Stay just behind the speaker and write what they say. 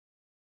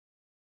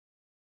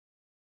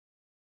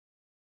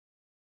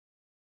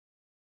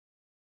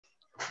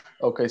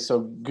Okay, so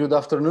good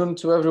afternoon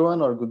to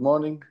everyone, or good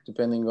morning,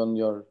 depending on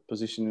your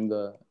position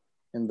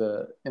in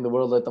the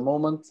world at the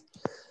moment.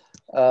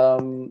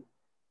 Um,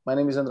 my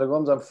name is Andro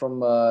Gomes. I'm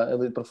from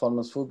Elite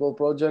Performance Football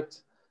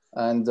Project,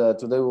 and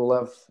today we'll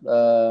have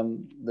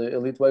the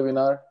Elite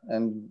webinar.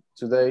 And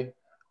today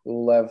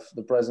we'll have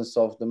the presence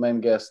of the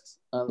main guest,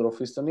 Andro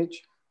Fistonic,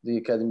 the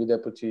Academy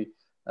Deputy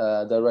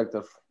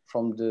Director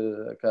from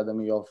the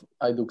Academy of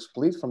Hajduk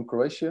Split from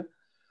Croatia,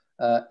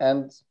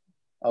 and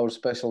our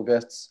special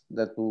guests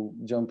that will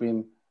jump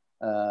in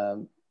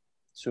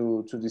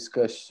to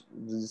discuss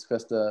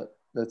the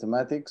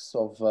thematics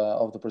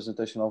of the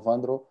presentation of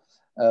Andro.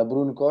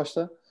 Bruno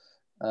Costa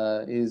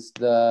is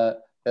the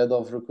head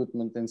of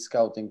recruitment and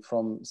scouting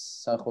from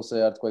San Jose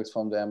Earthquakes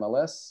from the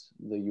MLS,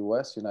 the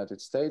US, United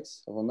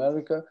States of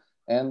America,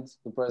 and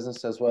the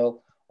presence as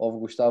well of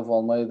Gustavo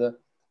Almeida,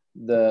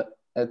 the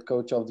head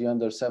coach of the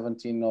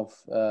under-17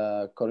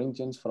 of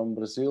Corinthians from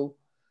Brazil.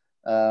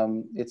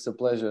 It's a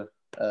pleasure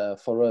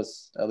for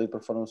us, Elite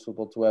Performance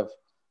Football, to have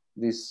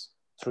these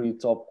three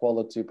top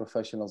quality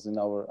professionals in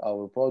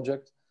our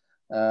project.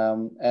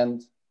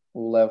 And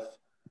we'll have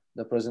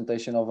the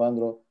presentation of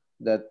Andro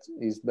that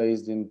is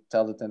based in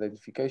talent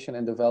identification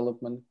and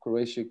development,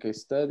 Croatia case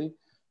study.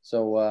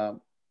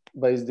 So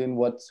based in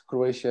what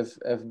Croatia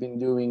have been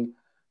doing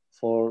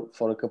for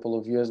a couple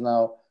of years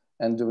now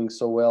and doing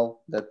so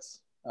well that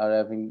are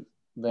having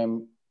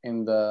them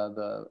in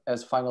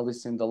as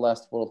finalists in the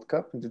last World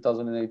Cup in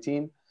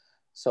 2018.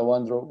 So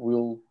Andro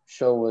will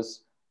show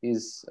us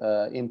his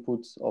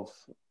input of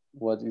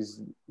what is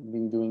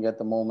being doing at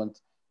the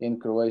moment in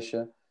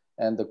Croatia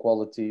and the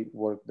quality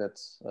work that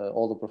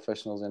all the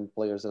professionals and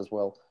players as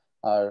well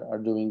are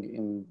doing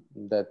in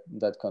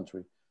that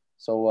country.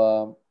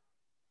 So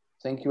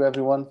thank you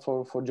everyone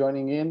for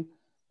joining in,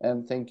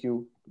 and thank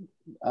you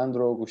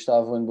Andro,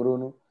 Gustavo and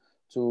Bruno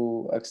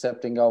to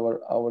accepting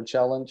our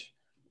challenge.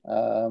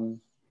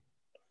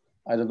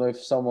 I don't know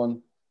if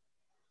someone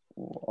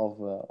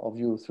of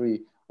you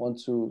three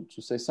want to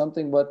say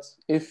something, but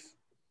if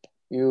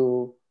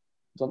you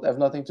don't have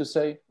nothing to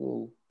say,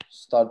 we'll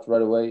start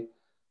right away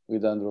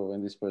with Andro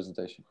in this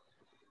presentation.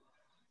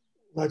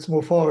 Let's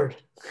move forward.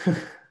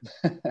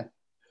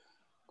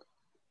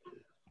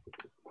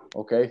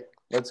 Okay,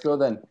 let's go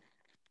then.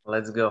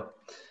 Let's go.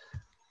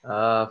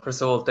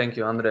 First of all, thank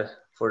you, Andre,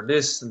 for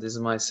this. This is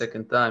my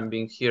second time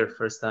being here.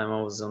 First time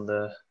I was on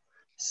the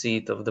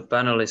seat of the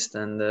panelist,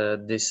 and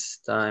this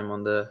time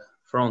on the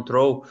front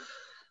row.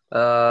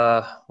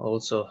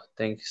 Also,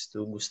 thanks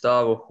to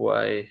Gustavo, who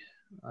I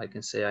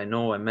can say I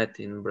met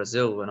in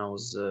Brazil when I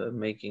was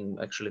making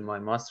actually my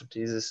master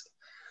thesis,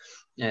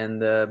 and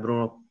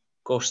Bruno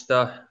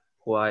Costa,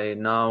 who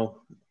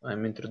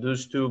I'm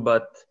introduced to,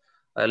 but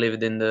I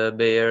lived in the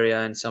Bay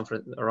Area and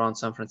around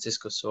San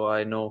Francisco, so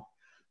I know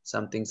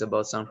some things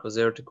about San Jose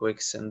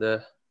Earthquakes and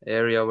the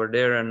area over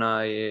there, and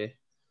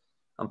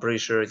I'm pretty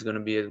sure it's going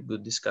to be a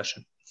good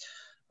discussion.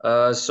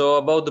 So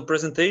about the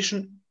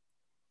presentation.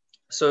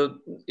 So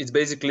it's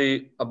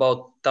basically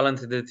about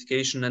talent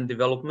identification and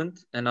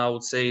development, and I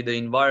would say the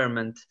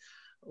environment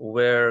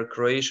where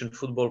Croatian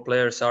football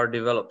players are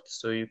developed.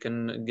 So you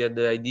can get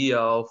the idea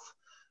of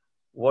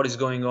what is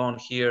going on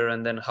here,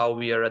 and then how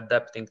we are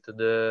adapting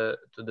to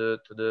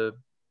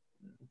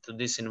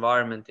this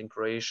environment in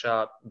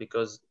Croatia,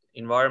 because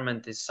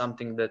environment is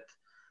something that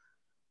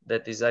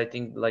is, I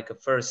think, like a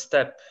first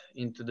step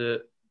into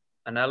the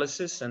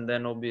analysis, and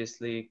then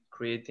obviously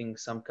creating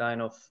some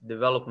kind of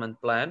development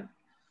plan.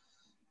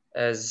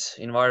 As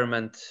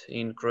environment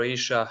in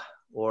Croatia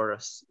or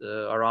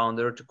around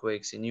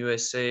earthquakes in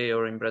USA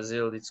or in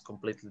Brazil, it's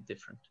completely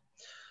different.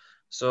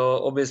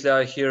 So obviously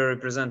I here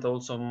represent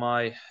also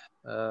my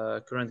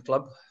current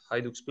club,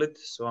 Hajduk Split.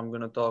 So I'm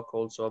going to talk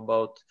also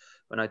about,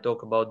 when I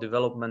talk about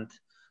development,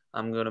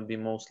 I'm going to be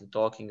mostly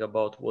talking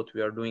about what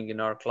we are doing in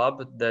our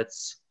club.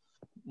 That's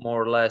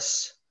more or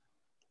less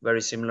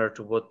very similar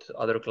to what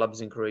other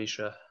clubs in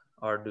Croatia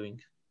are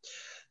doing.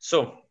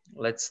 So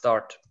let's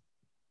start.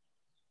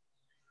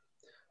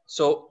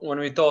 So when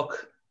we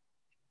talk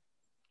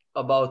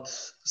about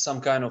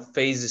some kind of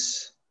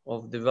phases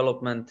of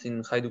development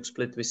in Hajduk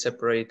Split, we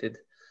separated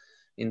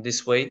in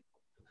this way.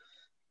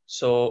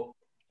 So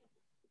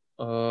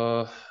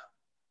over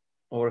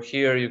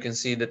here you can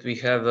see that we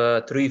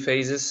have 3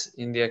 phases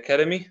in the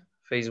academy.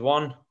 Phase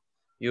 1,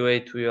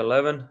 U8 to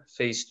U11,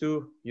 phase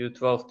 2,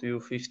 U12 to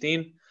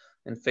U15,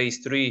 and phase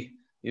 3,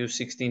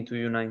 U16 to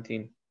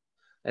U19.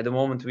 At the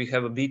moment we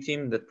have a B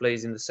team that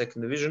plays in the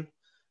 2nd division,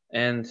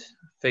 and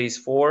phase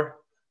 4,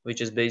 which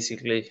is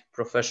basically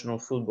professional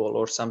football,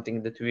 or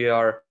something that we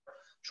are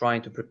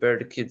trying to prepare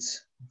the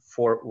kids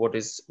for what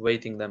is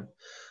waiting them.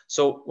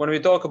 So when we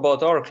talk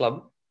about our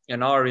club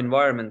and our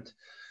environment,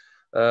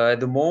 at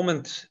the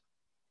moment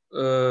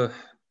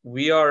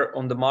we are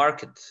on the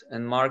market,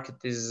 and market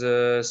is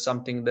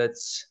something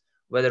that's,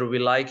 whether we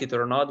like it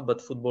or not,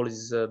 but football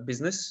is a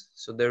business.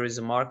 So there is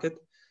a market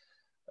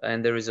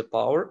and there is a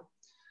power.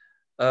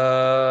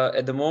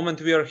 At the moment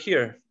we are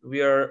here,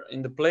 we are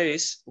in the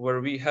place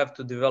where we have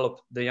to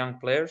develop the young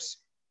players.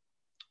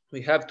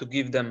 We have to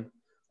give them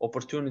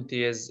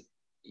opportunity as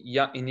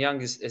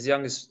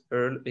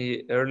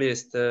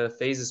earliest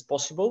phases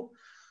possible,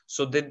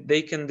 so that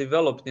they can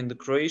develop in the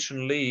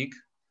Croatian league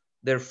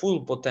their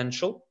full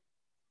potential.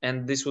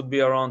 And this would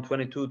be around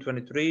 22,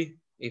 23,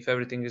 if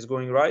everything is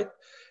going right.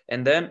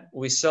 And then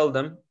we sell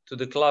them to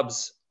the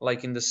clubs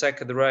like in the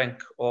second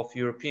rank of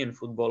European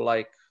football,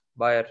 like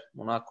Bayern,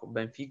 Monaco,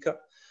 Benfica,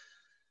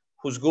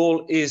 whose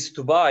goal is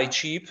to buy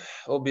cheap,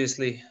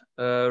 obviously,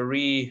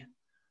 or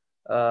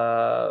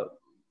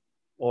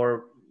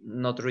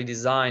not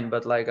redesign,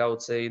 but like I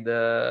would say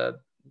the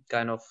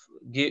kind of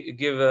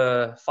give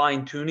a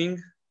fine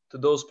tuning to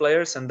those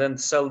players, and then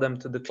sell them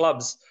to the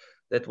clubs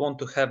that want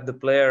to have the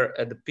player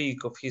at the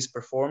peak of his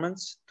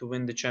performance to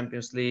win the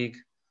Champions League,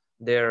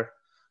 their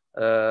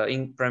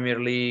in Premier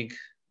League,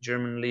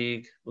 German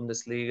League,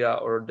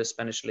 Bundesliga, or the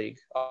Spanish League.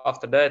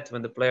 After that,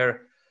 when the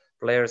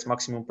player's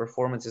maximum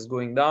performance is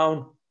going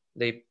down,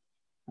 they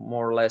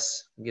more or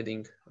less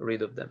getting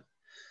rid of them.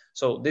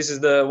 So this is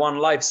the one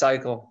life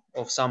cycle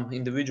of some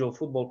individual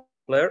football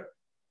player,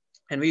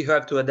 and we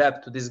have to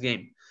adapt to this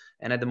game.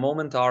 And at the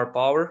moment, our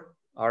power,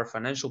 our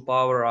financial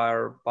power,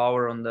 our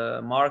power on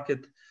the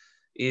market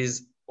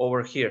is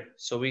over here.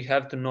 So we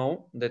have to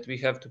know that we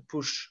have to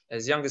push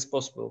as young as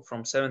possible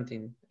from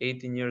 17,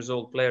 18 years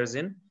old players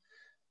in,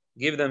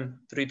 give them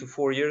 3 to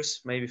 4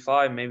 years, maybe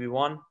 5, maybe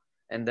 1,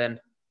 and then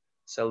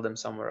sell them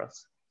somewhere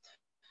else.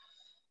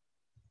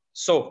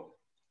 So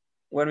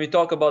when we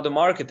talk about the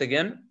market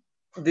again,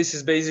 this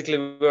is basically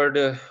where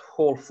the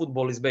whole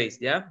football is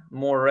based. Yeah,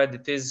 more red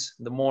it is,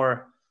 the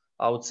more,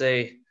 I would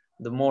say,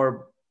 the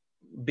more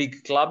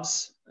big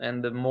clubs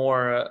and the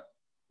more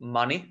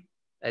money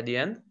at the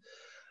end.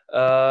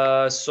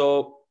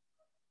 So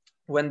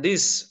when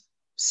this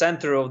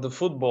center of the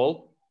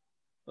football,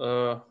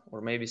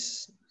 or maybe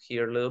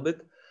here a little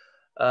bit,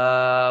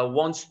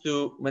 wants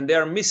to, when they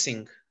are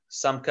missing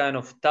some kind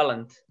of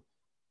talent,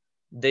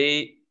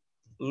 they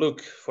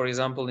look, for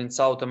example, in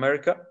South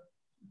America,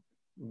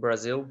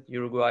 Brazil,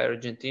 Uruguay,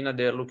 Argentina,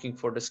 they are looking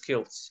for the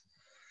skills.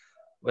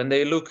 When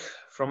they look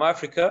from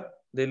Africa,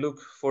 they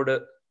look for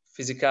the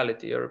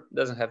physicality, or it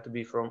doesn't have to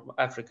be from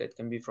Africa, it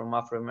can be from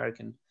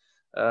Afro-American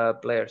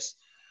players.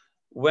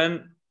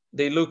 When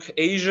they look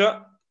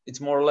Asia, it's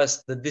more or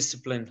less the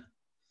discipline.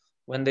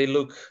 When they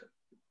look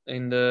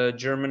in the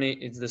Germany,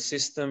 it's the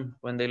system.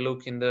 When they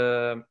look in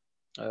the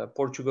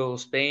Portugal,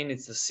 Spain,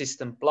 it's the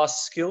system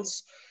plus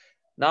skills.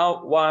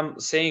 Now, why I'm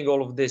saying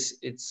all of this,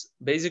 it's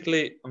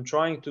basically, I'm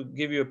trying to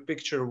give you a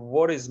picture of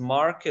what is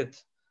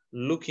market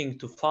looking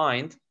to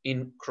find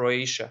in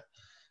Croatia.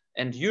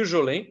 And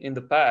usually in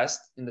the past,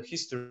 in the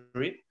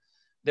history,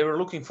 they were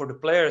looking for the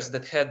players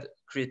that had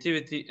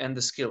creativity and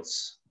the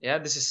skills. Yeah,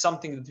 this is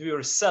something that we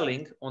were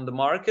selling on the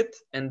market,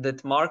 and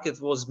that market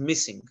was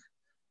missing,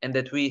 and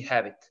that we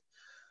have it.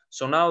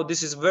 So now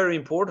this is very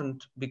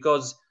important,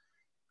 because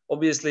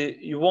obviously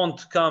you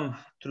won't come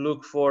to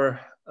look for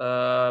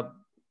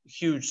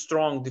huge,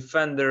 strong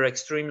defender,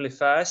 extremely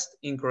fast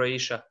in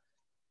Croatia.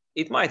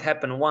 It might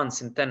happen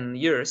once in 10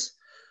 years,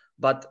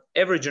 but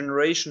every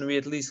generation we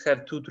at least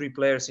have 2-3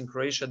 players in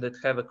Croatia that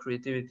have a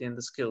creativity and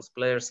the skills.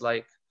 Players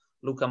like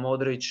Luka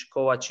Modric,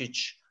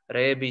 Kovacic,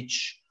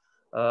 Rebic,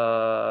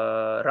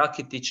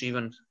 Rakitic,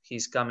 even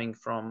he's coming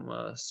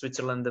from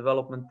Switzerland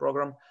development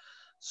program.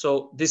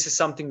 So this is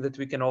something that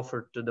we can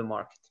offer to the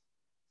market.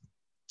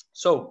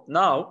 So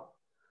now,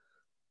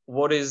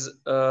 what is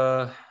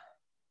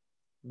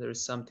there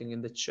is something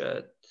in the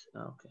chat.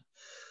 Okay.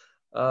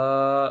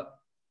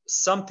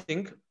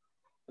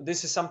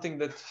 This is something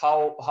that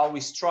how we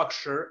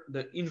structure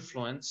the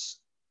influence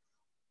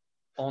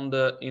on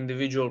the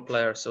individual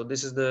player. So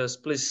this is the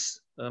Spliss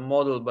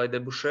model by De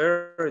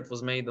Boucher. It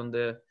was made on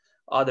the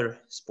other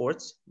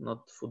sports,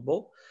 not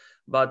football,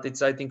 but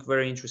it's, I think,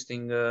 very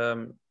interesting,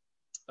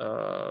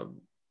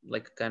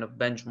 like kind of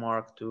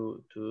benchmark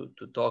to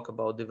talk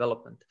about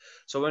development.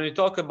 So when we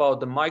talk about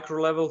the micro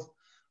level,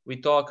 we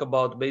talk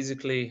about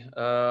basically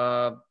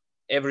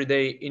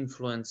everyday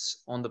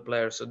influence on the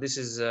player. So this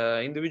is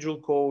an individual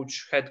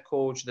coach, head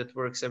coach that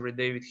works every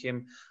day with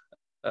him,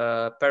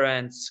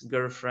 parents,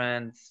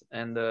 girlfriend,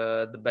 and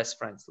the best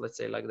friends, let's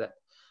say like that.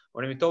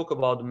 When we talk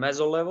about the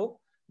meso level,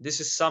 this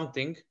is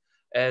something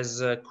as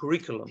a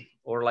curriculum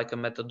or like a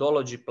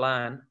methodology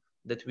plan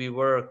that we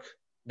work,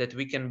 that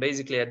we can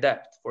basically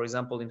adapt. For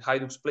example, in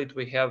Hajduk Split,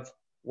 we have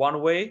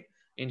one way.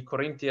 In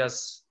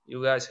Corinthians,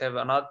 you guys have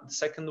another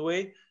second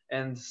way,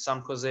 and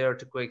San Jose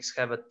Earthquakes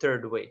have a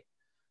third way.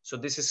 So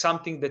this is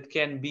something that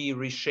can be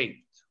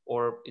reshaped,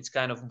 or it's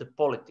kind of the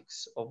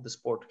politics of the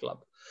sport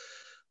club.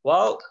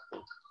 While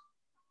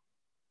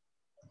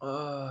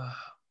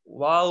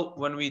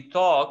when we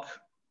talk,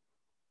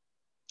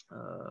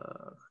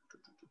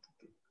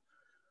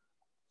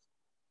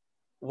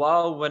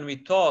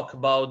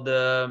 about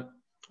the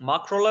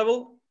macro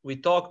level, we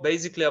talk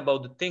basically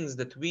about the things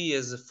that we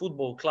as a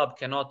football club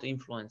cannot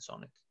influence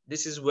on it.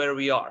 This is where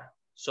we are.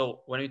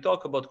 So when we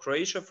talk about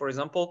Croatia, for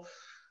example,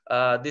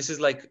 this is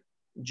like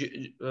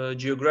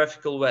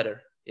geographical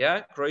weather.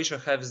 Yeah, Croatia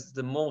has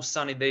the most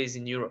sunny days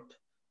in Europe.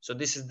 So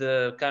this is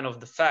the kind of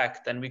the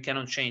fact, and we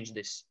cannot change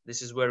this.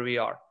 This is where we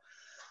are.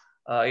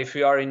 If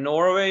we are in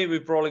Norway,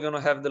 we're probably going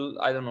to have the,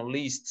 I don't know,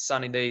 least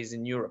sunny days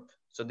in Europe.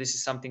 So this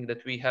is something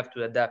that we have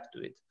to adapt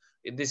to it.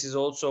 This is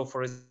also,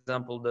 for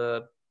example,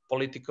 the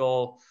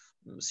political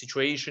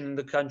situation in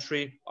the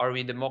country. Are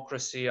we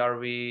democracy? Are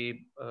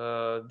we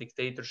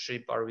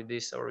dictatorship? Are we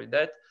this? Are we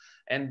that?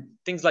 And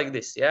things like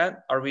this, yeah?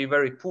 Are we a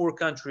very poor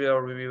country?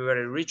 Are we a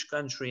very rich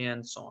country?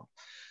 And so on.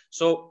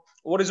 So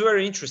what is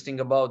very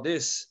interesting about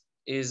this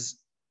is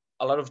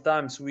a lot of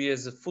times we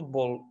as a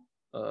football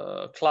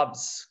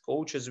clubs,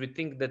 coaches, we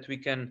think that we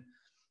can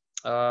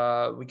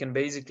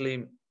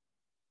basically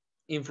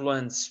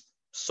influence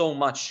so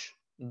much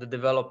the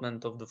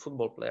development of the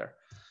football player.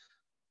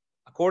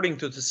 According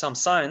to some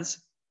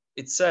science,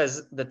 it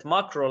says that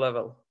macro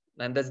level,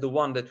 and that's the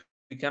one that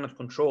we cannot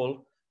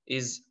control,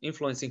 is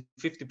influencing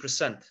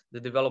 50% the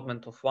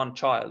development of one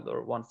child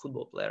or one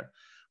football player.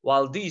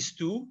 While these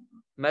two,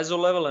 meso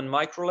level and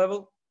micro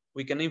level,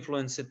 we can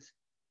influence it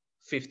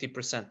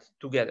 50%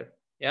 together.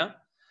 Yeah.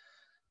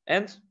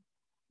 And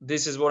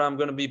this is what I'm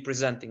going to be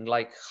presenting,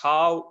 like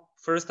how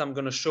first I'm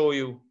going to show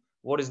you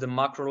what is the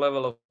macro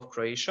level of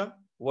Croatia,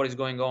 what is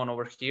going on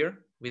over here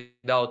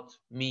without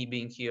me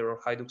being here or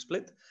Hajduk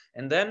split,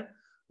 and then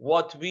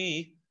what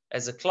we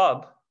as a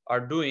club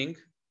are doing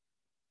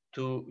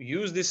to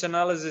use this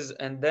analysis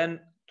and then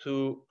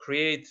to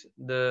create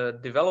the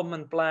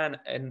development plan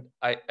and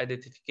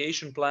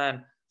identification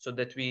plan so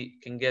that we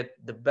can get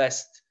the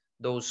best,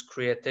 those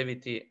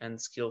creativity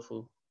and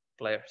skillful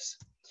players.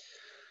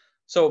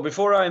 So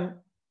before I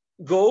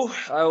go,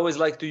 I always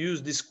like to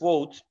use this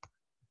quote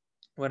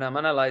when I'm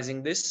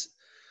analyzing this.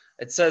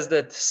 It says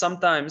that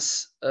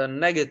sometimes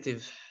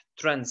negative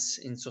trends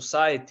in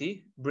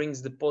society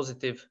brings the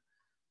positive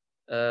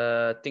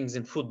things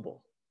in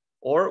football,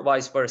 or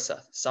vice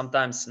versa.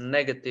 Sometimes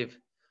negative,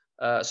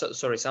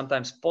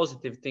 sometimes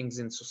positive things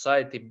in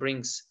society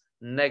brings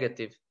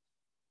negative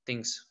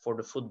things for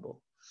the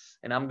football.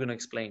 And I'm going to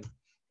explain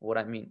what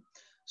I mean.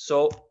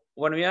 So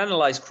when we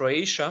analyze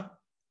Croatia,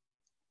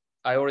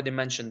 I already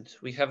mentioned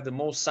we have the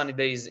most sunny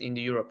days in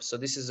Europe. So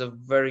this is a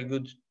very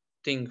good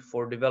thing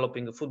for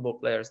developing the football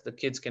players. The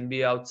kids can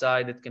be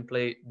outside,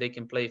 they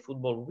can play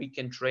football. We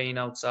can train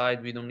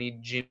outside. We don't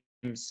need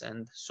gyms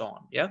and so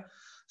on. Yeah.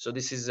 So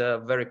this is a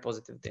very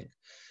positive thing.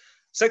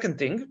 Second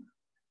thing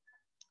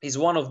is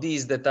one of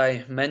these that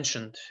I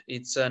mentioned.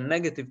 It's a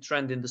negative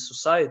trend in the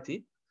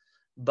society,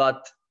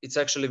 but it's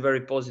actually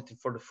very positive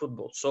for the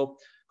football. So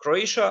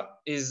Croatia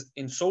is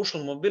in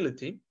social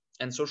mobility,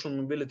 and social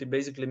mobility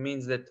basically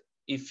means that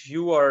if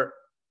you are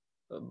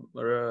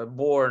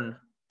born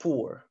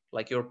poor,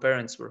 like your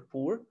parents were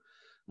poor,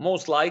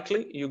 most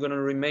likely you're going to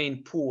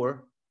remain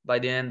poor by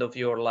the end of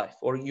your life,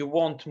 or you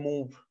won't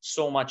move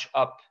so much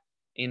up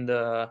in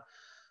the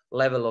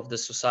level of the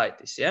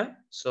societies. Yeah.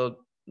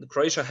 So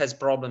Croatia has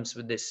problems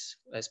with this,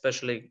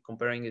 especially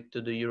comparing it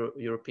to the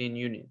European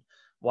Union.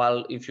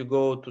 While if you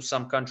go to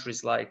some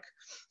countries like,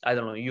 I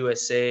don't know,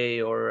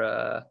 USA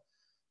or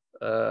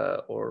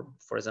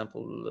for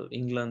example,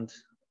 England,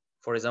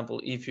 for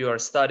example, if you are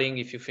studying,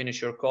 if you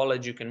finish your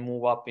college, you can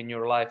move up in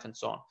your life and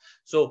so on.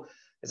 So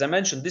as I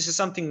mentioned, this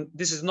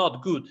is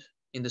not good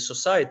in the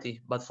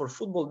society, but for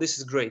football, this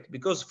is great,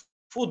 because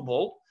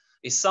football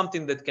is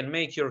something that can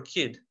make your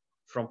kid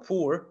from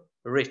poor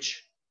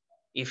rich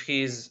if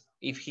he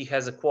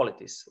has the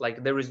qualities.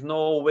 Like there is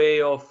no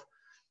way of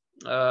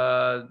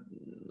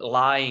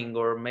lying,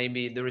 or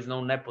maybe there is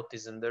no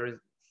nepotism.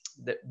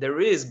 There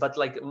is, but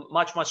like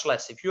much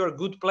less. If you're a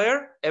good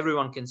player,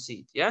 everyone can see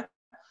it. Yeah.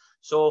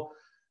 So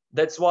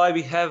that's why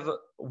we have a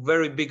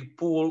very big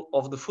pool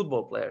of the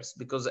football players,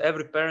 because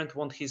every parent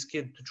wants his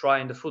kid to try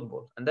in the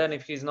football. And then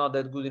if he's not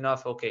that good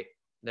enough, okay,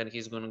 then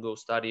he's going to go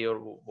study or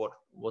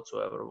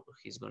whatsoever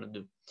he's going to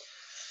do.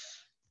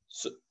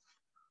 So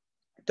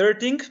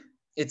third thing,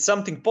 it's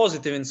something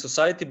positive in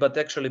society, but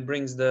actually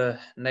brings the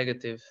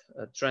negative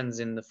trends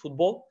in the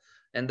football.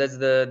 And that's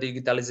the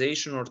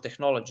digitalization or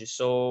technology.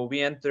 So we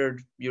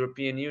entered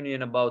European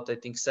Union about, I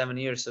think, 7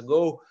 years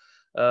ago.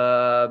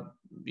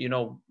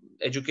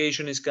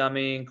 Education is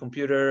coming,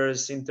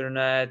 computers,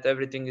 internet,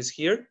 everything is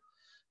here.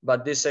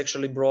 But this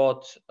actually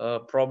brought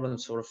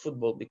problems for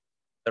football, because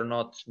they're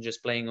not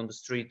just playing on the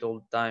street all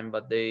the time,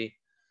 but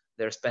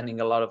they're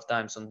spending a lot of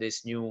time on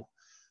these new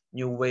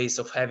ways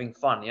of having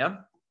fun. Yeah.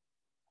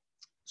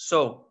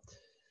 So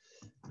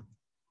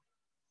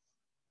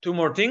two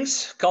more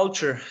things.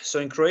 Culture. So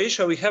in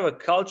Croatia, we have a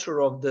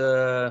culture of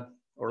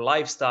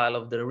lifestyle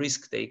of the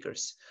risk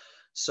takers.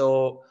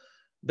 So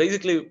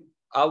basically,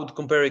 I would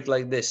compare it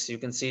like this. You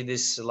can see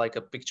this like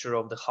a picture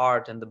of the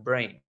heart and the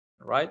brain,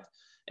 right?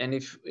 And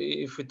if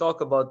we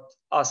talk about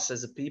us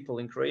as a people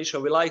in Croatia,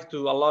 we like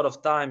to a lot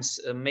of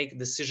times make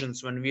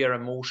decisions when we are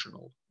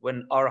emotional,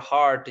 when our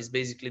heart is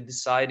basically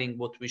deciding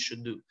what we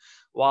should do.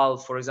 While,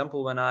 for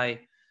example, when I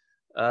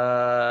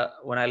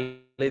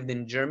lived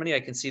in Germany,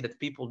 I can see that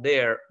people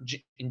there,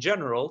 in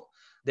general,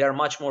 they are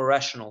much more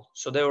rational.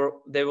 So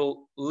they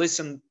will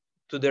listen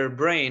to their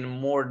brain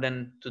more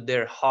than to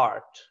their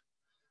heart.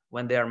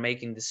 when they are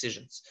making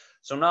decisions.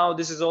 So now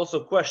this is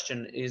also a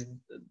question, is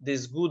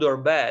this good or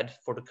bad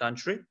for the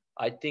country?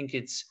 I think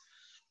it's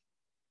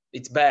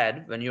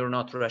bad when you're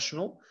not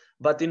rational.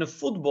 But in a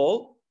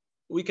football,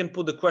 we can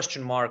put a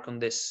question mark on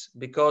this,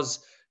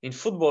 because in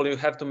football, you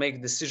have to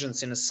make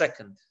decisions in a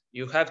second.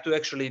 You have to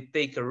actually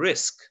take a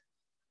risk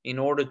in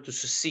order to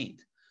succeed.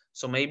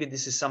 So maybe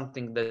this is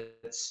something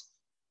that's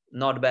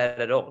not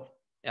bad at all.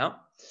 Yeah.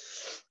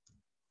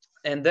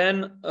 And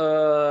then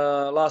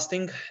last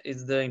thing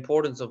is the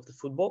importance of the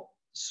football.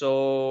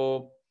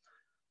 So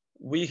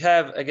we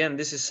have, again,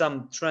 this is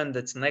some trend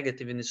that's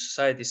negative in the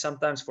society.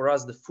 Sometimes for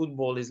us, the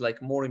football is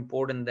like more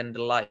important than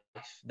the life,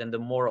 than the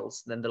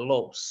morals, than the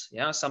laws.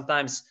 Yeah.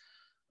 Sometimes,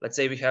 let's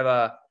say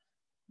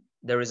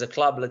there is a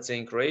club, let's say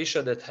in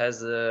Croatia, that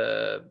has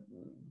a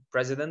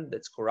president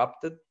that's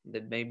corrupted,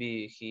 that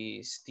maybe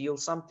he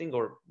steals something,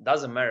 or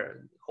doesn't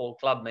matter, the whole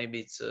club, maybe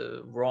it's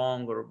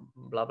wrong or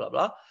blah, blah,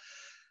 blah.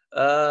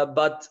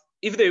 But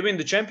if they win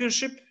the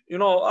championship,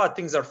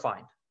 things are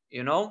fine.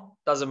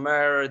 Doesn't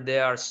matter, they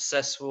are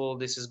successful,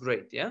 this is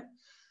great. Yeah.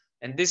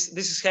 And this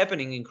is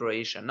happening in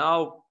Croatia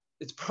now.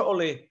 It's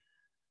probably,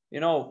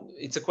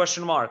 it's a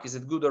question mark, is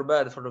it good or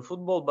bad for the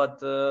football?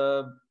 But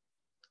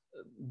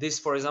this,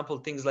 for example,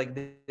 things like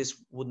this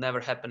would never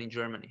happen in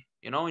Germany.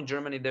 In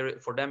Germany,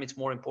 for them it's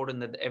more important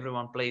that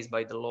everyone plays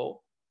by the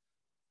law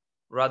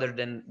rather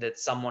than that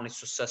someone is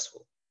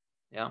successful,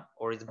 yeah,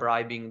 or is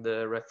bribing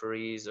the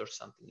referees or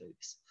something like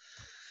this.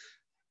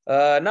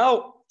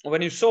 Now,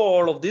 when you saw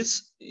all of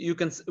this,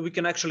 we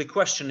can actually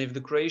question if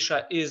the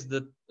Croatia is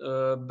the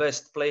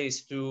best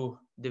place to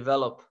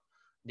develop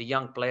the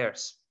young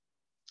players.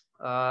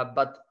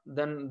 But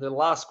then the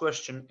last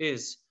question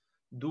is,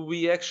 do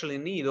we actually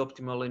need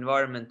optimal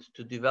environment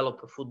to develop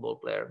a football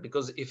player?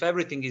 Because if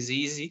everything is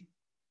easy,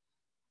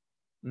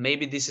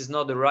 maybe this is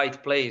not the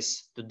right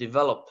place to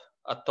develop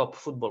a top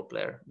football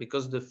player,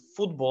 because the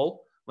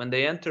football, when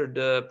they enter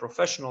the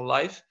professional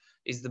life,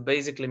 is the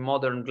basically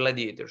modern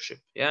gladiatorship.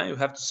 Yeah, you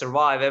have to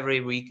survive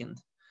every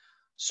weekend.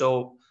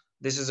 So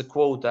this is a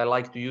quote I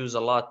like to use a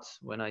lot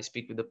when I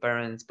speak with the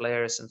parents,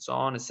 players, and so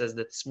on. It says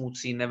that smooth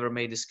sea never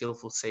made a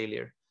skillful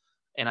sailor.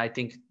 And I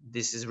think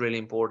this is really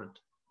important,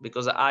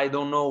 because I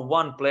don't know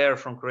one player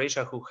from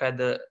Croatia who had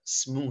a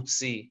smooth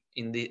sea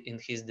in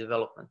his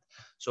development.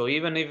 So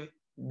even if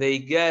they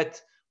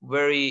get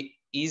very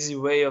easy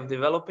way of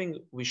developing,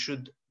 we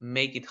should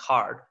make it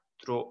hard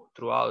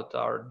throughout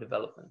our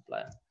development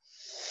plan.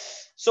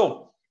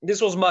 So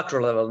this was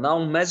macro level. Now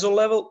meso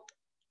level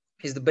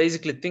is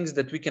basically things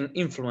that we can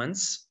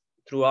influence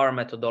through our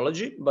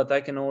methodology, but I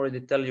can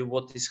already tell you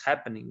what is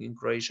happening in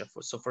Croatia.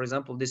 So for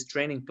example, this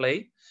training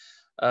play,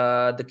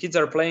 the kids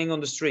are playing on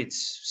the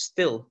streets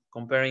still,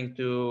 comparing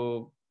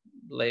to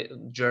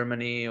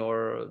Germany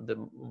or the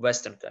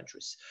Western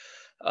countries.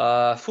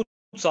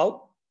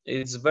 Futsal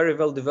is very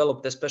well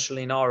developed,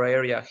 especially in our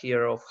area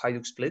here of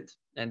Hajduk Split.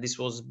 And this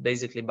was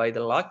basically by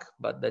the luck,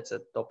 but that's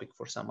a topic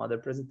for some other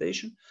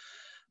presentation.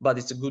 But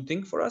it's a good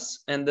thing for us.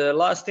 And the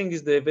last thing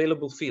is the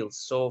available fields.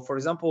 So for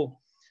example,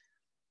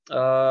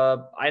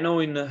 I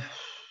know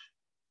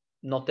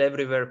not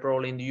everywhere,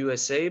 probably in the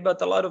USA,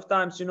 but a lot of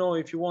times,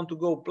 if you want to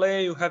go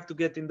play, you have to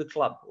get in the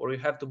club, or you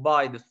have to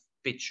buy the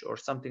pitch or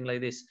something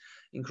like this.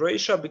 In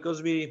Croatia,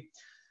 because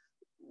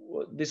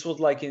this was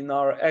like in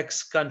our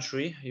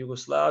ex-country,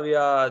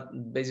 Yugoslavia,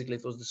 basically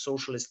it was the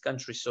socialist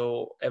country,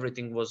 so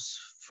everything was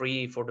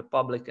free for the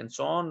public and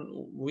so on.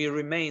 We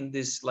remained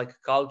this like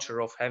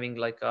culture of having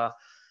like a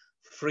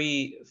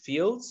free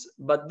fields,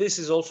 but this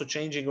is also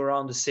changing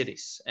around the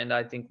cities, and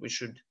I think we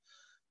should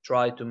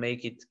try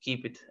to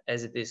keep it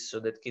as it is, so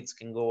that kids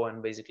can go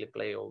and basically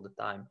play all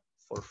the time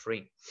for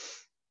free.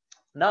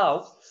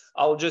 Now,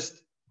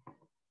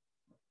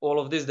 all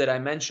of this that I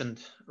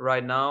mentioned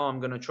right now, I'm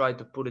going to try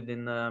to put it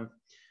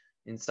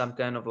in some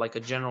kind of like a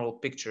general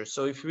picture.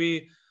 So if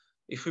we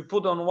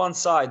put on one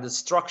side the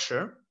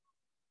structure,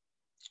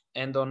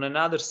 and on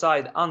another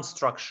side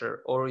unstructured,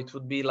 or it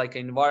would be like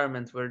an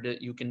environment where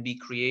you can be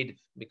creative,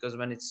 because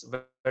when it's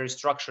very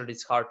structured,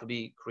 it's hard to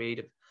be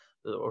creative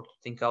or to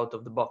think out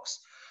of the box.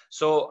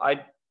 So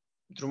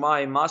through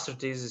my master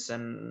thesis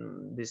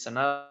and this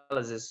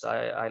analysis,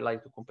 I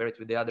like to compare it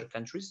with the other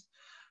countries.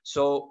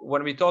 So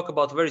when we talk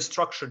about very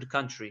structured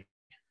country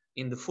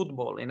in the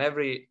football, in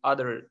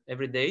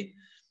everyday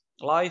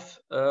life,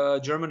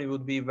 Germany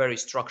would be a very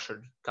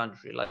structured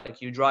country.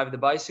 Like you drive the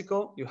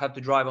bicycle, you have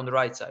to drive on the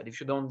right side.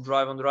 If you don't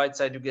drive on the right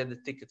side, you get the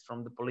ticket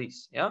from the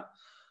police. Yeah.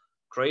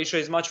 Croatia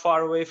is much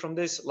far away from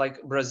this.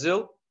 Like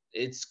Brazil,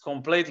 it's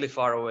completely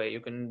far away.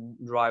 You can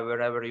drive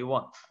wherever you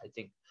want, I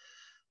think,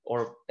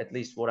 or at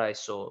least what I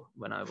saw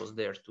when I was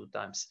there 2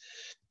 times.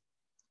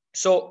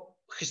 So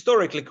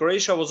historically,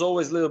 Croatia was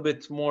always a little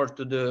bit more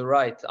to the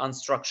right,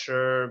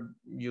 unstructured.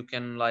 You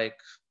can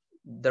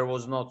there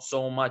was not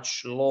so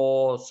much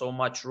law, so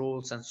much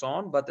rules and so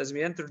on. But as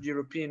we entered the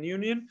European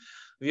Union,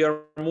 we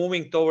are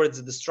moving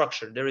towards the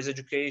structure. There is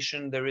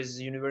education, there is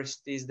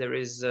universities, there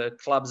is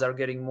clubs are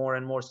getting more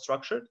and more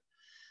structured.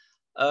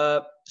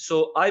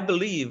 So I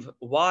believe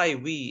why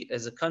we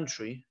as a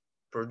country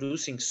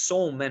producing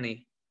so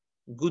many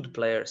good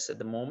players at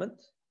the moment,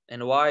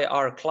 and why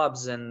our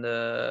clubs and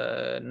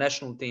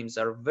national teams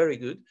are very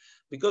good,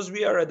 because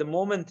we are at the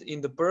moment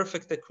in the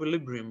perfect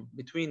equilibrium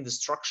between the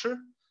structure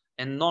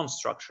and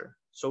non-structure.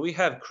 So we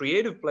have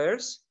creative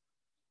players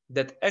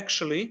that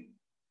actually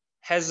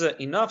has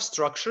enough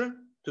structure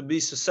to be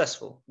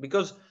successful.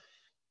 Because,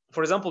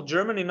 for example,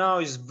 Germany now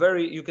is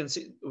very, you can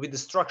see with the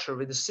structure,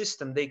 with the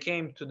system, they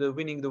came to the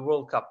winning the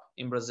World Cup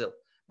in Brazil.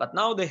 But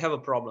now they have a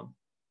problem.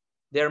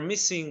 They're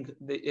missing,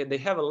 they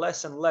have a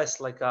less and less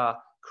like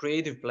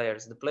creative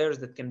players, the players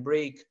that can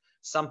break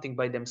something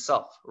by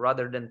themselves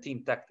rather than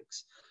team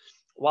tactics.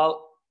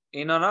 While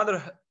in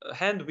another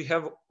hand, we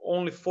have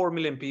only 4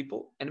 million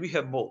people, and we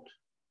have both.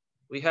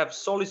 We have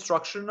solid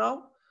structure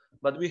now,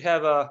 but we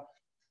have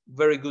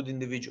very good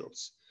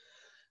individuals.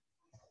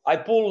 I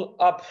pull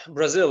up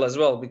Brazil as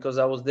well because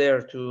I was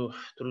there to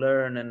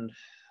learn and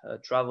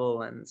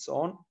travel and so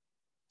on.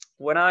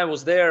 When I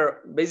was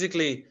there,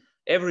 basically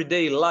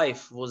everyday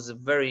life was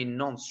very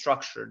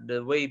non-structured.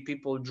 The way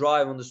people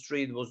drive on the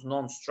street was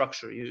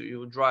non-structured.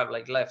 You drive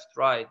like left,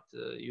 right.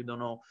 You don't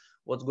know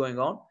what's going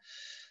on.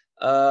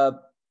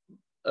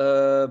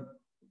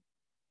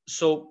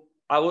 So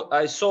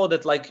I saw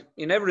that like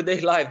in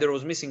everyday life there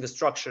was missing a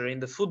structure. In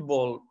the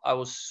football,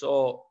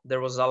 saw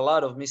there was a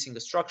lot of missing a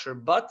structure,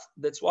 but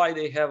that's why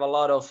they have a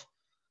lot of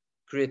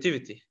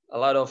creativity, a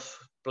lot of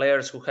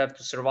players who have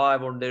to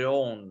survive on their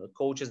own,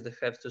 coaches that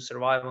have to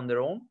survive on their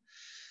own.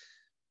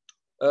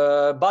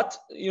 But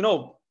you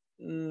know,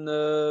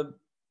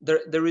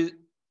 there is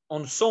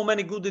on so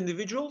many good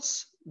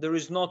individuals, there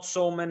is not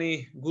so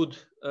many good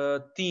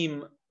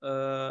team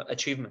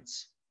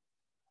achievements.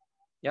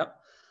 Yeah.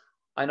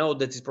 I know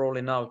that is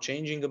probably now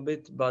changing a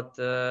bit, but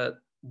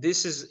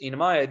this is in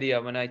my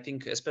idea when I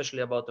think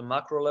especially about the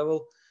macro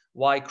level,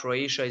 why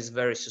Croatia is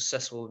very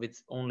successful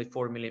with only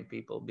 4 million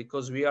people,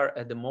 because we are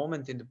at the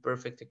moment in the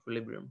perfect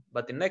equilibrium.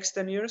 But in the next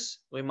 10 years,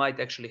 we might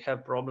actually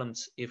have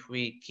problems if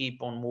we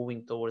keep on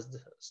moving towards the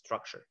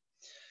structure.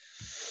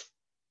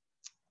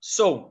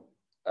 So,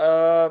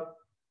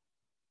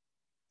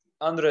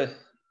 Andre,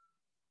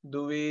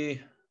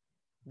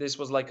 this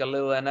was like a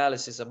little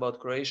analysis about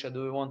Croatia.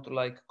 Do we want to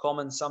like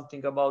comment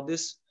something about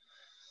this?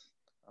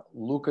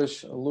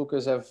 Lucas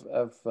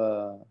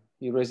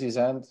he raised his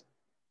hand.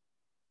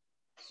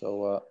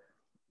 So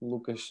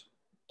Lucas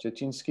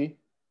Czecinski.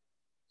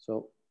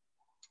 So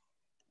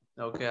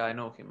okay, I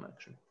know him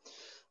actually.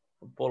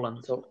 From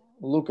Poland. So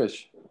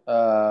Lucas,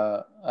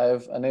 I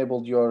have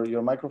enabled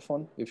your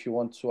microphone. If you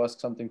want to ask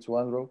something to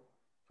Andro,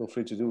 feel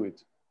free to do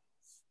it.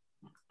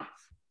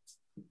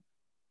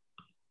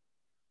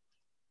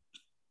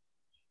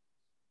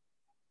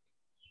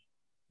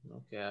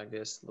 Okay, I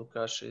guess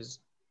Lucas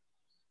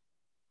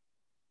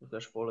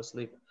fall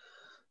asleep.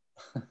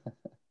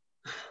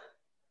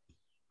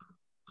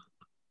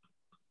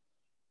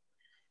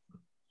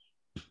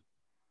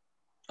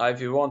 If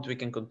you want, we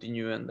can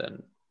continue and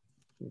then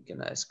we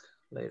can ask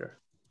later.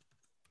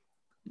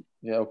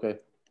 Yeah, okay.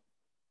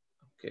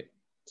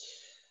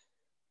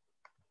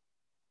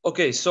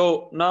 Okay,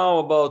 so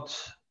now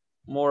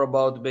more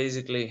about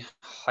basically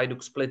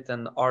Hajduk split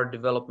and our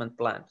development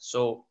plan.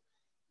 So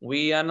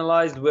we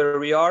analyzed where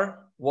we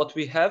are, what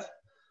we have,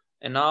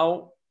 and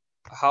now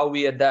how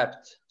we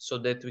adapt so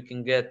that we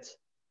can get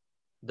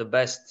the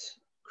best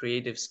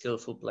creative,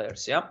 skillful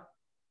players. Yeah.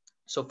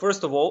 So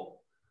first of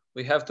all,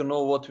 we have to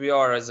know what we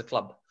are as a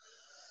club.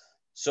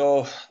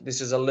 So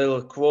this is a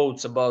little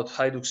quotes about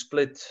Hajduk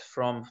split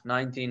from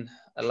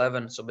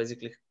 1911. So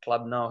basically,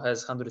 club now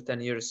has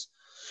 110 years.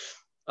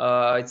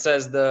 It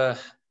says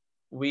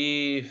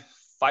we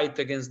fight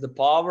against the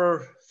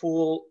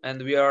powerful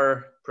and we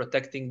are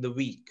protecting the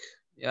weak.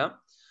 Yeah.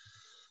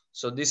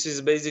 So this is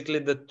basically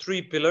the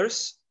 3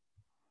 pillars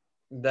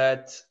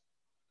that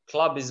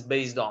club is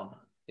based on.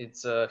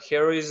 It's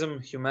heroism,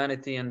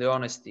 humanity, and the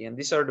honesty. And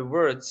these are the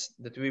words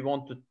that we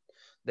want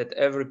that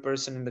every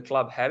person in the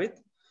club have it,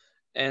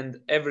 and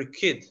every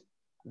kid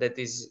that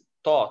is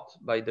taught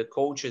by the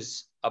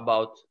coaches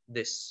about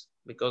this.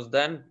 Because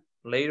then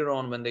later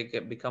on, when they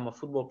become a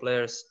football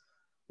players,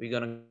 we're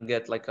gonna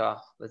get like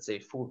a, let's say,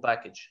 full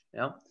package.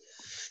 Yeah,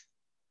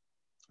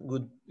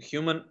 good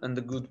human and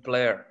a good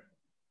player.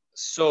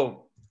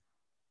 So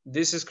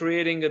this is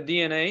creating a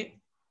DNA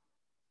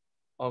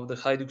of the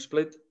Hajduk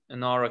split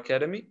in our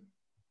academy.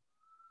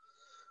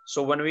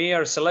 So when we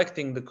are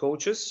selecting the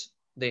coaches,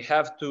 they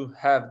have to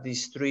have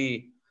these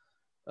 3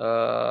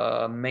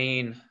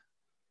 main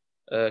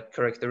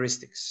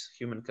characteristics,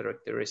 human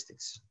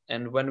characteristics.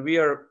 And when we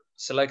are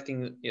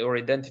selecting or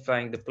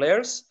identifying the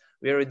players,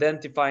 we are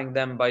identifying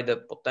them by the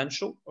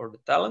potential or the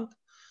talent.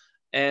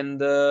 And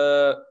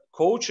the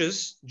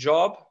coach's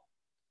job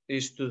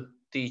is to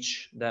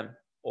teach them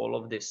all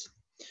of this.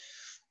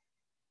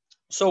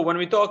 So when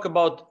we talk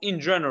about in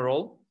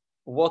general,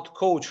 what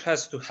coach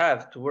has to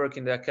have to work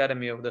in the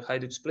academy of the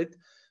Hajduk split,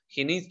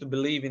 he needs to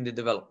believe in the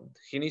development.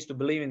 He needs to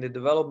believe in the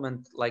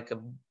development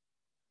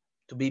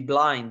to be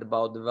blind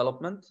about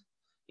development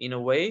in a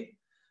way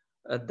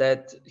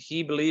that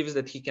he believes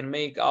that he can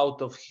make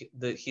out of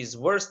his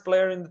worst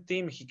player in the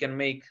team, he can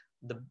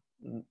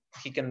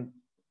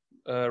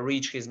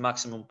reach his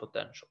maximum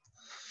potential.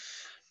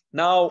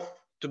 Now,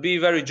 to be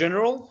very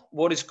general,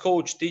 what is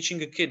coach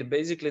teaching a kid?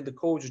 Basically, the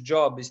coach's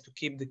job is to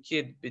keep the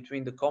kid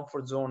between the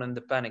comfort zone and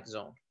the panic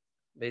zone,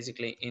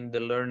 basically in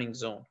the learning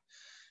zone.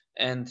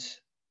 And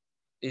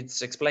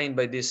it's explained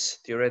by this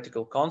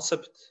theoretical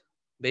concept.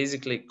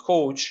 Basically,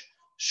 coach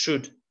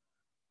should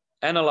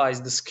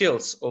analyze the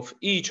skills of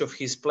each of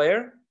his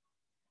player,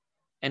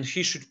 and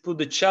he should put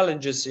the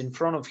challenges in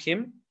front of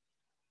him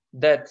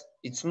that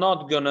it's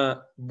not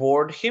gonna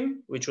bore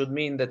him, which would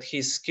mean that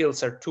his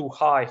skills are too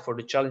high for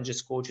the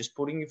challenges coach is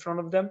putting in front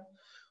of them,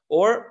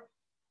 or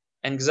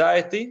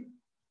anxiety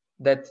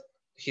that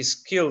his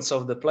skills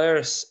of the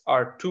players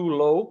are too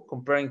low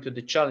comparing to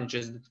the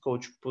challenges that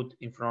coach put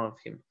in front of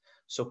him.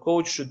 So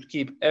coach should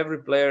keep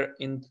every player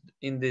in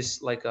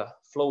this like a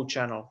flow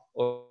channel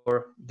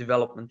or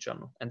development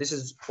channel. And this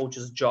is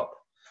coach's job,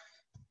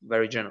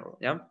 very general,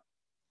 yeah?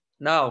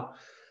 Now,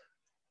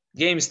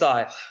 game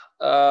style.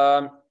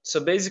 So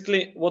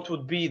basically, what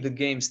would be the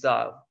game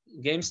style?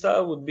 Game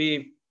style would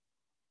be,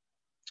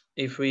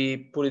 if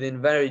we put it in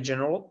very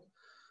general,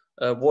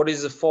 what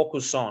is the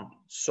focus on?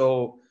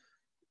 So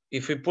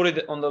if we put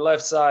it on the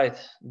left side,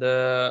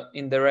 the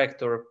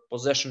indirect or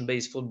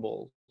possession-based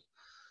football,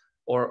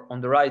 or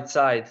on the right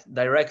side,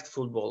 direct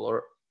football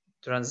or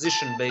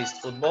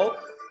transition-based football,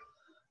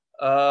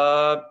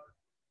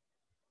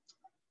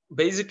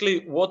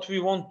 basically what we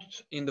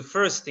want in the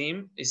first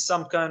team is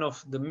some kind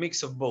of the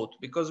mix of both,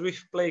 because we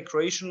play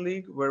Croatian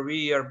league where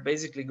we are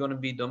basically going to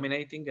be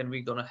dominating and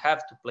we're going to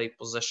have to play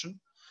possession,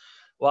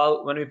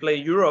 while when we play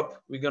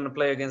Europe, we're going to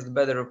play against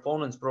better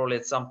opponents probably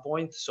at some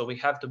point, so we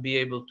have to be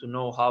able to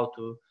know how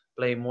to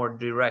play more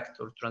direct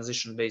or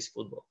transition-based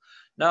football.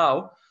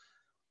 Now,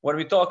 when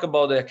we talk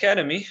about the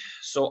academy,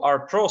 so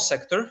our pro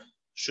sector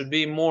should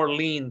be more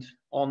leaned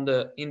on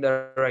the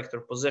indirect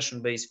or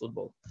possession-based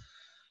football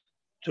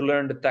to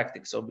learn the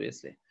tactics,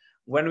 obviously.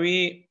 When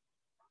we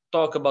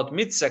talk about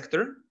mid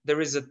sector,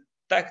 there is a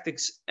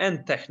tactics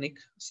and technique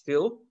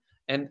still,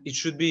 and it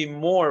should be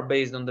more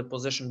based on the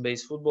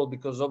possession-based football,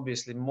 because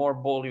obviously more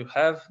ball you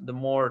have, the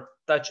more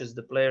touches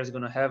the player is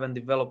going to have and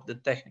develop the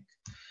technique.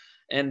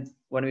 And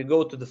when we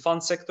go to the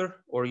fun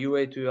sector or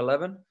UA to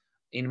 11,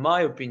 in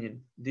my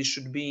opinion, this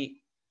should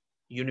be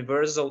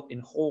universal in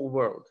whole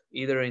world,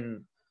 either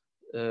in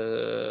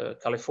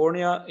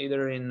California,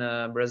 either in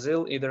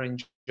Brazil, either in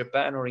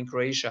Japan or in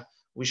Croatia.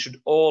 We should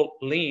all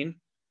lean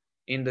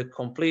in the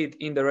complete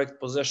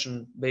indirect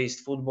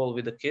possession-based football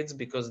with the kids,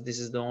 because this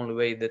is the only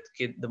way that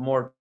the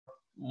more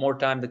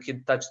time the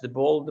kid touch the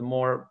ball,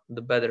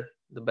 the better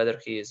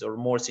he is, or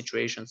more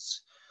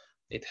situations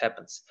it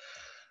happens.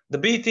 The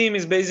B team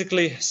is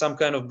basically some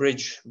kind of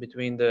bridge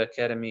between the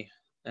academy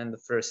and the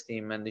first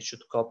team, and they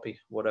should copy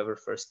whatever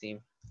first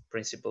team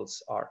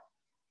principles are.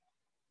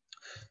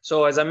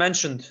 So as I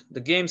mentioned, the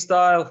game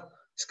style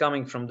is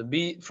coming from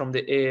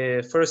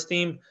the first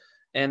team,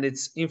 and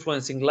it's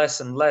influencing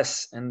less and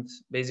less, and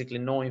basically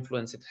no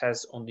influence it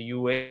has on the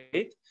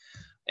U8.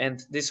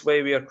 And this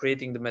way we are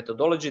creating the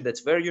methodology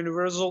that's very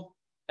universal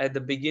at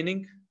the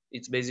beginning.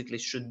 It's basically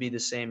should be the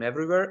same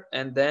everywhere,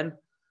 and then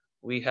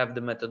we have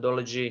the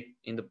methodology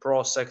in the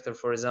pro sector,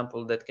 for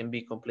example, that can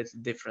be completely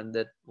different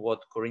than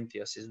what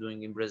Corinthians is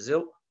doing in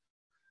Brazil,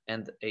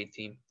 and A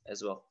team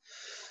as well.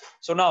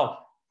 So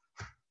now,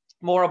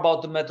 more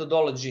about the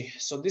methodology.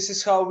 So this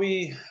is how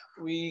we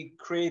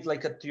create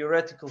like a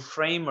theoretical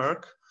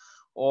framework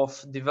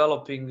of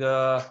developing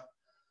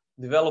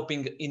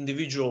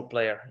individual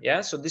player.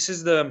 Yeah. So this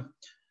is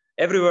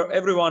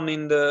everyone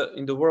in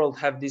the world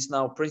have these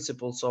now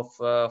principles of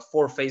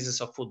 4 phases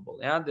of football.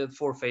 Yeah, the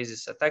 4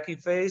 phases: attacking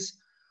phase,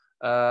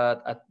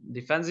 a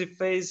defensive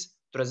phase,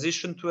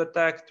 transition to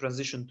attack,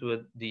 transition to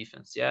a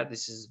defense. Yeah,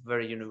 this is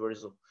very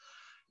universal.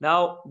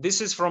 Now,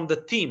 this is from the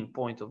team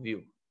point of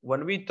view.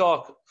 When we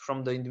talk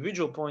from the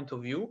individual point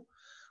of view,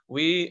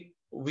 we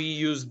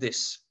use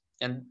this,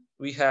 and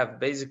we have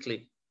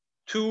basically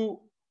 2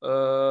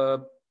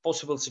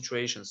 possible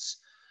situations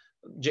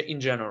in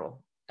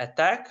general.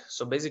 Attack,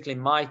 so basically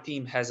my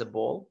team has a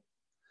ball,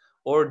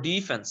 or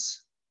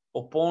defense,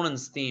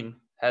 opponent's team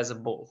has a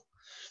ball.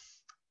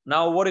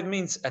 Now, what it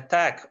means,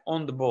 attack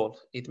on the ball,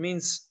 it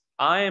means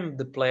I am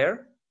the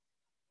player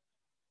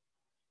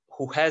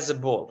who has a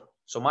ball.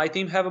 So my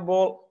team have a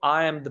ball,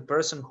 I am the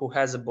person who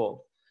has a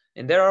ball.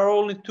 And there are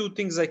only 2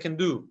 things I can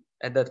do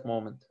at that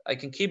moment. I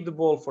can keep the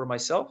ball for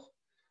myself,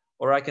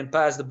 or I can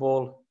pass the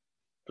ball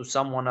to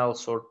someone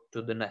else or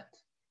to the net.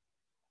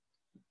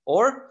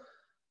 Or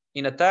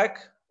in attack,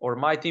 or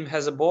my team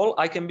has a ball,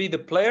 I can be the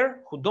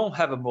player who don't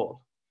have a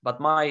ball, but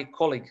my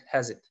colleague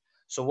has it.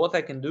 So what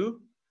I can do,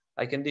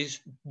 I can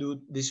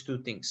do these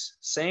 2 things.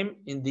 Same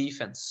in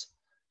defense,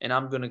 and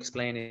I'm going to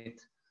explain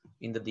it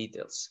in the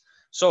details.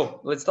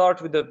 So let's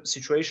start with the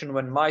situation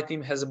when my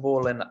team has a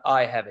ball and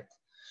I have it.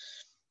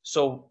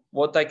 So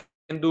what I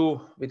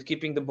do with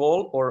keeping the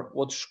ball, or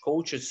what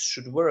coaches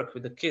should work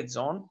with the kids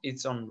on,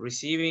 it's on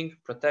receiving,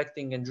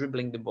 protecting, and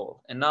dribbling the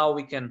ball. And now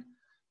we can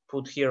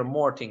put here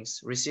more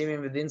things: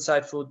 receiving with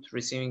inside foot,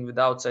 receiving with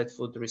outside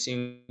foot,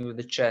 receiving with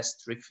the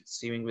chest,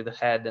 receiving with the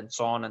head, and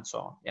so on and so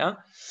on. Yeah.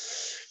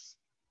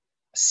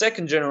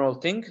 Second general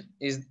thing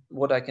is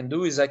what I can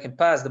do is I can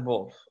pass the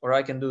ball, or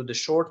I can do the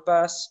short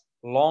pass,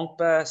 long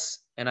pass,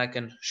 and I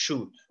can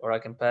shoot, or I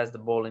can pass the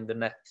ball in the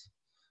net.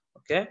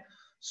 Okay.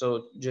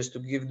 So just to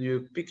give you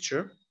a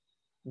picture,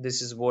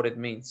 this is what it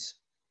means.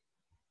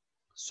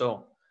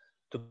 So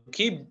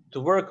to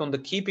work on the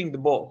keeping the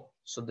ball,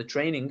 so the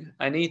training,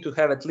 I need to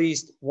have at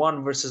least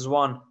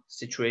 1-versus-1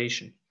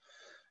 situation.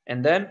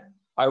 And then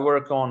I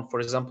work on, for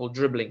example,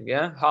 dribbling,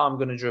 yeah? How I'm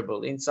gonna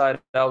dribble, inside,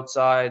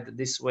 outside,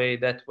 this way,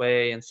 that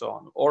way, and so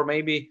on. Or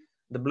maybe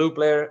the blue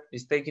player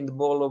is taking the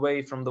ball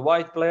away from the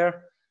white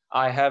player.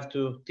 I have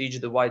to teach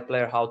the white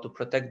player how to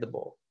protect the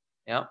ball,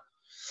 yeah?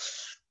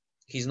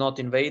 He's not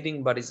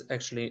invading, but he's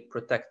actually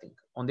protecting.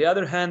 On the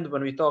other hand,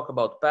 when we talk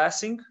about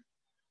passing,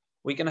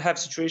 we can have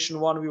situation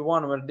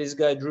 1v1 where this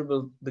guy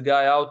dribbled the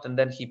guy out and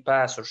then he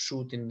pass or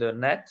shoot in the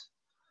net.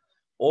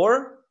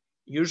 Or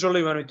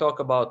usually when we talk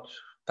about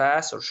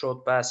pass or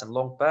short pass and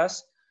long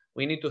pass,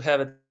 we need to have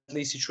at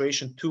least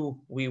situation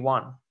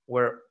 2v1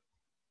 where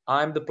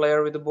I'm the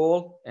player with the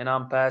ball and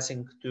I'm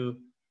passing to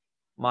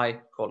my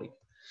colleague.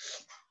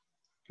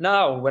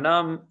 Now,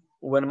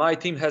 when my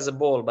team has a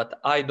ball but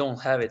I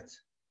don't have it,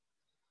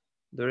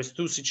 there is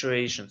two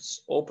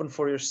situations: open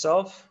for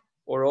yourself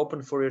or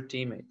open for your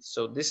teammate.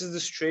 So this is the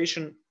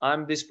situation.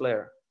 I'm this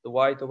player, the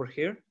white over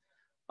here.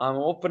 I'm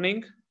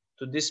opening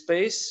to this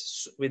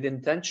space with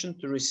intention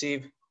to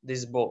receive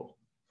this ball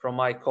from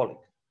my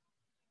colleague.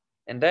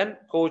 And then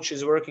coach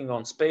is working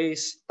on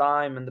space,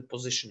 time, and the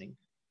positioning.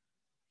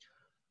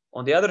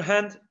 On the other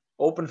hand,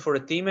 open for a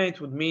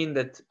teammate would mean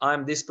that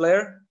I'm this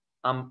player.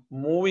 I'm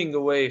moving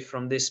away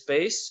from this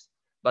space,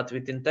 but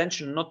with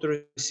intention not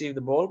to receive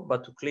the ball,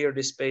 but to clear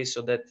this space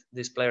so that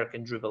this player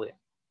can dribble in.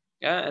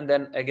 Yeah, and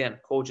then again,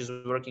 coach is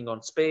working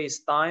on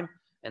space, time,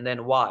 and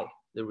then why,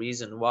 the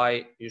reason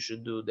why you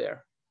should do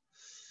there.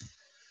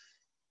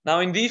 Now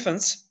in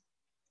defense,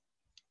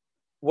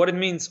 what it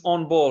means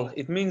on ball,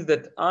 it means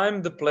that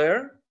I'm the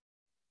player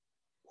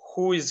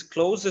who is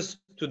closest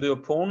to the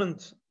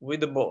opponent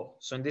with the ball.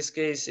 So in this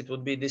case, it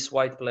would be this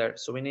white player.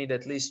 So we need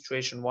at least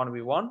situation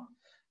 1v1.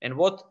 And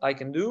what I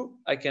can do,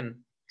 I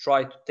can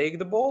try to take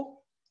the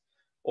ball,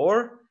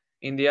 or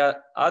in the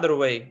other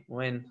way,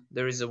 when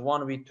there is a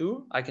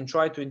 1v2, I can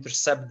try to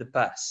intercept the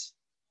pass.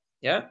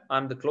 Yeah,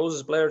 I'm the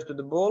closest player to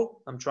the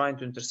ball. I'm trying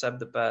to intercept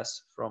the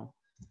pass from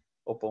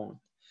opponent.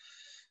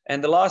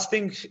 And the last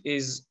thing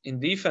is in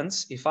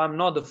defense, if I'm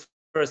not the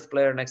first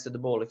player next to the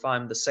ball, if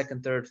I'm the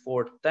second, third,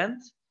 fourth,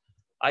 10th,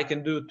 I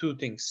can do two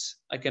things.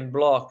 I can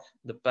block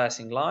the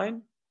passing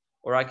line,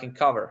 or I can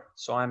cover.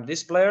 So I'm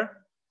this player,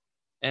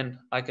 and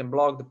I can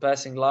block the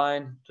passing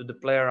line to the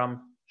player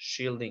I'm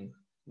shielding.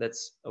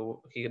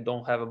 He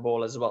don't have a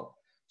ball as well.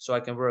 So I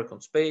can work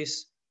on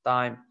space,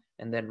 time,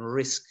 and then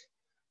risk.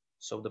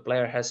 So the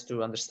player has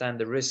to understand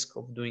the risk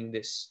of doing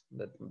this,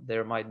 that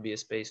there might be a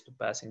space to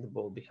passing the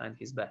ball behind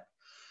his back.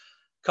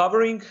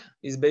 Covering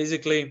is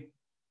basically,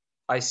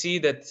 I see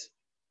that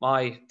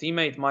my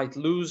teammate might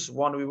lose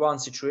 1v1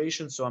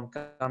 situation, so I'm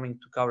coming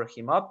to cover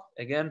him up.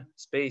 Again,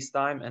 space,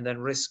 time, and then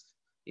risk.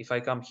 If I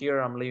come here,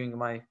 I'm leaving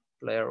my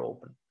player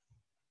open.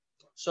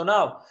 So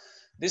now,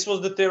 this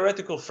was the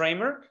theoretical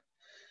framework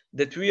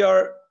that we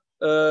are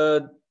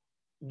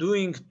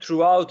doing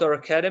throughout our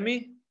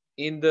academy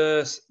in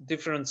the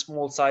different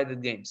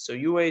small-sided games. So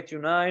U8,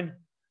 U9,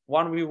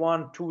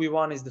 1v1,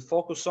 2v1 is the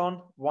focus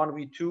on,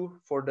 1v2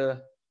 for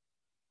the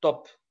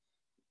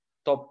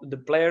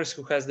the players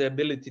who has the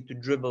ability to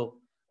dribble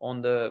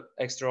on the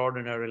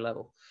extraordinary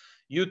level.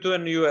 U2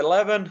 and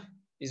U11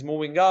 is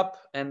moving up,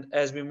 and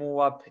as we move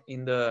up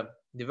in the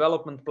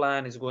development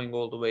plan, is going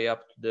all the way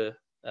up to the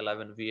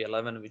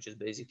 11v11, which is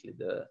basically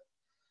the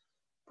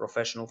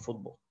professional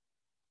football.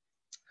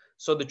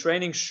 So the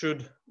training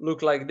should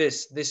look like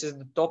this. This is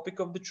the topic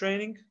of the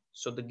training.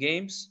 So the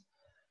games,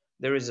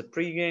 there is a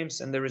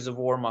pre-games and there is a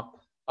warm-up.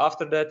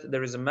 After that,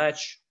 there is a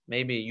match.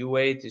 Maybe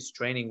U8 is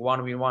training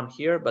 1v1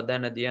 here, but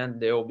then at the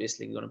end, they're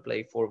obviously going to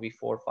play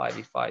 4v4,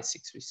 5v5,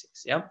 6v6,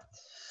 yeah?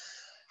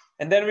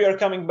 And then we are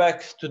coming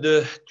back to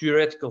the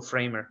theoretical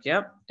framework,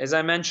 yeah? As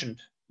I mentioned,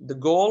 the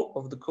goal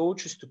of the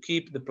coach is to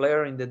keep the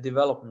player in the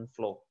development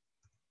flow.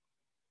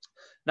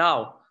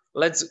 Now,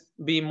 let's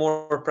be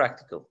more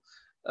practical.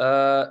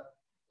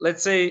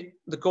 Let's say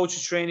the coach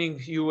is training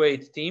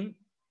U8 team,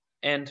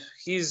 and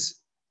his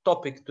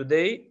topic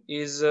today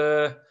is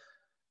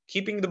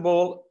keeping the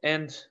ball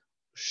and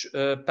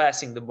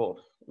passing the ball,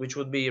 which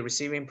would be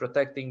receiving,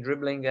 protecting,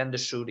 dribbling, and the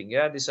shooting.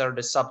 Yeah, these are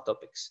the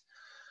subtopics.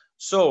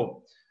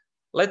 So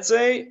let's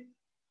say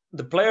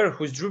the player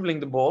who's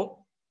dribbling the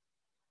ball,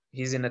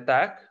 he's in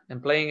attack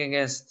and playing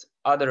against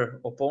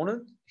other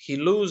opponent. He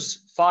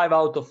loses 5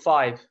 out of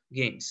 5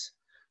 games.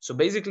 So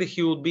basically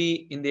he will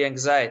be in the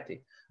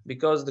anxiety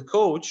because the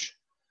coach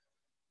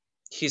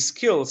his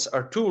skills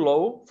are too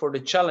low for the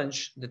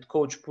challenge that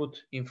coach put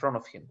in front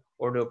of him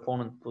or the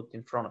opponent put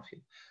in front of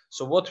him.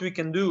 So what we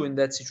can do in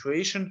that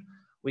situation,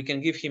 we can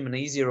give him an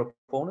easier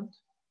opponent.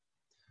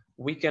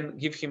 We can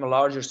give him a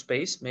larger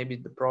space. Maybe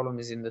the problem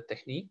is in the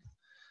technique,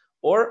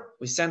 or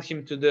we send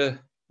him to the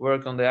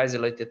work on the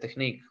isolated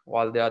technique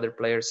while the other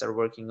players are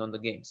working on the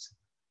games.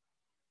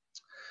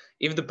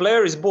 If the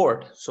player is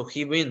bored, so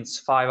he wins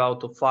 5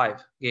 out of 5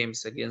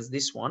 games against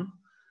this one,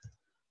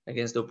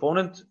 against the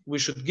opponent, we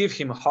should give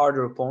him a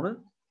harder opponent.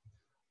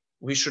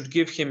 We should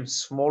give him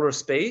smaller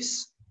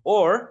space,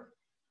 or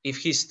if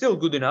he's still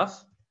good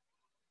enough,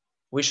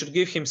 we should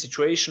give him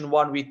situation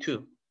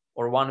 1v2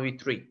 or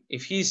 1v3.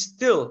 If he's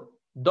still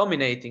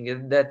dominating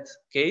in that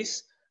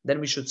case, then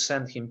we should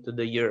send him to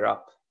the year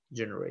up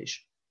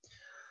generation.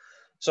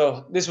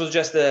 So this was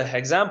just an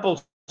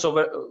example.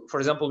 So for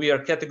example, we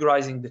are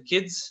categorizing the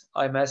kids.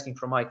 I'm asking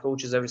from my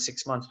coaches every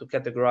 6 months to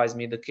categorize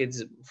me the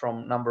kids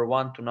from number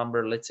 1 to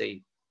number, let's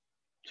say,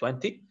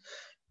 20.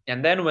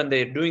 And then when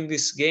they're doing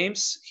these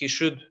games, he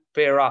should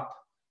pair up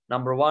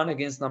number 1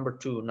 against number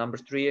 2, number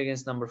 3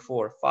 against number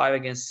 4, 5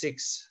 against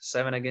 6,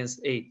 7 against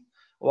 8.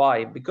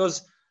 Why?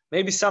 Because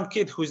maybe some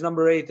kid who is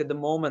number 8 at the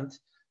moment,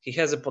 he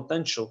has a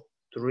potential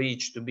to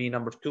reach to be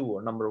number 2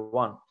 or number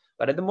 1.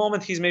 But at the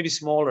moment, he's maybe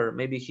smaller.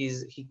 Maybe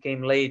he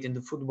came late in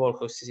the football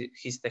because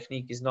his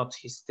technique is not,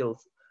 he's still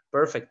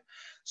perfect.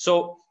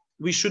 So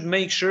we should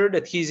make sure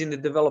that he's in the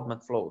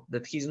development flow,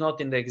 that he's not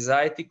in the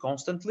anxiety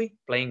constantly,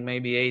 playing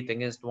maybe 8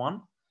 against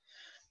 1,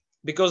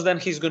 because then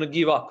he's going to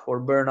give up or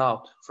burn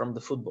out from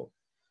the football.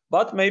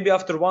 But maybe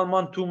after 1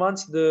 month, 2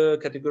 months,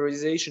 the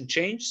categorization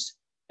changes,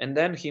 and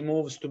then he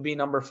moves to be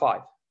number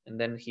 5, and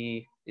then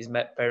he is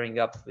pairing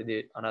up with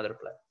another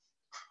player.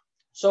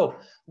 So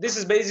this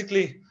is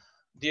basically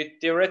the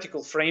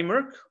theoretical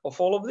framework of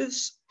all of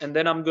this, and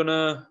then I'm going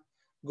to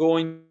go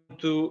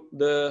into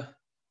the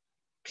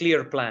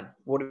clear plan.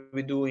 What do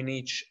we do in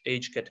each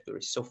age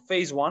category? So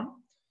phase 1,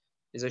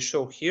 as I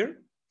show here,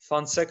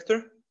 fun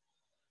sector,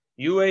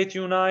 U8,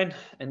 U9,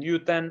 and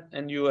U10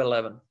 and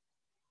U11.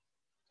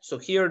 So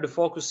here the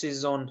focus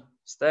is on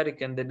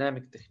static and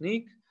dynamic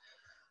technique.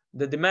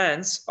 The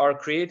demands are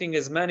creating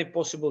as many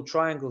possible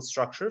triangle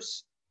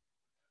structures.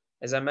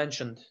 As I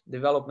mentioned,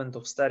 development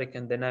of static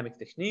and dynamic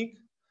technique,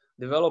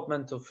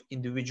 development of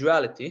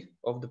individuality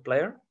of the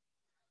player,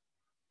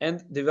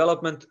 and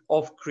development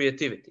of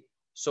creativity.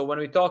 So when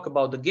we talk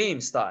about the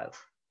game style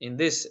in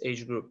this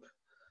age group,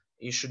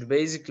 it should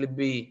basically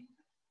be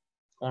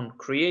on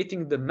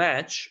creating the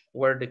match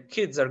where the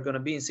kids are going to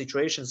be in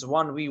situations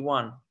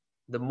 1v1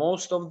 the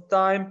most of the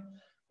time,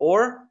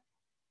 or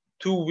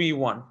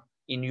 2v1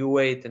 in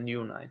U8 and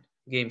U9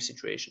 game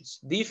situations.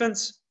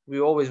 Defense, we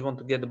always want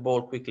to get the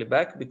ball quickly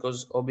back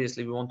because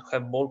obviously we want to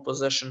have ball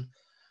possession,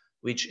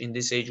 which in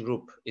this age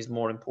group is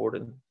more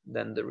important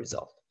than the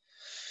result.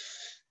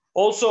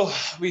 Also,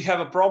 we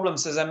have a problem,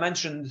 as I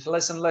mentioned,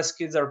 less and less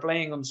kids are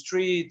playing on the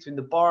street, in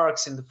the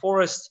parks, in the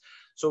forest.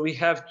 So we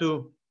have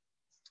to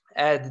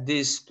add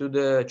this to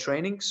the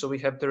training. So we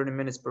have 30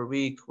 minutes per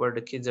week where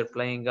the kids are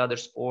playing other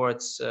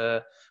sports,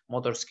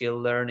 motor skill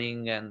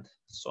learning, and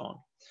so on.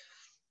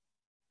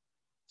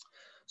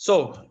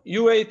 So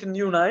U8 and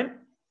U9.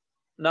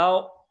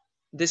 Now,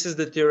 this is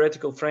the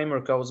theoretical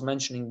framework I was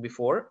mentioning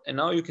before. And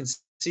now you can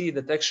see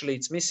that actually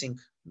it's missing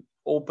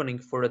opening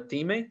for a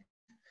teammate,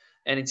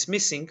 and it's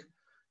missing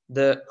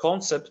the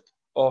concept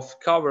of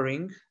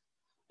covering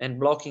and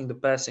blocking the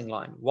passing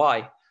line.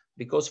 Why?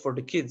 Because for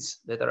the kids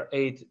that are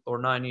 8 or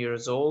 9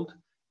 years old,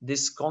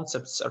 these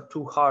concepts are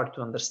too hard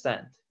to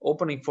understand.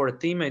 Opening for a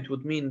teammate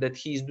would mean that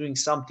he's doing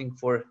something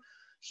for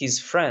his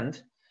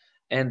friend,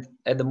 and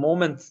at the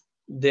moment,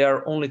 they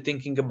are only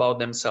thinking about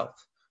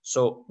themselves.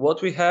 So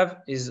what we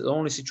have is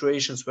only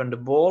situations when the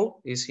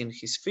ball is in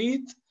his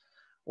feet,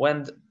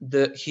 when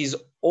he's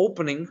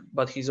opening,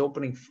 but he's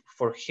opening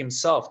for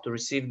himself to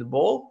receive the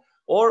ball,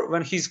 or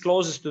when he's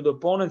closest to the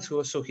opponent,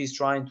 so he's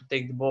trying to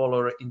take the ball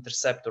or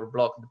intercept or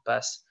block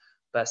the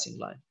passing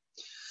line.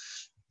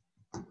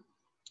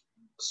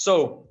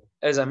 So,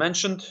 as I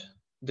mentioned,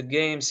 the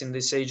games in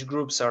these age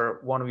groups are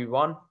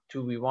 1v1,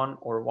 2v1,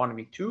 or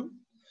 1v2,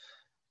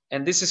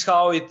 and this is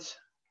how it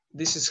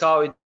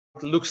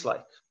looks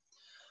like.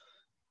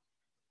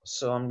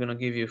 So I'm going to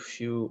give you a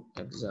few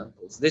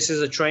examples. This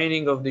is a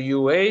training of the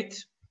U8.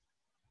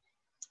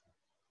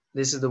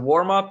 This is the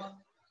warm-up.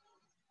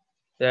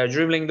 They are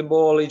dribbling the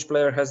ball. Each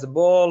player has the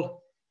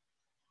ball.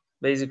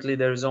 Basically,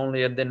 there's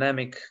only a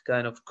dynamic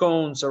kind of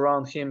cones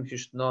around him. He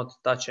should not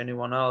touch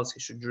anyone else.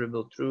 He should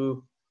dribble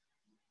through,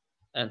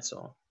 and so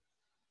on.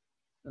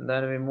 And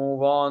then we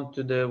move on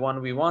to the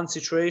 1v1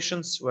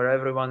 situations where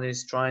everyone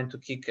is trying to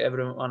kick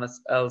everyone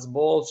else's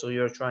ball. So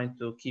you're trying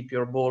to keep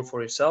your ball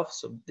for yourself.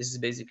 So this is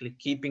basically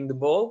keeping the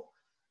ball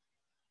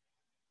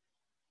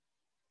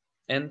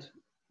and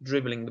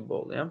dribbling the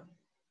ball, yeah?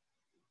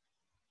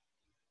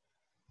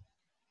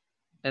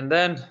 And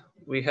then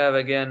we have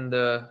again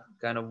the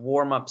kind of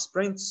warm-up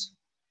sprints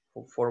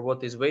for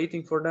what is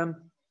waiting for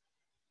them.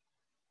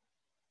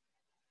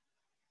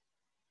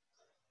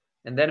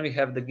 And then we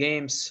have the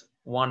games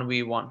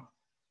 1v1.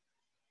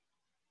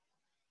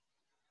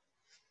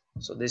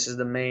 So this is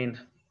the main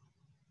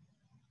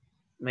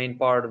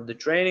part of the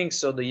training.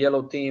 So the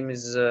yellow team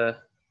is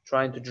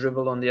trying to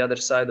dribble on the other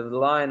side of the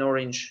line.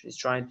 Orange is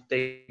trying to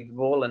take the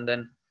ball and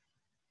then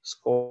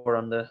score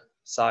on the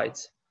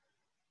sides.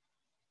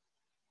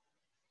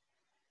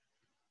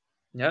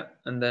 Yeah,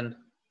 and then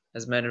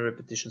as many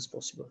repetitions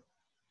possible.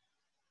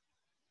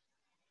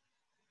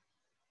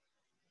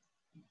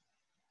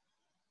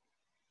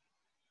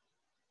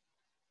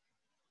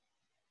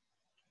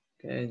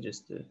 Okay,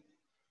 just to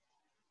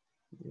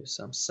give you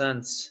some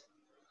sense.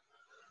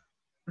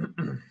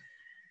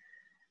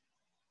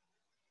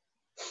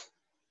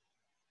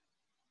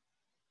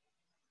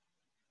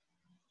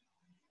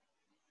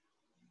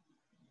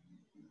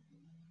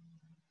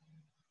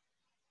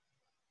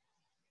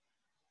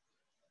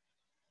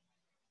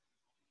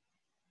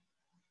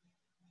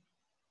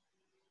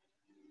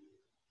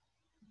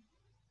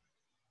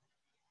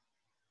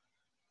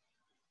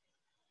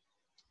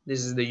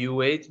 This is the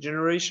U8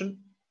 generation.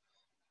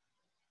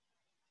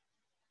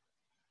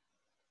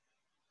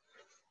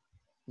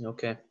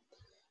 Okay,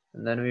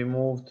 and then we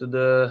move to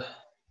the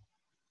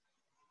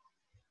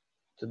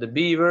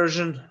B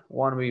version,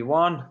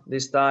 1v1.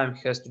 This time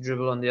he has to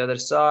dribble on the other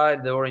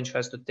side. The orange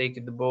has to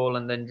take the ball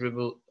and then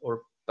dribble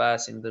or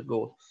pass in the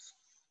goal.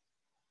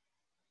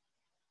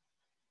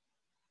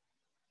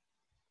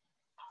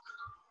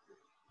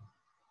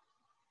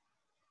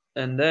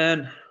 And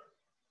then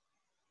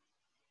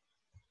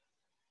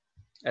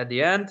at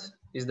the end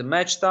is the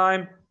match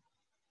time.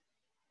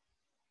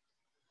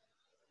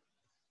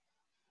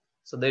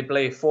 So they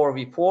play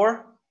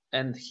 4v4,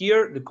 and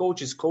here the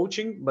coach is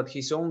coaching, but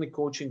he's only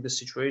coaching the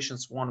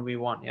situations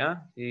 1v1. Yeah,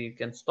 he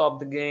can stop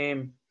the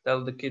game,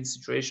 tell the kids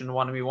situation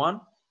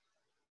 1v1,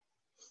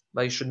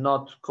 but he should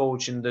not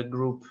coach in the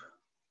group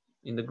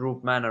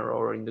manner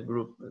or in the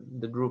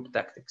group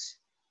tactics.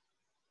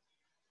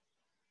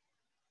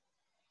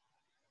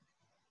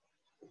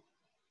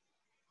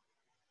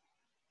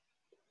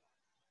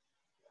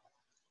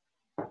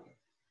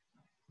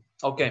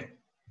 Okay,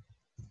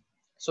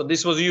 so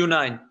this was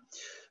U9.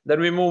 Then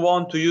we move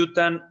on to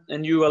U10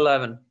 and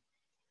U11.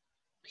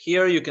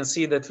 Here you can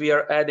see that we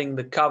are adding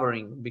the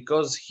covering,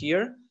 because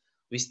here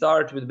we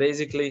start with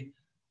basically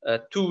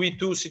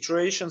 2v2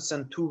 situations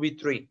and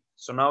 2v3.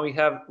 So now we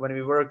have, when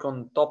we work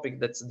on topic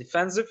that's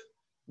defensive,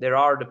 there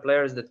are the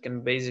players that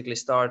can basically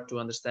start to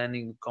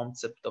understanding the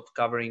concept of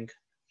covering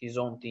his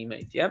own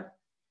teammate. Yeah.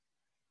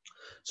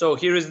 So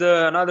here is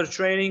another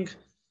training.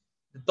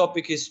 The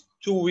topic is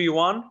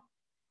 2v1.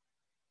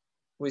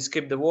 We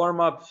skip the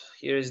warm-up.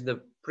 Here is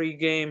the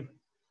pre-game,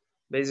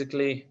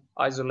 basically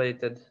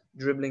isolated,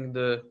 dribbling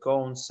the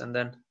cones and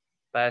then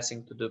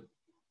passing to the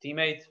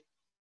teammate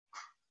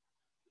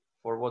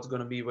for what's going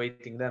to be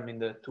waiting them in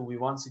the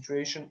 2v1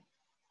 situation.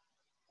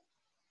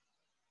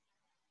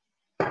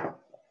 Now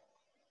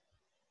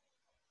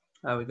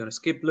we're going to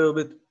skip a little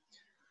bit.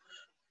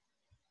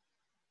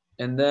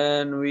 And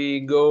then we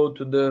go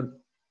to the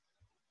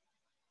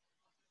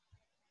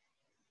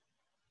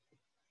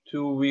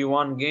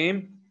 2v1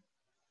 game.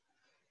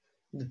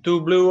 The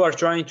two blue are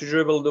trying to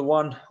dribble the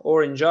one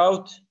orange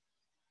out.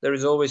 There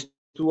is always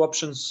two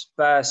options,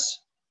 pass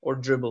or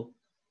dribble.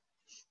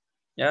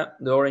 Yeah,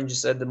 the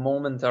oranges at the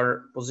moment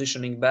are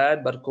positioning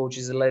bad, but coach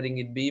is letting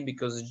it be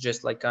because it's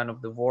just like kind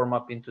of the warm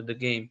up into the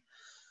game.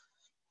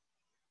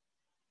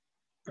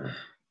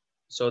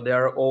 So they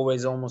are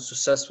always almost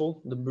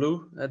successful, the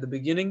blue at the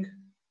beginning.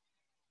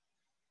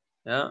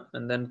 Yeah,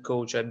 and then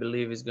coach, I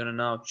believe, is gonna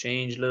now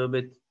change a little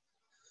bit.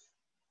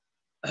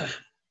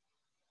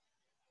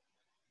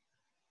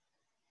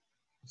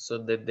 So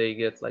that they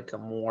get like a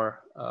more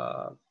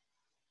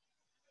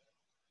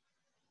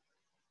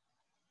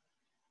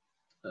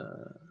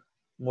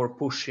more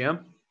push, yeah.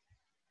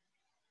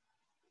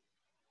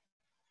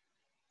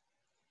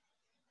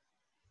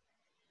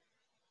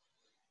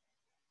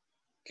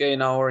 Okay,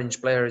 now orange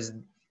player is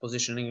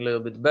positioning a little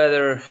bit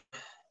better,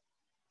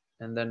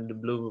 and then the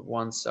blue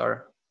ones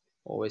are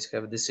always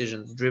have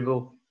decisions,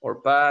 dribble or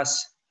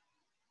pass.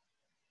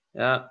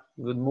 Yeah,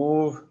 good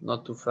move,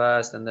 not too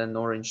fast, and then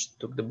orange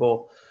took the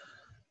ball.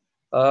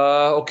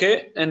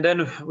 Okay, and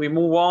then we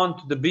move on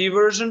to the B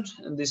version,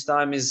 and this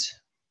time is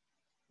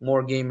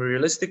more game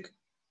realistic.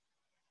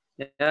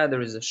 Yeah,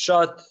 there is a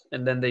shot,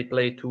 and then they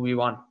play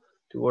 2v1,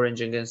 2 orange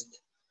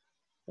against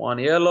 1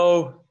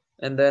 yellow,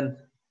 and then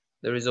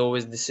there is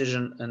always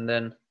decision and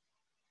then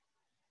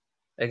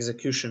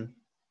execution.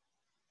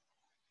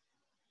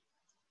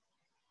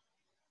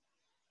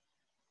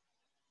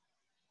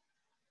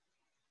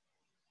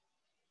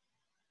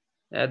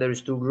 Yeah, there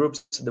is two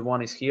groups. The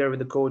one is here with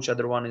the coach,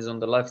 other one is on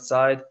the left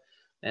side,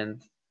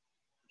 and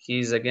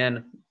he's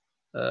again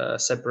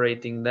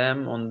separating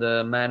them on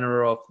the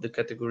manner of the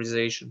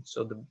categorization.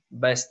 So the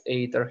best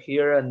 8 are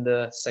here and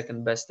the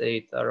second best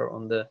 8 are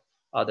on the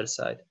other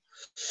side.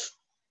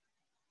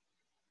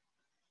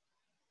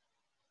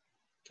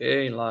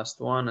 Okay,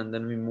 last one, and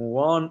then we move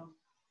on.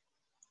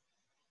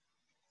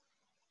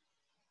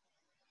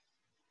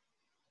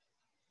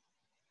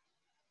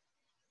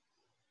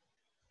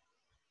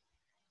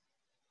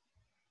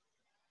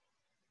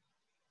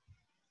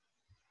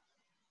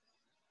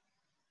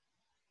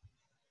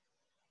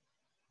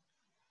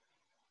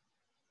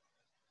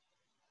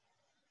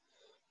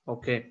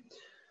 Okay.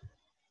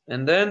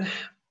 And then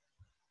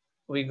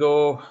we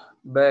go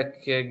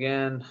back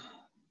again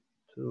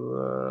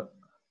to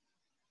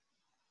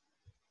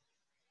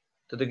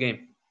the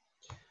game.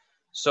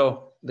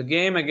 So the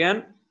game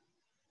again.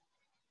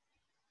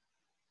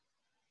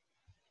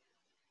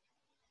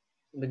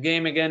 The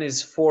game again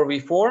is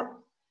 4v4.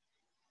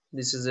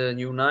 This is a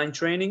U9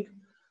 training.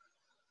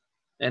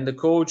 And the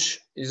coach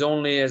is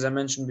only, as I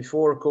mentioned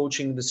before,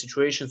 coaching the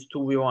situations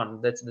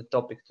 2v1. That's the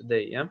topic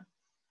today, yeah?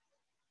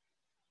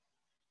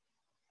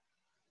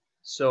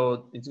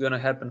 So it's gonna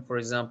happen, for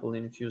example,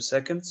 in a few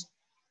seconds.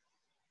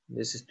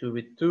 This is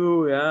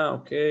 2v2, yeah,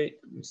 okay,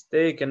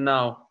 mistake. And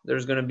now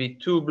there's gonna be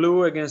 2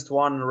 blue against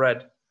 1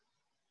 red,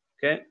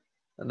 okay?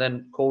 And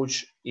then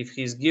coach, if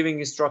he's giving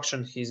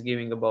instruction, he's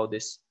giving about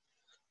this.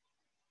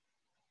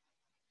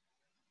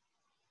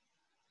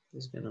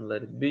 He's gonna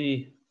let it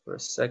be for a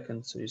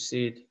second so you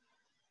see it.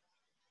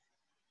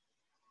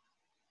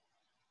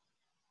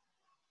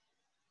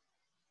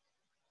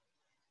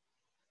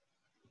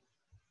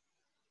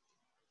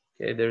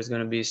 Okay, there's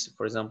gonna be,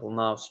 for example,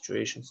 now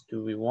situations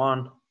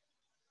 2v1.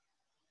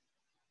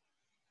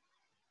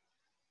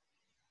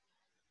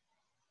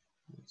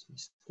 That's a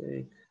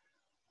mistake.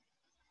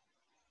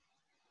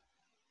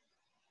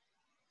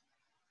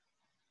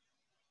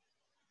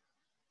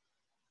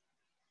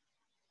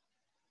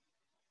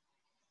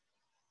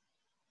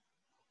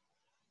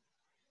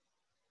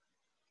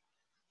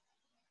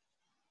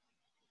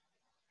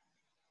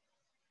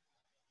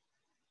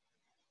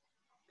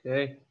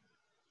 Okay,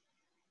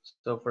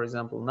 so for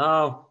example,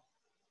 now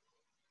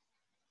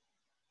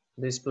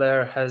this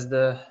player has at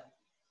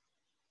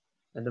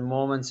the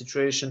moment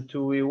situation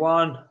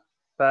 2v1,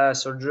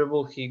 pass or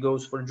dribble, he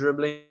goes for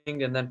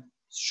dribbling, and then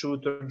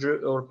shoot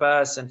or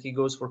pass, and he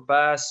goes for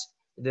pass,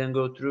 it didn't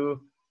go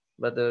through,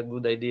 but a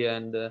good idea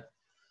and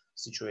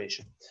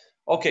situation.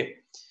 Okay,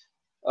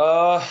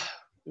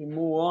 we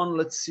move on.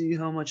 Let's see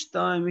how much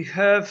time we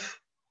have.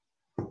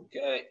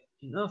 Okay,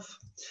 enough.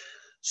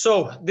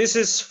 So this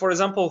is, for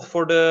example,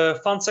 for the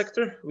fun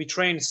sector, we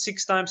train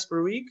 6 times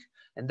per week,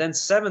 and then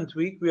 7th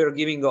week we are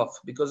giving off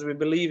because we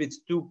believe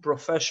it's too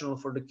professional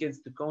for the kids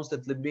to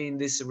constantly be in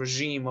this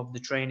regime of the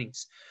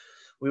trainings.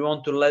 We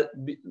want to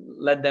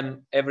let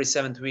them every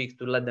 7th week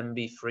to let them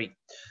be free.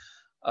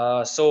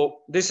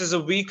 So this is a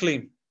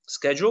weekly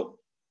schedule.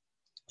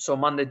 So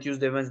Monday,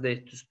 Tuesday,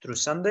 Wednesday through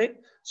Sunday.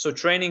 So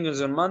training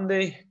is on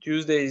Monday,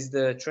 Tuesday is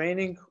the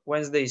training,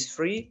 Wednesday is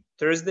free,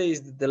 Thursday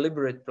is the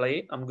deliberate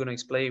play. I'm going to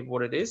explain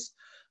what it is.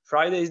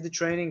 Friday is the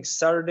training,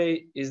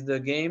 Saturday is the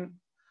game,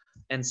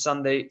 and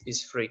Sunday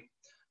is free.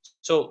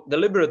 So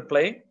deliberate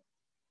play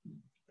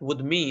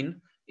would mean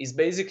is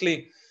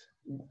basically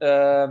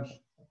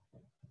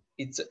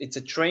it's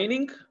a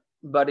training,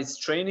 but it's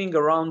training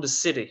around the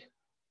city,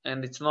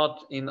 and it's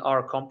not in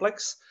our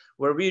complex,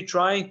 where we're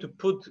trying to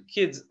put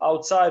kids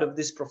outside of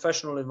this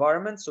professional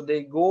environment, so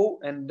they go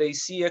and they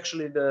see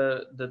actually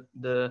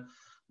the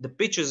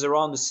pitches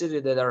around the city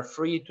that are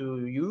free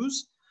to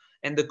use,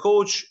 and the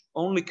coach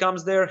only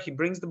comes there, he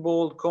brings the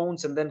ball,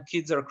 cones, and then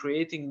kids are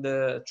creating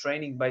the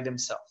training by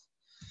themselves.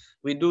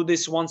 We do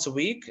this once a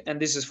week, and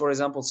this is, for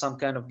example, some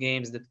kind of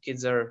games that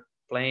kids are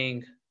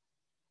playing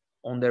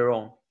on their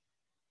own.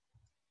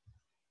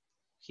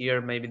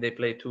 Here, maybe they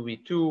play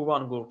 2v2,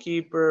 1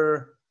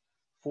 goalkeeper,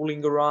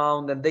 fooling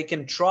around, and they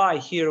can try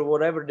here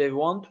whatever they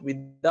want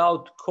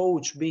without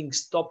coach being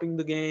stopping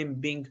the game,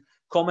 being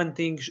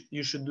commenting,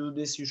 you should do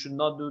this, you should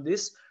not do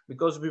this,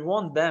 because we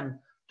want them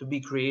to be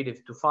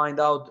creative, to find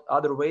out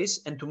other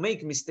ways and to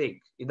make mistake.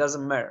 It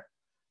doesn't matter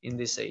in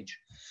this age.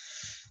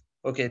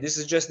 Okay, this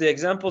is just the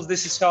examples.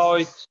 This is how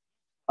it's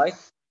like.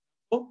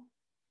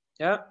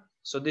 Yeah,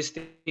 so this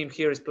team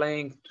here is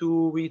playing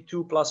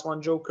 2v2 plus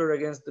 1 joker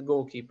against the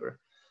goalkeeper.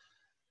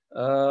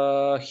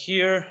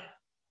 Here,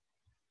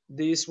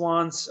 these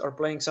ones are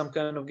playing some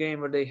kind of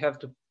game where they have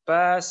to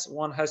pass.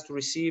 One has to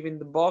receive in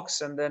the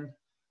box, and then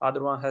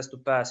other one has to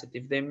pass it.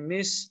 If they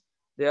miss,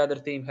 the other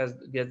team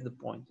gets the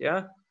point.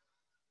 Yeah,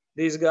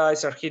 these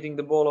guys are hitting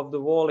the ball off the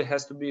wall. It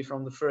has to be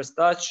from the first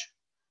touch.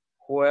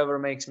 Whoever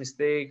makes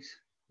mistakes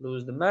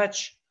lose the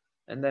match.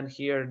 And then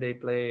here they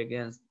play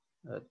against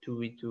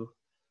 2v2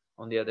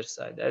 on the other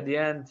side. At the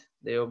end,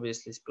 they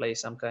obviously play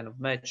some kind of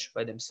match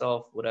by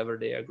themselves, whatever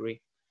they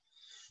agree.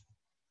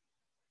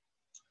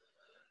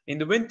 In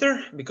the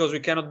winter, because we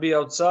cannot be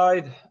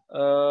outside,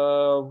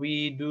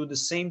 we do the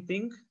same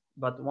thing,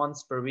 but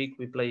once per week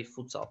we play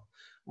futsal.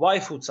 Why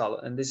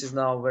futsal? And this is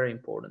now very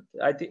important.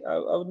 I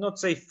would not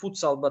say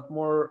futsal, but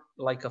more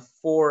like a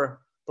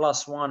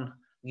 4+1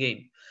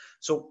 game.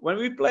 So when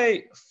we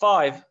play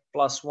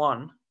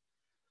 5+1,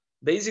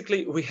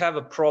 basically we have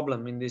a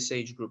problem in these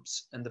age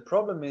groups. And the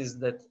problem is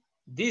that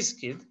this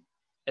kid,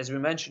 as we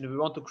mentioned, we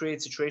want to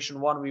create situation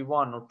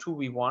 1v1 or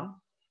 2v1.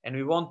 And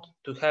we want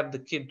to have the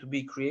kid to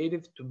be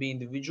creative, to be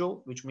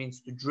individual, which means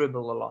to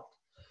dribble a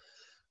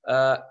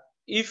lot.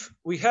 If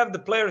we have the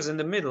players in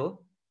the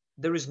middle,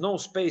 there is no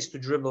space to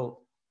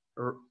dribble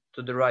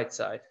to the right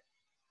side.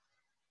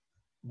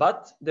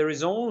 But there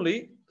is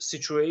only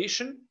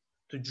situation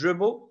to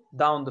dribble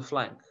down the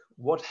flank.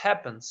 what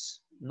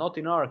happens, not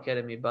in our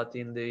academy, but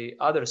in the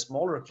other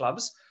smaller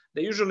clubs,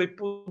 they usually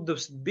put the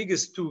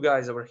biggest two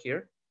guys over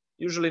here,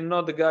 usually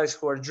not the guys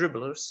who are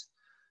dribblers.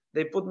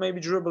 They put maybe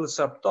dribblers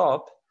up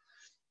top,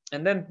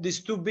 and then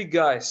these two big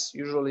guys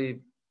usually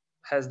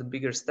has the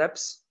bigger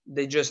steps.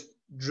 They just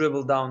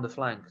dribble down the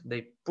flank.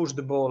 They push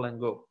the ball and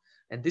go.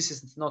 And this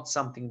is not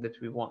something that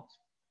we want.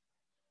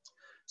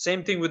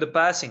 Same thing with the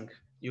passing.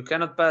 You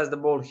cannot pass the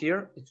ball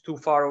here. It's too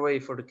far away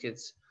for the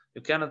kids.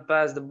 You cannot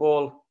pass the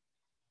ball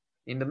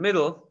in the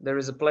middle. There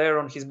is a player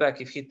on his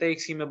back. If he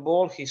takes him a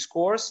ball, he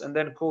scores, and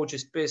then coach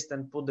is pissed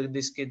and put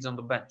these kids on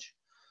the bench.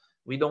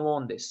 We don't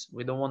want this.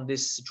 We don't want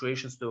these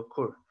situations to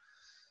occur.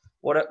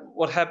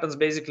 What happens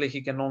basically,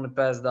 he can only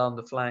pass down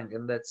the flank,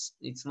 and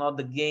it's not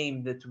the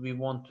game that we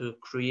want to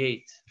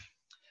create.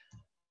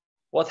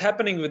 What's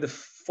happening with the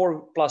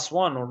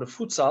 4+1 or the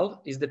futsal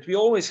is that we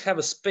always have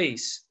a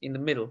space in the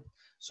middle.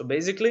 So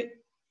basically,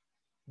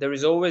 there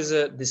is always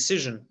a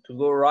decision to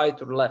go right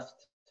or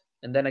left,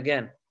 and then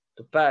again,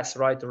 to pass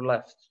right or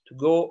left, to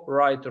go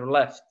right or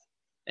left,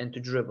 and to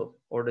dribble,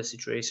 or the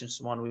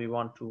situations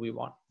 1v1,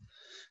 2v1.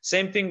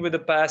 Same thing with the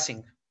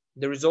passing.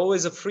 There is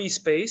always a free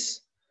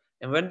space,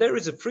 and when there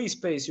is a free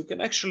space, you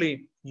can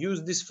actually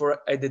use this for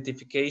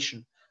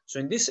identification. So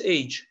in this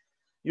age,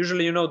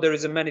 usually, you know, there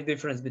is a many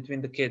difference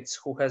between the kids,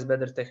 who has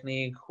better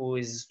technique, who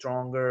is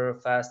stronger,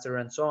 faster,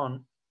 and so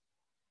on.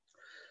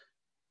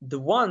 The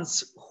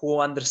ones who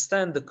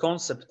understand the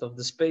concept of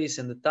the space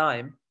and the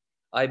time,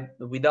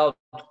 without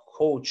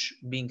coach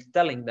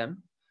telling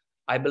them,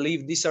 I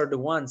believe these are the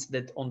ones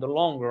that on the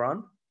long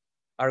run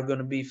are going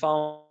to be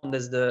found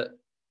as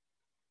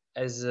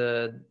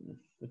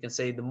we can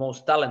say the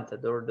most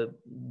talented, or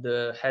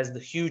has the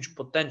huge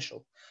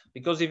potential.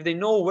 Because if they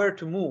know where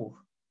to move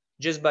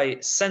just by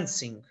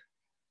sensing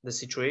the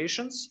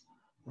situations,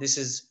 this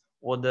is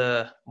what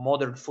the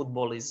modern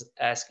football is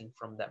asking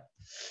from them.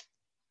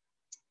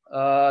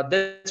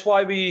 That's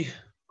why we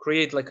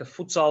create like a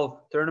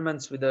futsal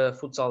tournaments with the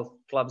futsal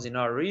clubs in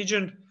our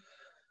region.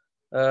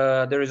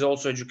 There is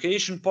also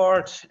education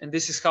part, and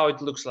this is how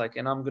it looks like.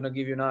 And I'm going to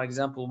give you now an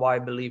example why I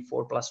believe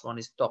 4+1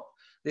 is top.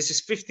 This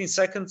is 15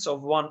 seconds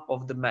of one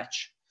of the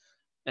match.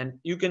 And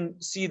you can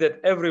see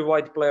that every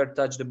white player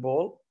touched the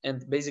ball,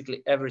 and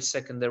basically every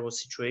second there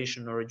was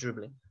situation or a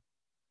dribbling.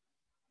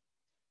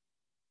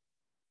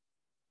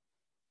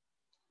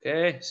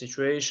 Okay,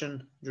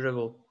 situation,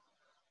 dribble,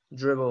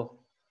 dribble,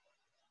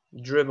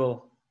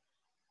 dribble,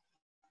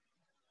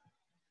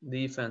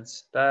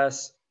 defense,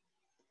 pass,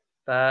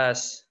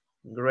 pass,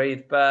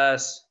 great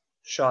pass,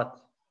 shot,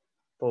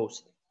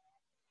 post.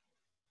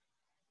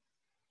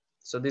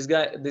 So this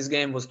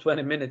game was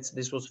 20 minutes.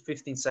 This was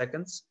 15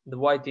 seconds. The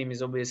white team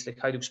is obviously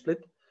Hajduk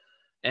split.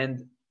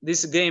 And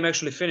this game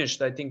actually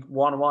finished, I think,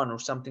 1-1 or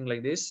something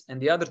like this. And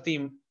the other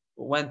team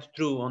went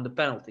through on the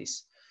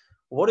penalties.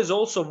 What is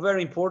also a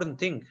very important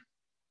thing,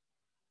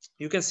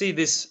 you can see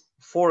these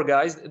 4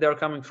 guys, they are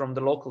coming from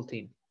the local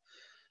team.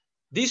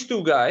 These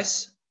 2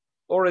 guys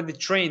already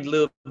trained a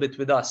little bit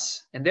with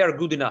us, and they are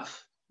good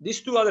enough.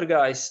 These 2 other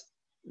guys,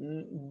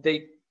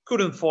 they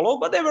couldn't follow,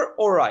 but they were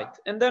all right.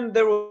 And then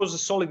there was a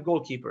solid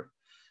goalkeeper.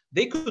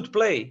 They could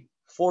play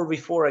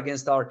 4v4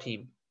 against our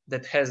team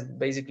that has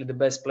basically the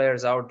best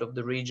players out of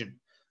the region.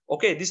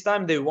 Okay, this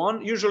time they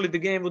won. Usually the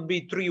game would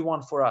be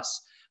 3-1 for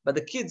us, but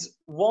the kids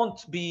won't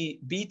be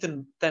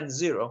beaten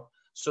 10-0.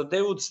 So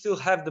they would still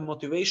have the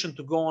motivation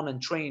to go on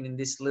and train in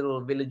these little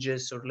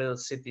villages or little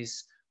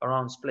cities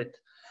around Split.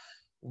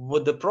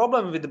 What the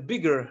problem with the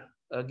bigger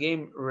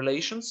game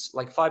relations,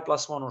 like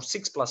 5+1 or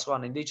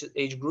 6+1 in each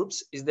age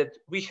groups, is that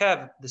we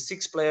have the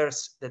 6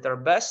 players that are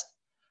best.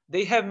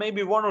 They have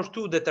maybe 1 or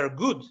 2 that are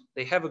good.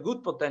 They have a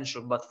good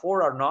potential, but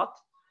 4 are not.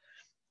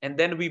 And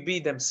then we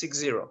beat them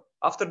 6-0.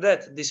 After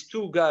that, these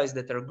 2 guys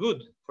that are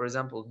good, for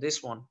example,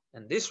 this one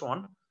and this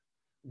one,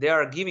 they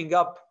are giving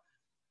up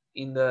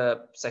in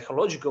the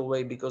psychological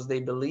way because they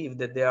believe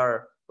that they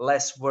are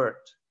less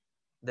worth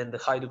than the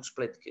Hajduk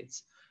Split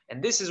kids.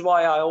 And this is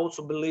why I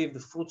also believe the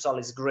futsal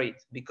is great,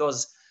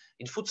 because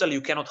in futsal you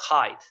cannot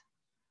hide.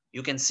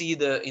 You can see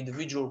the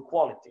individual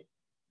quality.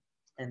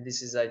 And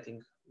this is, I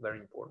think, very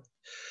important.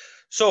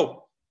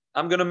 So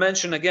I'm going to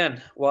mention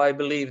again why I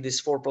believe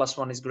this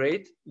 4+1 is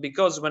great,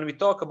 because when we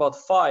talk about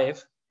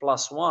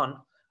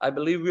 5+1, I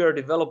believe we are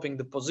developing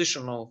the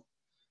positional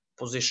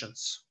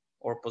positions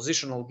or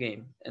positional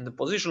game. And the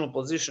positional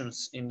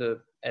positions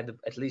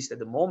at least at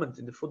the moment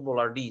in the football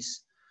are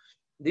these.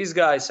 These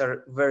guys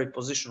are very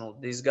positional.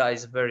 These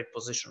guys very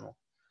positional.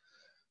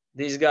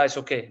 These guys,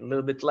 okay, a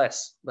little bit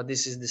less, but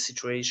this is the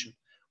situation.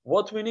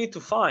 What we need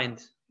to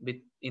find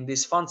in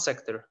this fun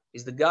sector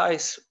is the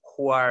guys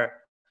who are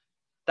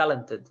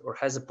talented or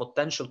has a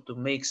potential to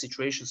make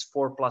situations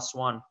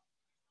 4+1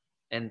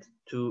 and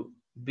to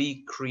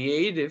be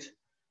creative.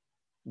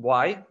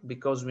 Why?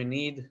 Because we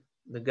need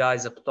the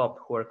guys up top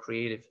who are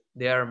creative.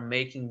 They are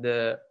making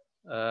the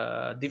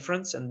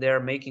difference, and they are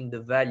making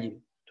the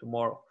value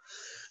tomorrow.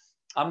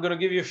 I'm going to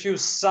give you a few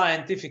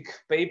scientific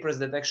papers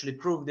that actually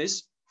prove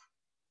this.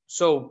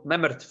 So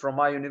Memmert from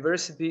my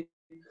university,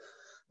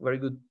 very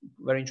good,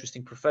 very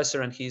interesting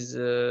professor, and he's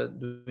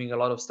doing a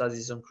lot of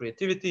studies on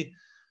creativity.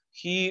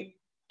 He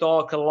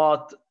talked a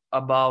lot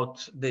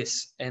about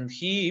this, and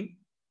he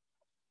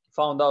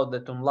found out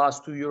that on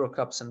last 2 Euro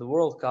Cups and the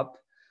World Cup,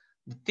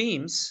 the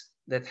teams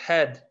that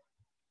had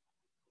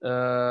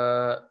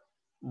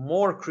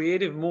more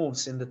creative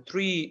moves in the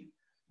 3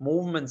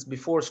 movements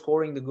before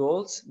scoring the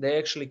goals, they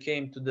actually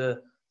came to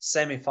the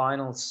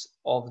semifinals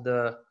of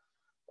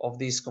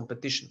these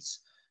competitions,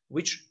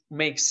 which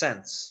makes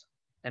sense.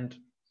 And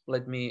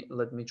let me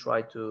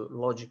try to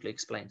logically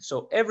explain.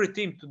 So every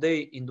team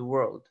today in the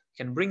world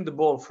can bring the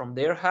ball from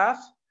their half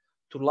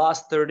to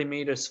last 30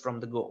 meters from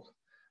the goal.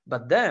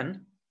 But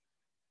then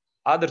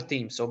other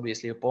teams,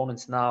 obviously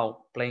opponents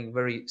now playing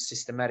very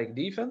systematic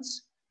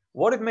defense,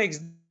 what it makes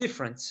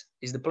difference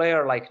is the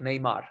player like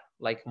Neymar,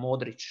 like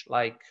Modric,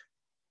 like,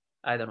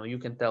 I don't know, you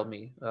can tell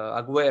me,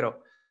 Aguero,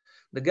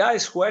 the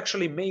guys who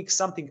actually make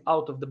something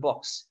out of the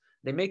box.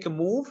 They make a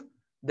move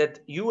that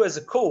you as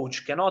a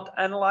coach cannot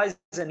analyze,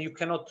 and you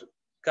cannot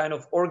kind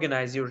of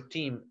organize your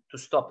team to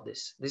stop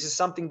this. This is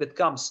something that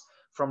comes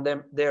from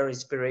their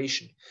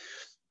inspiration.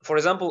 For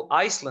example,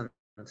 Iceland,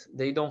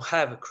 they don't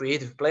have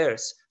creative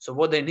players. So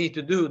what they need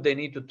to do, they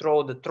need to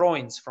throw the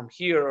throw-ins from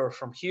here or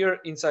from here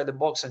inside the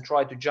box and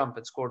try to jump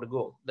and score the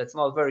goal. That's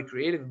not very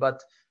creative,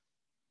 but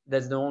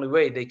that's the only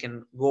way they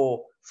can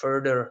go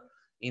further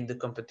in the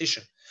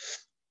competition.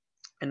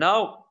 And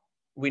now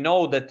we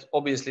know that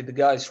obviously the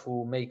guys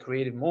who make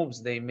creative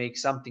moves, they make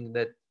something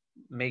that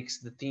makes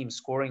the team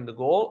scoring the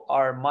goal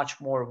are much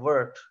more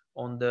worth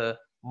on the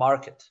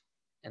market.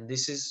 And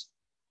this is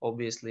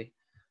obviously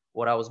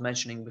what I was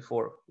mentioning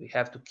before. We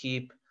have to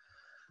keep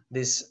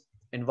this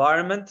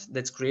environment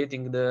that's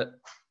creating the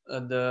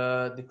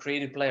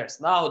creative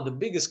players. Now, the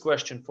biggest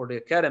question for the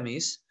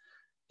academies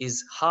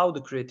is how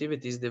the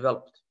creativity is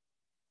developed.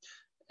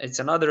 It's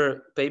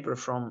another paper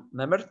from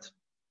Nemert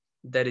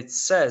that it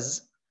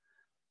says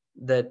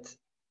that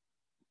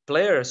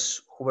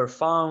players who were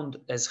found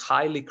as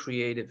highly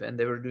creative, and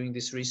they were doing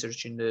this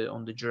research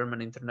on the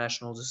German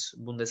internationals,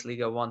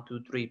 Bundesliga 1,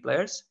 2, 3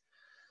 players,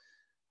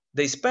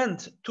 they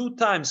spent 2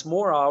 times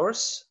more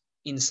hours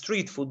in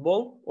street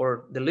football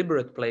or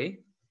deliberate play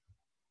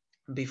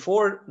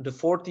before the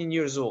 14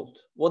 years old.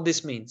 What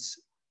this means?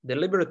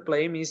 Deliberate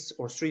play means,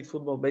 or street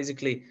football,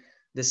 basically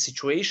the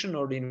situation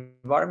or the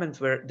environment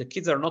where the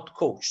kids are not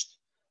coached,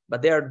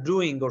 but they are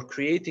doing or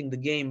creating the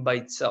game by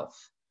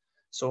itself.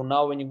 So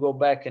now when you go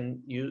back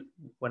and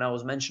when I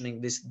was mentioning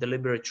this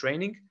deliberate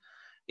training,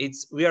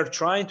 we are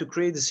trying to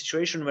create a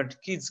situation where the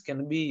kids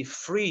can be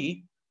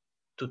free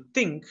to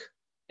think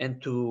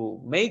and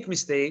to make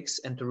mistakes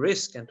and to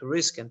risk and to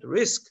risk and to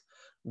risk,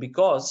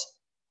 because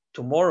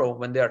tomorrow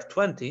when they are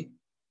 20,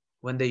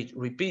 when they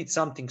repeat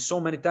something so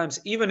many times,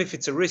 even if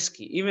it's a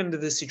risky, even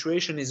if the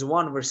situation is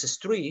 1 versus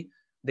 3,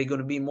 they're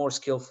going to be more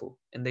skillful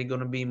and they're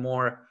going to be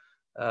more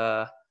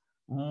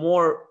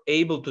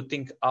able to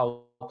think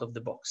out of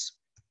the box.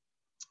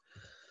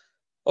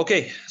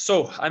 Okay,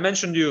 so I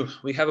mentioned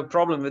we have a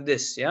problem with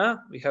this, yeah?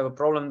 We have a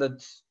problem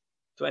that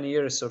 20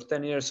 years or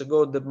 10 years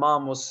ago, the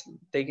mom was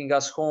taking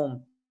us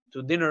home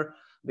to dinner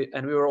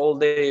and we were all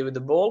day with the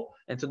ball,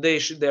 and today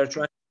they're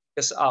trying to take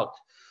us out.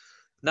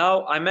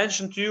 Now, I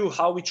mentioned to you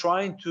how we're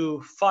trying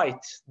to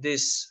fight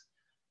this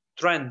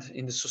trend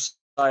in the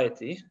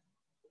society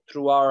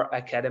through our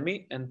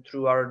academy and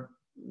through our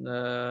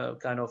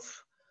kind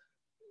of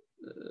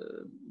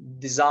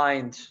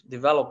designed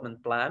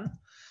development plan.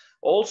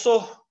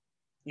 Also,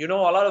 you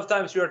know, a lot of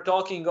times we are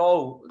talking,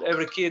 oh,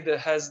 every kid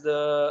has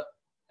the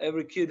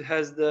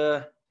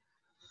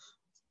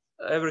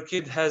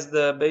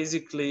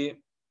basically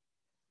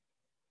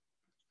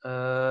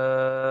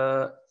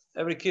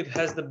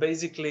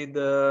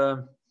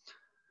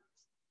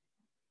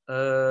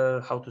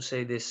how to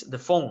say this, the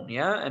phone,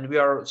 yeah? And we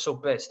are so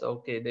pissed,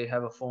 okay, they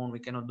have a phone, we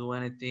cannot do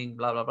anything,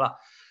 blah, blah, blah.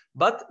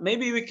 But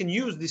maybe we can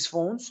use these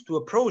phones to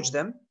approach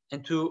them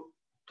and to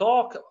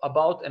talk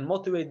about and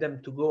motivate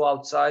them to go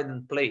outside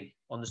and play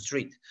on the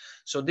street.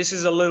 So this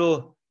is a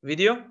little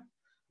video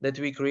that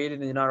we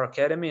created in our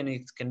academy, and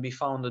it can be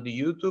found on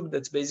the YouTube.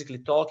 That's basically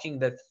talking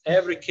that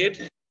every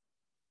kid,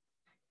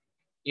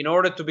 in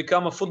order to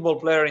become a football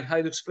player in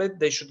Hajduk Split,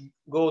 they should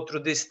go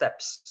through these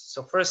steps.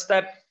 So first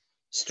step,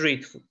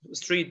 street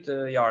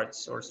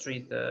yards or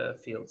street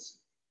fields.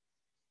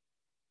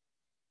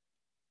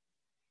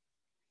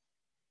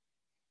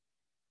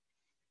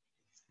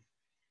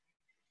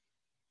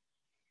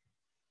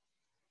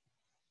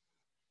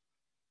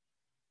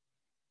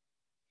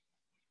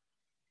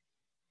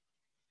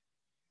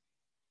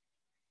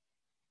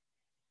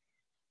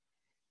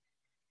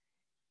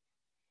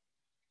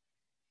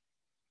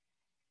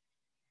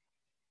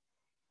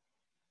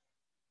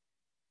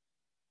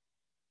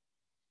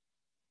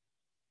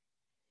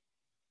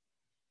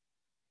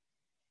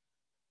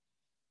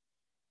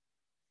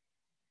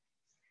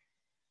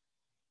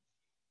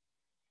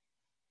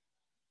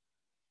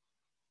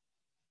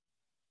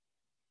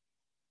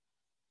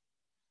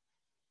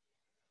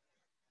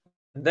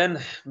 And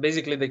then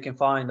basically they can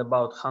find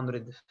about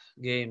 100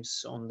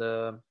 games on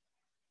the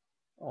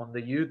on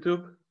the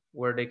YouTube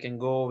where they can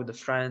go with the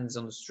friends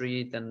on the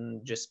street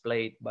and just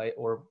play it by,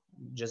 or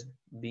just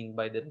being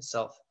by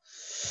themselves.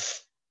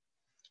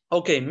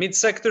 Okay,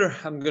 mid-sector,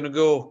 I'm gonna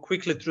go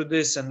quickly through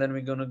this and then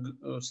we're gonna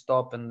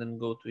stop and then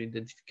go to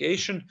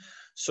identification.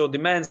 So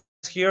demands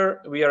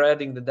here, we are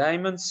adding the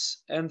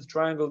diamonds and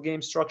triangle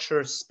game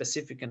structures,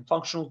 specific and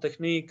functional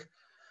technique,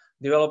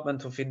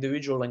 development of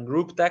individual and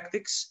group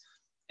tactics,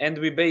 and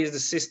we base the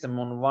system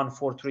on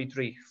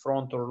 1-4-3-3,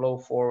 front or low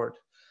forward.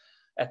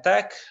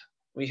 Attack,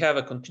 we have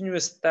a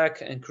continuous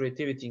attack and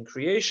creativity in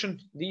creation.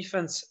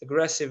 Defense,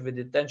 aggressive with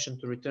intention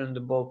to return the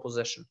ball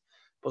possession.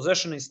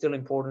 Possession is still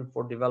important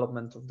for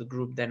development of the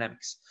group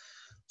dynamics.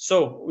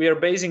 So we are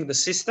basing the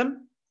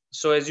system.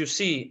 So as you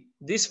see,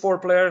 these 4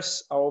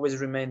 players always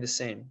remain the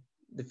same.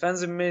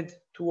 Defensive mid,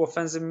 2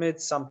 offensive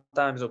mid,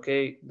 sometimes,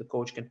 okay, the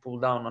coach can pull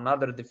down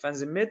another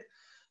defensive mid,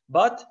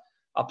 but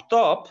up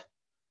top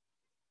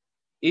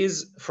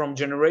is from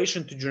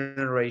generation to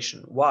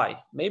generation.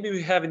 Why? Maybe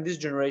we have in this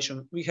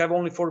generation, we have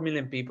only 4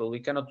 million people. We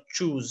cannot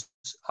choose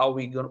how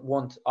we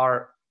want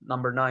our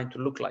number 9 to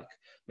look like.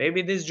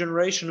 Maybe this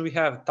generation we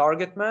have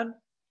target man,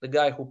 the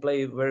guy who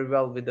plays very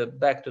well with the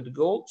back to the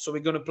goal. So we're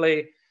going to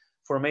play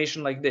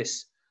formation like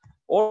this.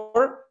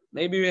 Or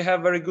maybe we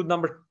have very good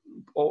number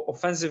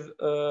offensive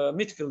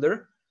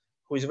midfielder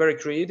who is very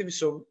creative.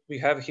 So we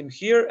have him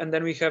here, and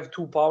then we have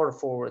 2 power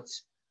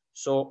forwards.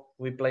 So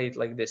we play it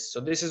like this. So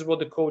this is what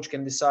the coach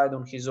can decide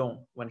on his own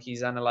when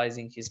he's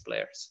analyzing his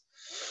players.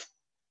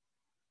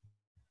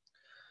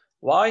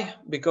 Why?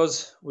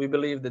 Because we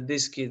believe that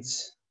these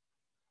kids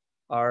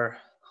are,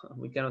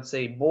 we cannot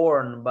say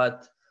born,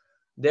 but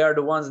they are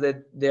the ones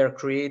that they are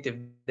creative.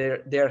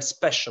 They are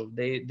special.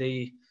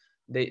 They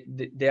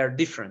are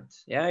different.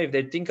 Yeah, if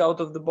they think out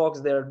of the box,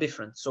 they are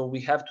different. So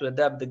we have to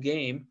adapt the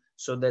game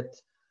so that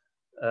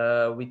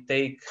we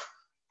take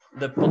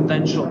the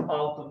potential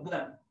out of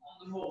them.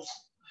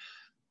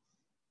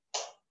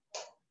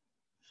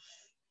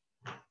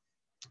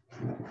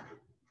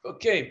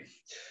 Okay,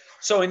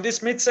 so in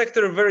this mid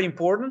sector, very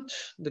important,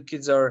 the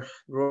kids are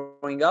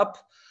growing up.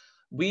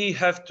 We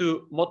have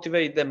to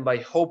motivate them by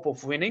hope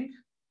of winning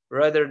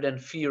rather than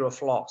fear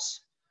of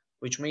loss,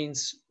 which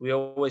means we're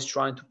always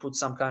trying to put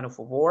some kind of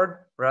award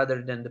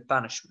rather than the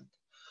punishment.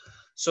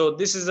 So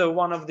this is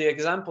one of the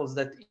examples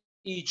that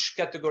each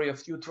category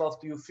of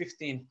U12 to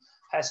U15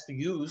 has to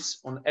use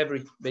on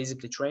every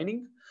basically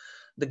training.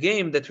 The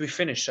game that we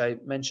finished, I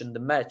mentioned the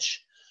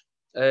match,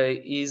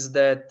 is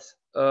that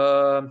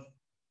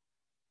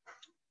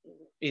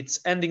it's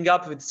ending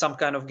up with some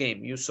kind of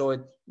game. You saw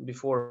it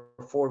before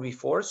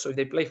 4v4. So if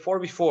they play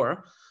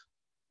 4v4,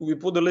 we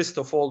put a list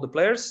of all the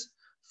players.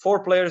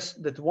 4 players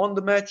that won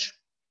the match,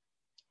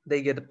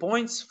 they get the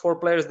points. 4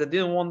 players that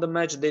didn't won the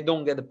match, they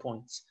don't get the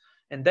points.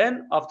 And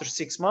then after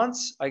 6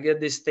 months, I get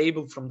this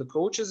table from the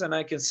coaches and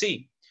I can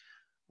see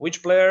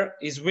which player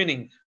is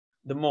winning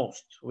the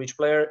most, which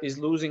player is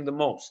losing the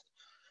most.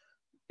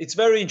 It's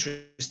very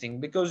interesting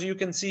because you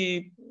can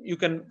see, you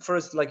can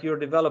first, like, you're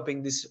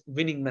developing this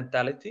winning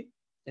mentality,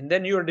 and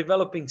then you're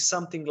developing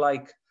something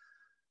like,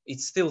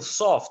 it's still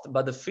soft,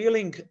 but the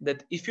feeling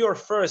that if you're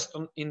first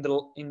in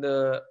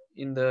the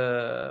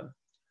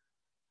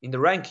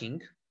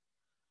ranking,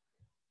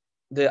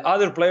 the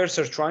other players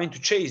are trying to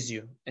chase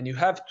you, and you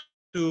have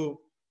to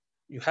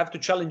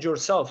challenge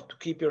yourself to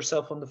keep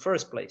yourself on the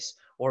first place.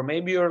 Or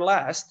maybe you're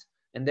last,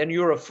 and then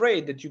you're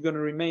afraid that you're going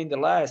to remain the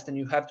last, and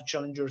you have to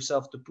challenge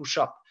yourself to push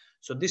up.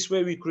 So this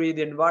way we create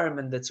an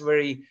environment that's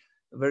very,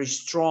 very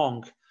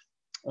strong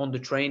on the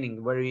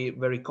training, very,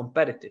 very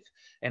competitive.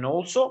 And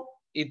also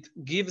it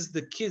gives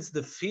the kids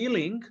the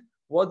feeling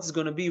what's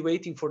going to be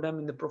waiting for them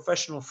in the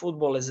professional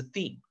football as a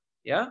team.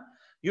 Yeah.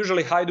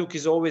 Usually Hajduk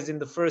is always in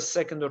the first,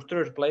 second, or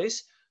third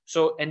place.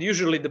 So, and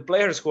usually the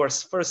players who are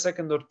first,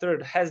 second, or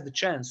third has the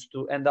chance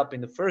to end up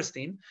in the first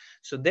team.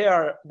 So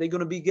they're going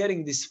to be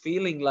getting this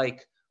feeling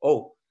like,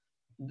 oh,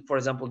 for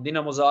example,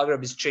 Dinamo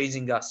Zagreb is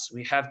chasing us.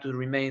 We have to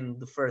remain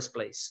the first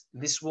place.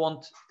 This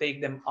won't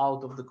take them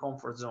out of the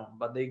comfort zone,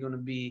 but they're going to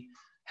be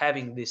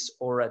having this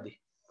already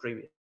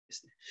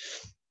previously.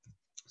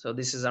 So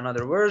this is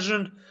another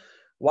version.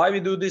 Why we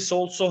do this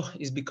also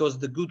is because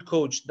the good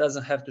coach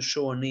doesn't have to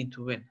show a need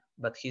to win,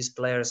 but his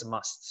players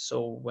must.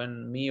 So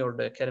when me or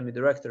the academy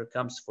director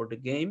comes for the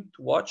game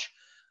to watch,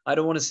 I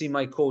don't want to see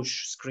my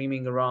coach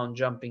screaming around,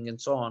 jumping, and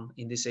so on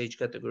in these age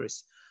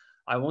categories.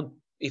 I want,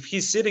 if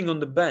he's sitting on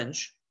the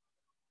bench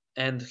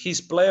and his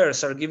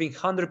players are giving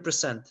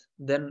 100%,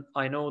 then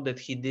I know that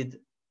he did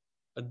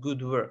a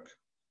good work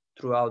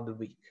throughout the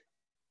week.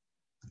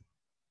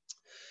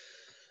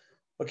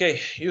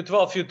 Okay,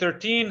 U12,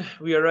 U13,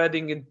 we are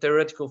adding in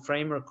theoretical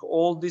framework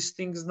all these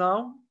things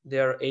now. They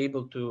are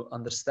able to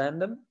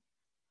understand them.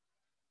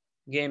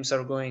 Games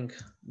are going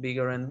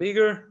bigger and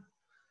bigger.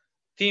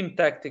 Team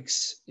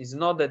tactics is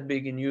not that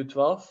big in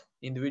U12.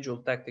 Individual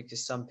tactics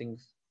is something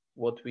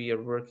what we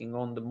are working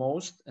on the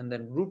most. And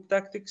then group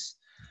tactics.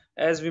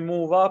 As we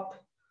move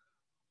up,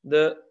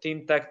 the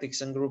team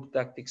tactics and group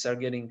tactics are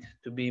getting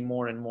to be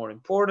more and more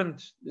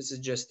important. This is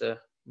just a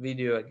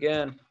video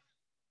again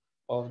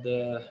of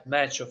the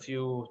match of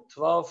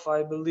U12,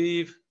 I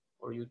believe,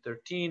 or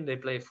U13. They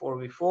play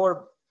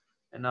 4v4,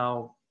 and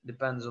now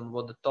depends on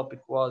what the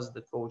topic was.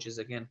 The coach is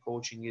again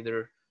coaching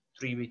either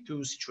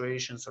 3v2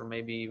 situations or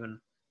maybe even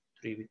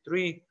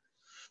 3v3.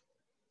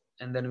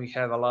 And then we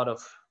have a lot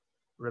of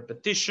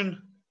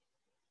repetition.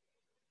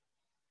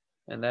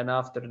 And then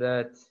after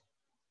that,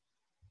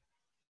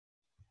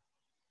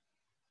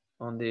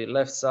 on the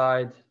left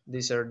side,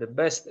 these are the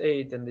best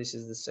 8, and this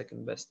is the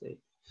second best 8.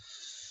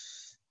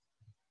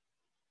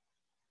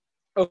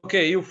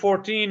 Okay,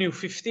 U14,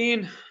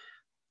 U15,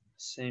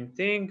 same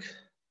thing,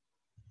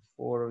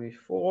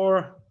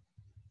 4v4.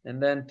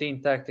 And then team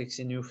tactics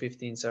in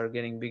U15s are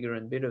getting bigger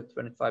and bigger,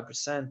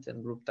 25%,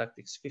 and group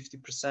tactics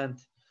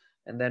 50%.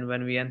 And then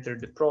when we enter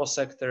the pro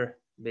sector,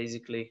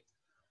 basically,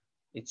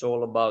 it's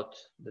all about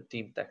the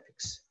team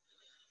tactics.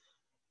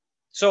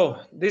 So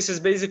this is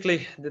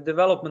basically the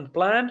development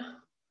plan.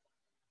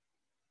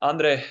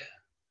 Andre,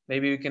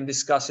 maybe we can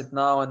discuss it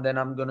now, and then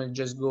I'm gonna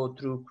just go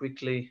through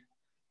quickly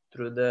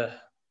through the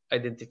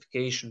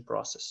identification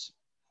process.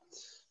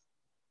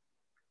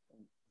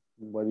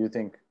 What do you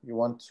think? You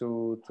want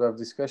to have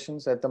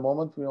discussions? At the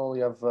moment, we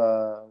only have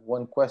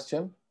one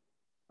question.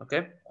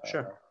 Okay,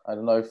 sure. I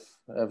don't know if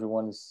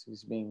everyone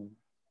is being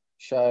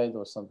shy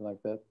or something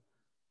like that.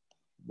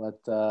 But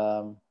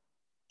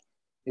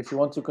if you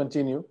want to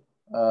continue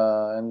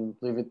and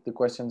leave the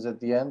questions at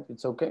the end,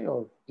 it's okay,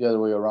 or the other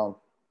way around?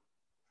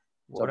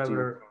 It's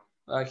whatever.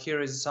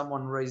 Here is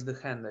someone raised the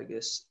hand, I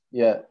guess.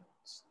 Yeah.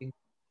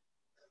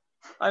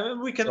 I mean,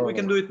 we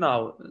can do it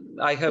now.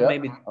 I have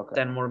maybe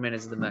 10 more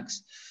minutes, the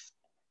max.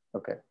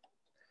 Okay.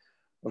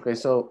 Okay,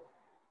 so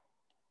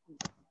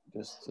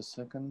just a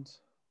second.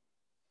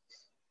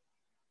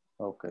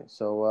 Okay,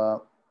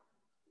 so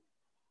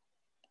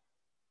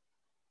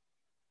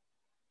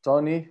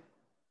Tony,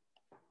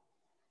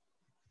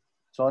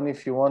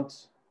 if you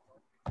want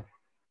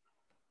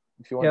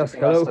yes,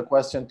 to ask the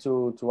question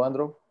to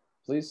Andro,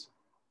 please.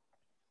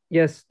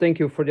 Yes, thank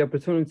you for the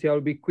opportunity.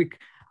 I'll be quick.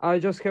 I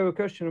just have a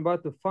question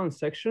about the fun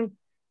section,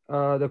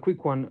 the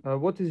quick one.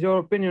 What is your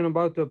opinion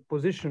about the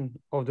position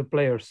of the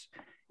players?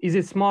 Is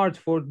it smart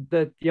for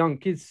that young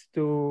kids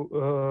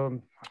for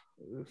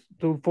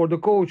the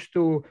coach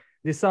to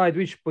decide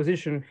which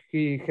position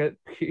he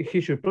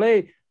should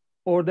play,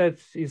 or that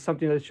is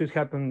something that should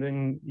happen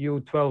in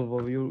U12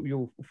 or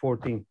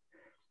U14?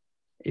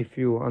 If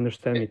you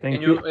understand me,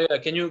 thank you.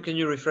 Can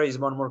you rephrase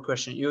one more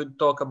question? You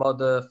talk about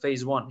the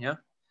phase 1, yeah?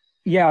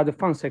 Yeah, the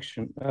fun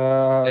section.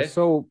 Okay.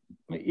 So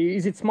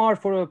is it smart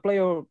for a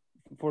player,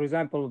 for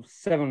example,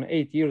 7,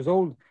 8 years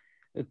old,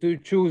 to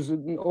choose,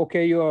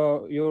 okay,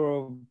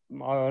 you're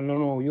I don't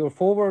know, you're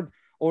forward,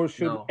 or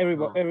should every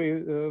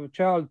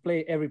child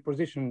play every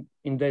position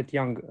in that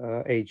young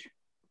age?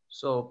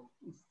 So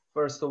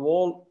first of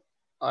all,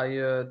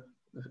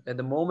 at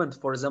the moment,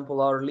 for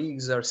example, our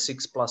leagues are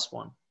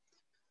 6+1.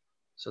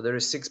 So there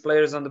is 6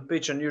 players on the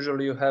pitch, and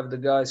usually you have the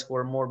guys who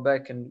are more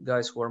back and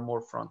guys who are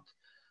more front.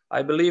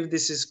 I believe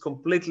this is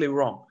completely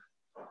wrong.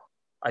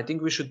 I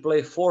think we should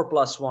play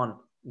 4+1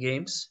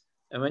 games.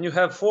 And when you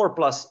have 4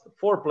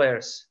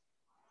 players,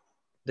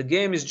 the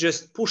game is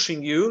just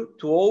pushing you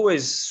to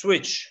always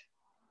switch.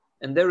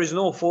 And there is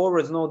no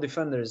forwards, no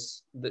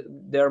defenders.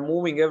 They're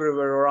moving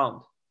everywhere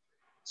around.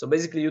 So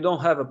basically you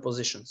don't have a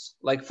positions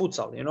like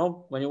futsal, you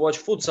know, when you watch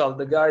futsal,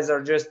 the guys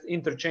are just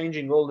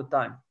interchanging all the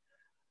time.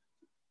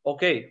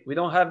 Okay, we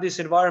don't have this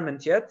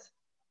environment yet,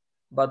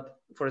 but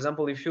for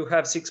example, if you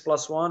have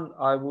 6+1,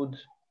 I would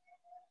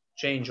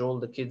change all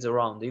the kids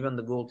around, even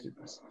the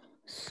goalkeepers.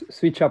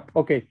 Switch up.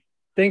 Okay.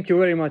 Thank you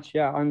very much.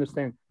 Yeah, I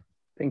understand.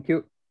 Thank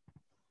you.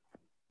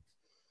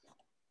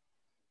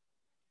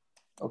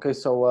 Okay,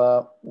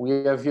 so we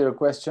have here a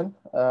question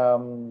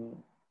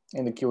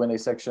in the Q&A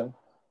section.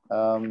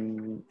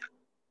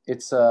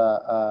 It's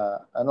an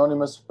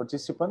anonymous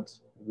participant.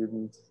 We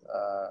didn't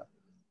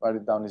write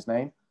it down his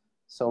name.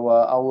 So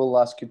I will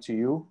ask it to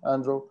you,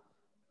 Andro.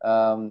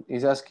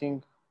 He's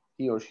asking,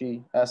 he or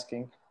she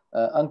asking,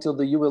 until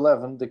the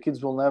U11, the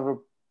kids will never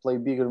play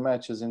bigger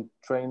matches in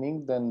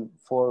training than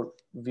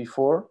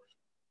 4v4?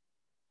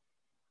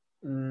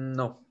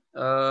 No.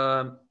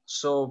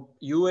 So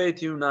U8,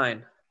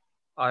 U9,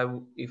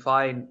 I'm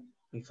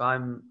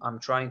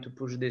trying to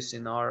push this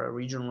in our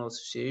regional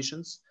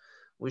associations,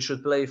 we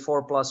should play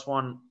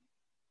 4+1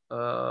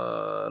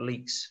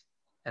 leagues.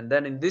 And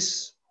then in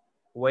this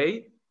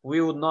way,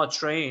 we would not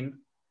train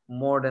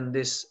more than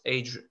this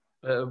age,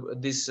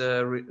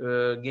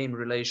 game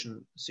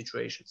relation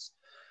situations.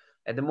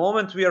 At the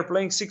moment, we are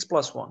playing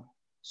 6+1.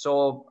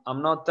 So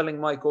I'm not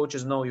telling my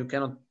coaches, no, you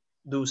cannot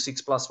do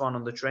 6+1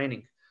 on the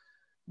training,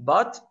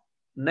 but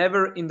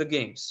never in the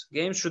games.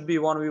 Games should be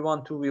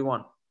 1v1,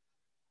 2v1.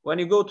 When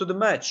you go to the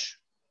match,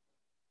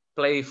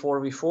 play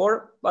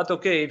 4v4, but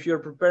okay, if you're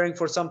preparing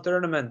for some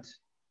tournament,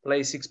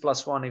 play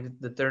 6+1. If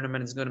the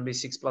tournament is going to be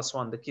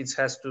 6+1, the kids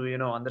has to, you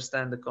know,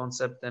 understand the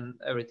concept and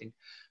everything.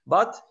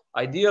 But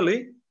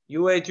ideally,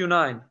 U8,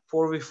 U9,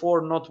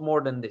 4v4, not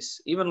more than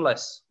this, even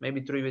less,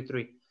 maybe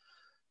 3v3.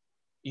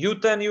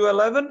 U10,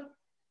 U11,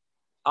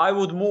 I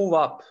would move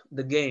up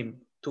the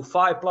game to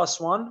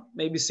 5+1,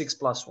 maybe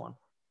 6+1,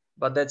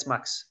 but that's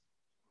max,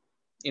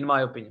 in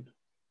my opinion.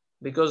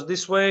 Because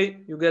this way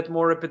you get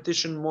more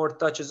repetition, more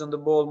touches on the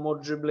ball, more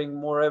dribbling,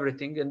 more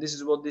everything, and this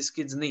is what these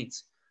kids need.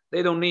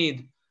 They don't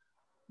need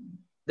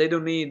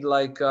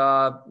like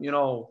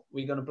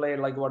we're gonna play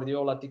like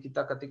Guardiola, tiki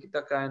taka,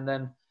 and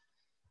then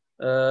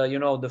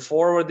the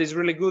forward is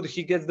really good.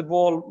 He gets the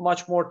ball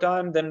much more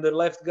time than the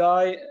left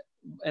guy,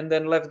 and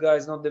then left guy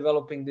is not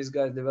developing. This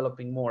guy is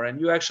developing more, and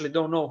you actually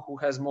don't know who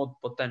has more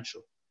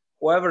potential.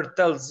 Whoever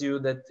tells you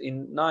that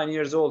in 9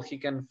 years old he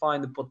can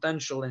find the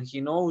potential and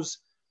he knows,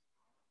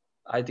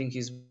 I think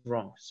he's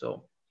wrong.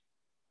 So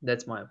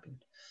that's my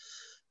opinion.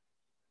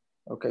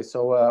 Okay,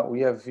 so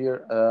we have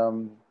here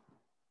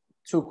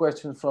 2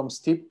 questions from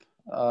Stip.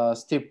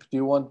 Stip, do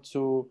you want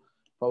to?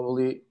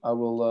 Probably I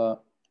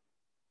will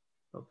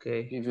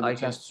give you the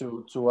chance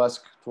to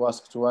ask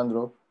to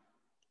Andro.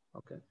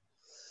 Okay.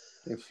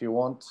 If you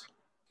want.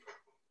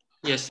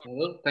 Yes, I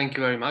will. Thank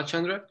you very much,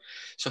 Andro.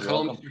 So You're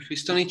hello, welcome. Mr.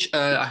 Fistonic.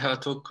 I have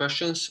 2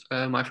 questions.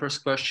 My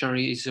first question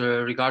is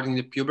regarding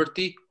the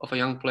puberty of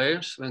young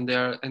players when they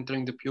are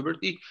entering the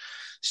puberty.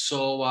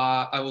 So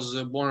I was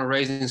born and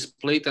raised in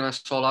Split, and I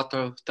saw a lot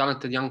of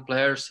talented young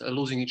players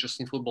losing interest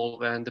in football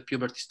when the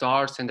puberty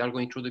starts and they're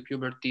going through the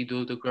puberty,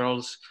 do the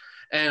girls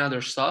and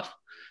other stuff.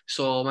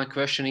 So my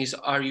question is,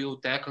 are you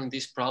tackling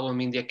this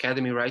problem in the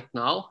academy right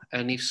now?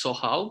 And if so,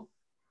 how?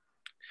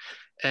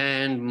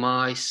 And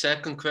my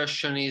second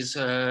question is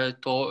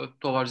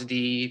towards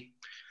the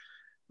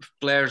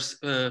players'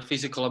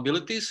 physical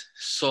abilities.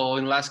 So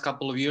in the last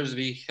couple of years,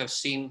 we have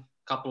seen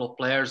a couple of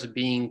players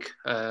being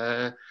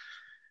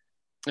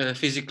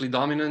physically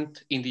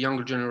dominant in the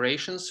younger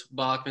generations,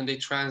 but when they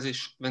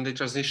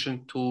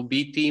transition to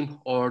B team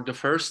or the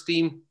first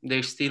team,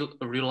 they still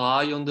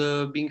rely on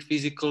the being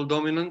physical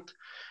dominant,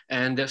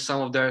 and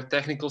some of their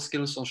technical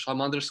skills or some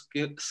other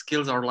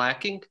skills are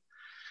lacking.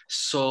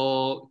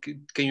 So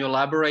can you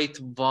elaborate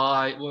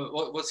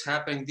what's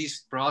happening,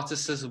 these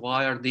processes?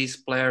 Why are these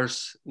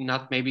players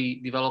not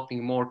maybe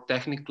developing more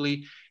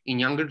technically in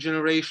younger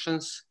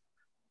generations?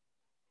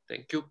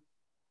 Thank you.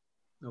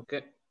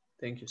 Okay,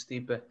 thank you,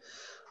 Stipe.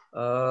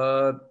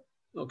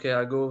 Okay,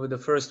 I go with the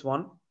first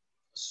one.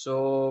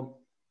 So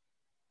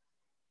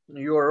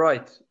you are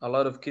right. A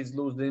lot of kids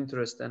lose the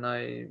interest, and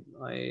I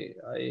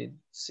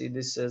see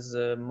this as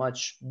a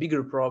much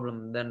bigger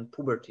problem than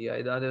puberty.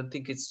 I don't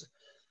think it's,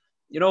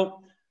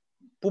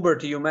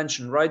 puberty you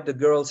mentioned, right? The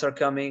girls are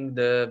coming,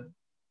 the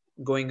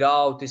going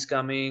out is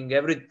coming,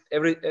 every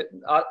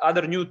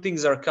other new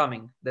things are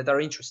coming that are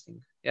interesting.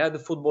 Yeah, the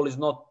football is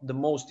not the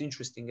most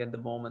interesting at the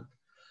moment,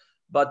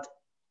 but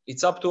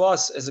it's up to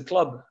us as a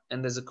club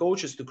and as a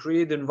coaches to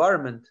create an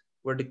environment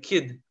where the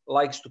kid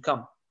likes to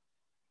come.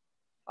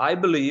 I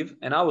believe,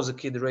 and I was a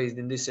kid raised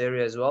in this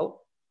area as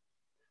well,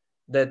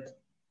 that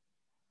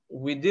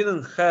we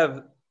didn't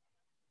have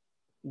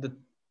the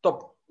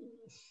top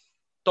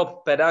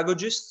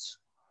pedagogists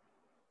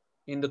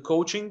in the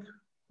coaching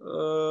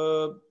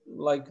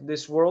like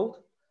this world.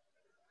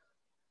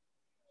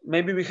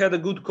 Maybe we had a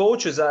good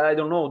coaches, I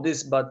don't know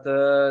this, but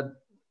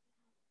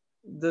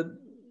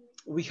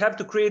we have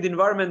to create an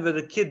environment where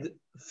the kid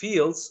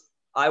feels,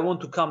 I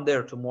want to come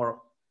there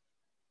tomorrow.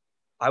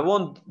 I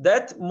want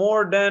that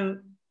more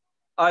than,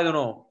 I don't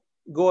know,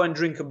 go and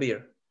drink a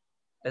beer.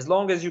 As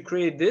long as you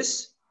create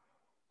this,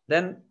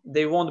 then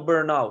they won't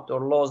burn out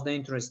or lose the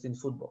interest in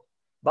football.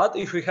 But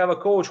if we have a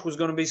coach who's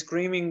going to be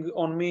screaming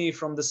on me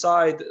from the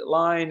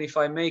sideline if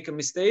I make a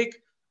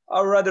mistake,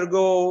 I'd rather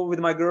go with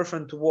my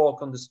girlfriend to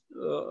walk on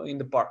in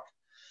the park.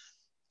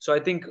 So I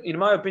think, in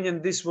my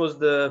opinion, this was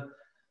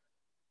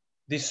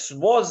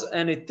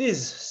and it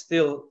is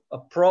still a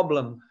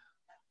problem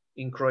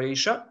in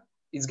Croatia.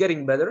 It's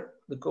getting better.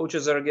 The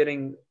coaches are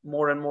getting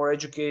more and more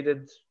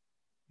educated,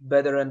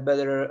 better and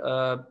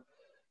better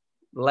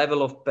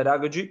level of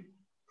pedagogy.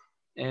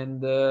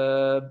 And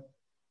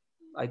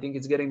I think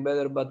it's getting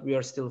better, but we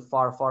are still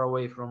far, far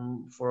away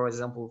from, for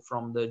example,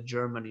 from the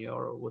Germany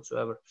or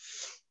whatsoever.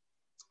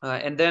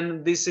 And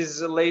then this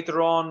is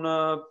later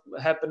on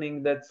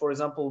happening that, for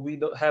example, we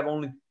don't have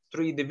only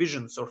 3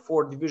 divisions or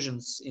 4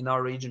 divisions in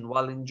our region,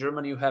 while in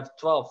Germany you have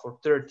 12 or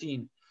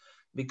 13,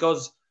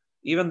 because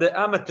even the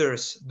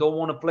amateurs don't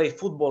want to play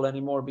football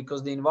anymore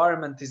because the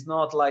environment is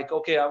not like,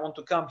 okay, I want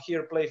to come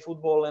here, play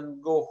football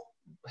and go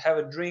have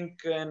a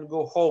drink and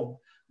go home.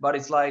 But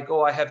it's like,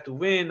 oh, I have to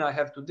win, I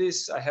have to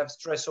this, I have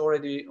stress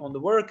already on the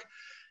work.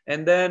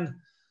 And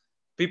then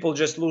people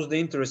just lose the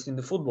interest in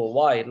the football.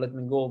 Why? Let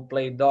me go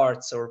play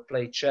darts or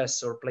play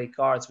chess or play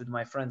cards with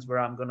my friends where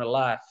I'm going to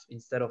laugh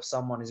instead of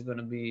someone is going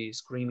to be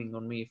screaming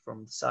on me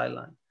from the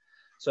sideline.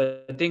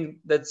 So I think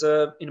that's,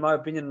 in my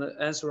opinion, the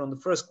answer on the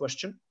first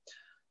question.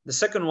 The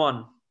second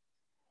one,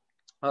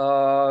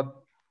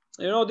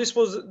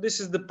 this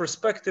is the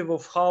perspective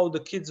of how the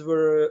kids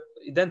were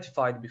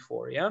identified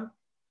before, yeah?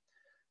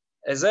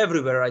 As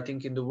everywhere, I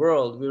think, in the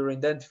world, we were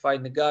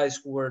identifying the guys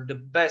who were the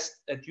best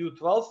at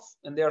U12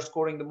 and they are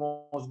scoring the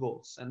most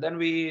goals. And then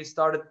we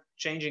started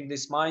changing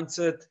this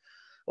mindset.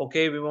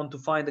 okay, we want to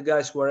find the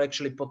guys who are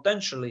actually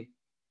potentially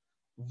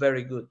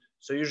very good.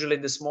 So usually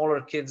the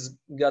smaller kids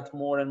got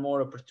more and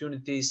more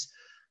opportunities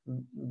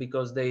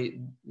because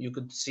you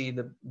could see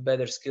the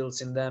better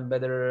skills in them,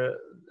 better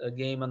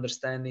game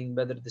understanding,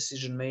 better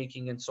decision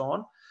making, and so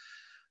on.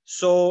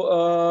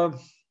 So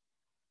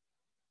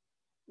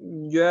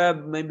yeah,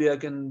 maybe I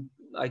can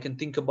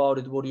think about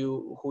it.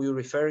 Who you're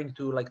referring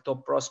to, like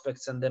top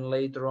prospects, and then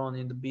later on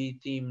in the B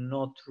team,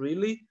 not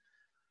really.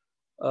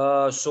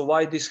 So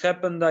why this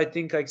happened, I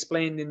think I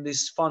explained in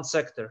this fun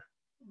sector.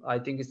 I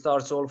think it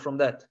starts all from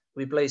that.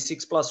 We play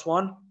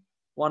 6+1.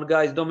 One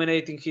guy is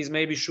dominating. He's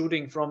maybe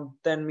shooting from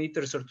 10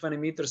 meters or 20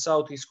 meters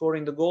out. He's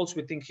scoring the goals.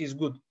 We think he's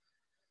good.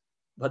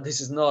 But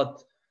this is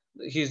not,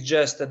 he's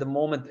just at the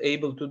moment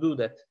able to do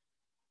that.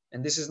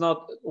 And this is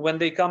not, when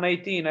they come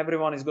 18,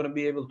 everyone is going to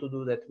be able to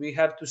do that. We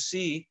have to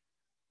see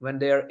when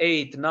they are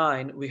 8,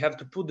 9, we have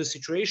to put the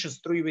situations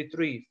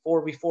 3v3,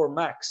 4v4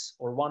 max,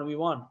 or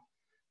 1v1.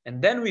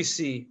 And then we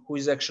see who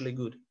is actually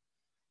good.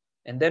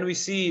 And then we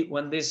see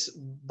when this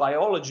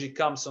biology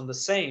comes on the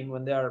same,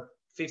 when they are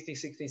 15,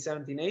 16,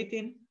 17,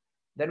 18,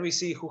 then we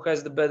see who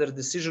has the better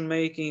decision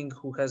making,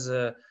 who has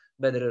a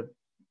better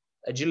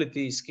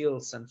agility,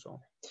 skills, and so on.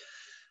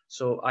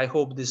 So I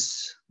hope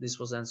this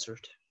was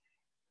answered.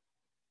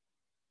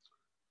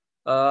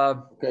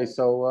 Okay,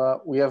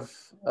 so we have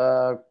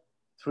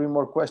 3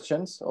 more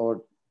questions,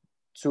 or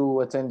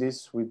 2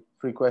 attendees with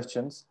 3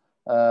 questions.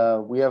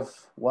 We have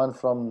one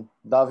from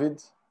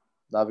David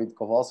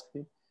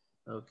Kowalski.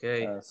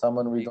 Okay.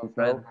 Someone we don't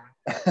know.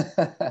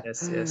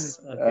 Yes.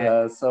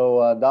 Okay.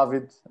 So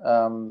David,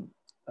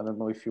 I don't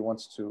know if he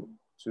wants to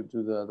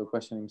do the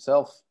question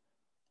himself,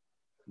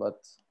 but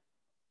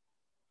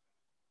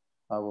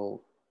I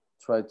will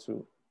try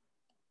to.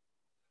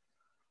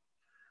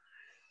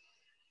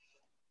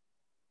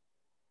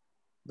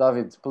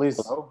 David,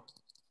 please.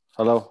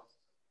 Hello.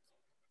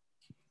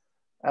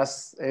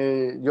 Ask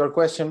your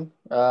question.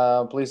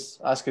 Please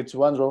ask it to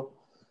Andro.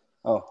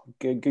 Oh,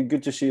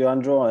 good to see you,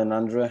 Andro and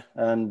Andre,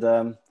 and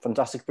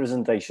fantastic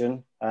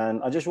presentation.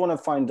 And I just want to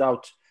find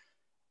out,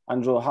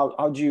 Andro,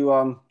 how do you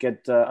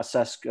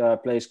assess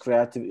players'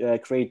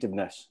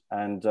 creativeness?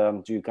 And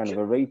do you kind of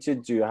rate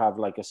it? Do you have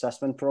like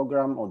assessment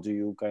program, or do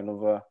you kind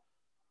of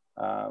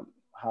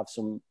have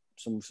some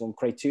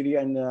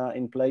criteria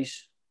in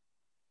place?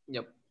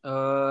 Yep.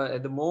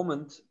 At the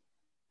moment,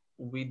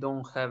 we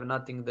don't have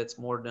nothing that's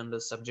more than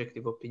the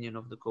subjective opinion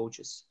of the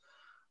coaches.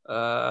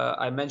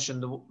 I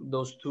mentioned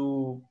those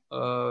 2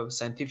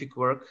 scientific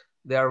work.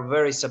 They are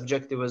very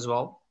subjective as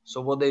well.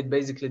 So what they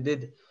basically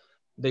did,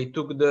 they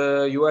took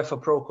the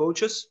UEFA Pro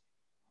coaches.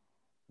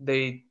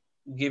 They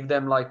give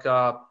them like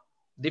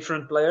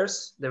different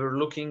players. They were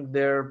looking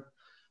their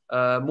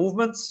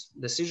movements,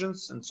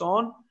 decisions, and so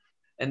on.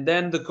 And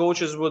then the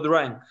coaches would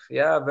rank.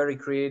 Yeah, very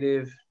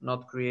creative,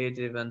 not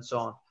creative, and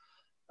so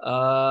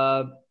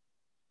on.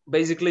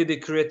 Basically, the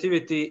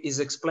creativity is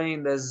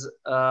explained as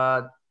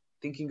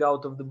thinking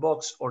out of the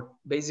box, or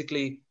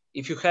basically,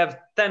 if you have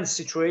 10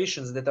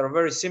 situations that are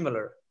very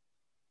similar,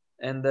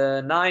 and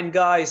 9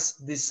 guys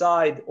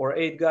decide, or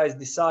 8 guys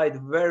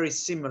decide very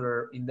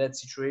similar in that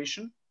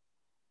situation,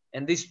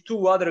 and these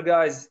 2 other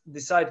guys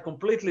decide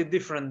completely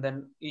different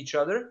than each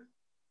other,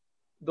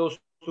 those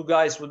 2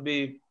 guys would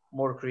be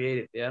more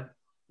creative. Yeah,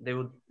 they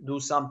would do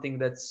something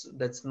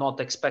that's not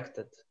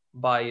expected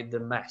by the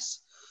mass.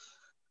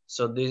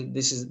 So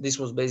this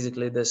was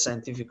basically the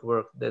scientific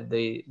work that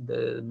the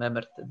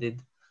Memmert did.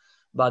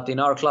 But in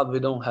our club, we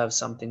don't have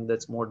something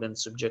that's more than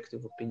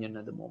subjective opinion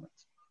at the moment.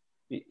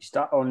 Is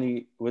that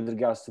only with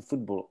regards to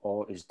football,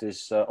 or is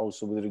this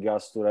also with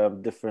regards to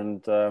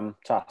different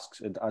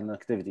tasks and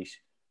activities?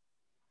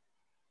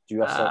 Do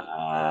you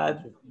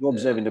you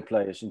observing the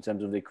players in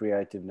terms of their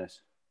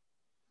creativeness?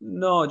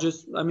 No,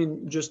 just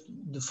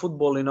the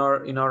football in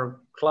our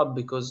club,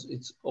 because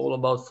it's all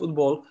about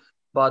football.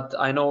 But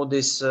I know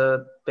these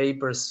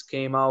papers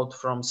came out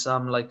from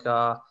some like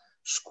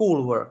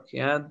school work.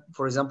 Yeah,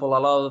 for example, a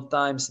lot of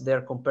times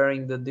they're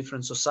comparing the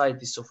different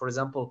societies. So, for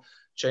example,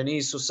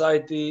 Chinese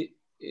society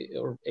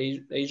or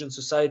Asian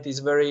society is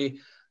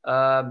very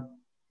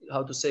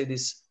how to say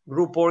this,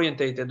 group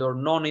orientated or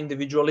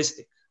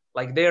non-individualistic.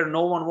 Like there,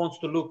 no one wants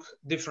to look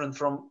different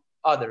from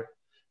other.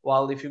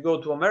 While if you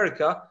go to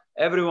America,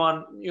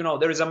 everyone,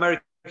 there is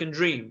American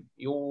dream.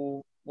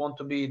 You want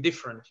to be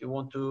different. You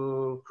want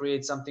to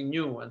create something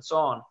new, and so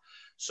on.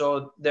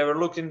 So they were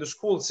looking to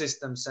school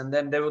systems, and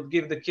then they would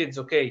give the kids,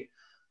 okay,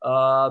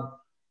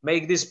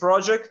 make this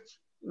project,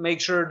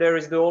 make sure there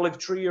is the olive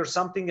tree or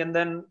something, and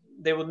then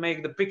they would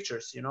make the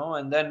pictures,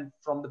 and then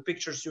from the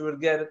pictures you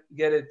would get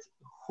it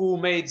who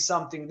made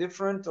something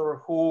different or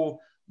who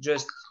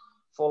just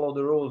follow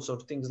the rules or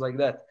things like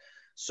that.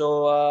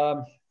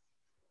 So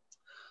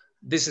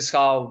this is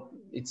how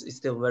it's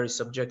still very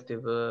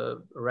subjective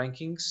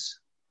rankings,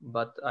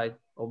 but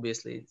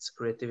obviously it's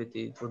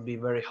creativity. It would be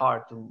very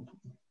hard to,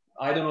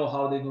 I don't know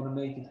how they're going to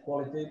make it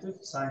qualitative.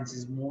 Science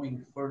is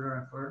moving further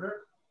and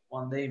further.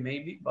 One day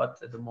maybe, but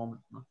at the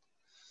moment not.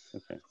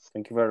 Okay,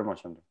 thank you very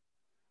much, Andrew.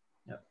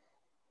 Yeah.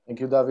 Thank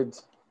you, David.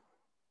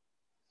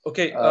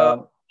 Okay,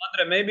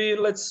 Andre, maybe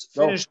let's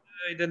finish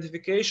the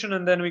identification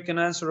and then we can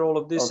answer all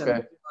of this and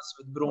discuss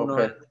with Bruno.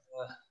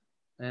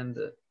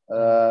 Okay.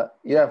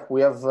 Yeah,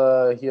 we have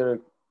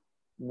here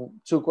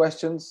 2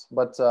 questions,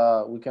 but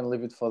we can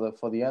leave it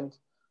for the end.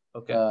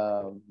 Okay.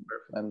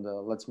 And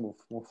let's move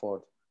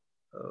forward.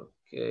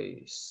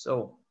 Okay,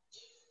 so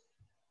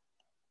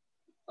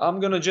I'm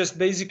gonna just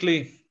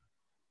basically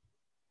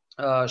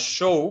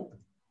show.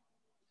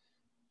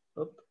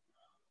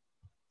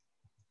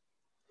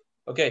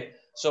 Okay,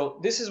 so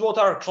this is what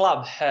our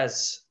club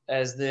has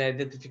as the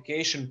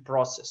identification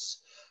process.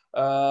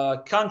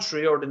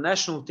 Country or the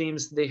national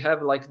teams, they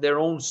have like their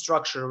own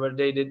structure where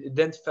they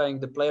identifying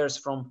the players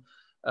from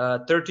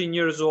 13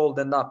 years old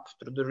and up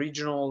through the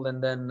regional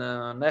and then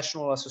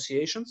national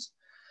associations.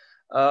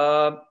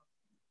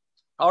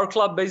 Our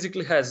club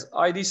basically has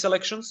ID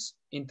selections,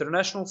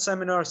 international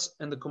seminars,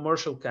 and the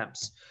commercial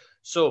camps.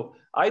 So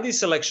ID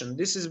selection,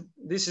 this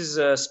is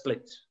a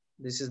split.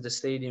 This is the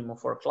stadium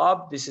of our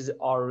club. This is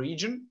our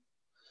region.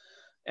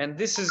 And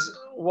this is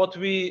what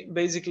we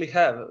basically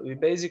have. We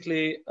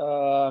basically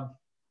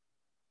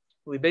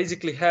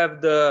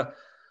have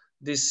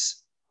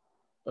this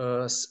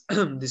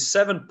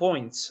 7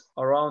 points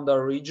around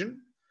our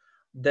region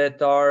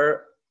that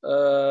are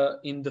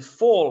in the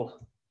fall.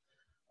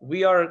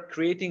 We are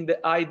creating the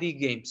ID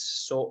games.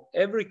 So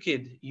every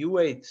kid,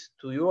 U8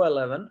 to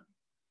U11,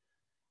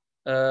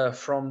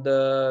 from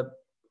the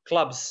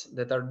clubs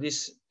that are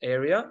this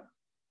area.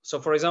 So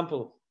for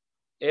example,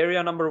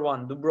 area number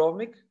 1,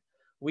 Dubrovnik,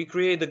 we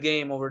create a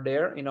game over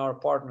there in our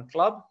partner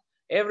club.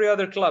 Every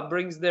other club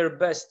brings their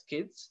best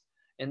kids,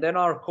 and then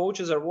our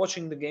coaches are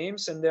watching the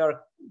games and they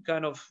are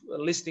kind of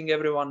listing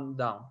everyone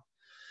down.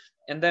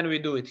 And then we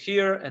do it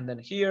here, and then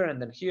here,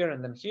 and then here,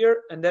 and then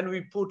here. And then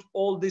we put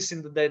all this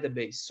in the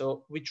database.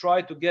 So we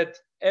try to get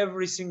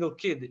every single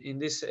kid in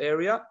this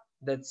area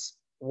that's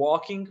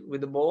walking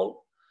with the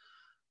ball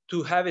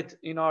to have it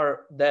in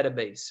our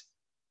database.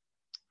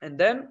 And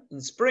then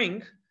in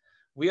spring,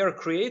 we are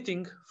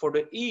creating for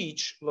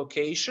each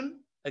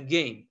location a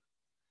game.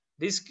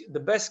 The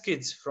best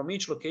kids from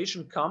each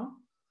location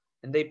come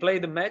and they play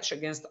the match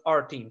against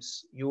our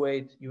teams,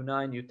 U8,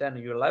 U9,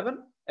 U10, U11.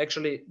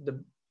 Actually,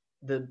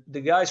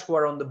 the guys who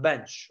are on the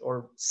bench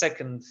or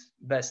second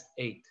best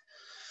 8.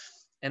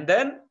 And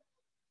then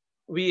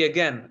we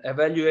again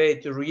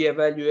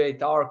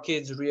reevaluate our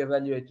kids,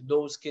 reevaluate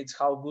those kids,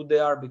 how good they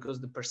are, because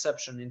the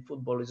perception in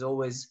football is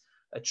always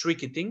a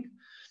tricky thing.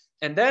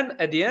 And then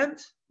at the end,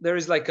 there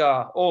is like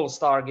a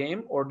all-star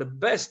game, or the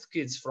best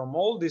kids from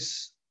all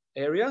these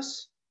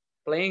areas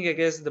playing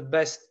against the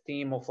best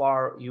team of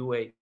our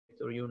U8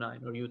 or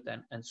U9 or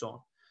U10 and so on.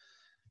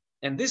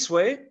 And this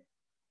way,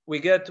 we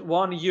get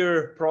 1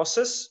 year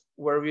process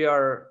where we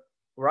are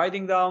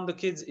writing down the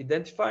kids,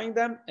 identifying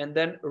them, and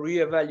then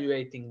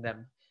reevaluating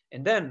them.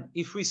 And then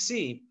if we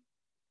see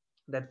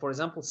that, for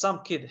example,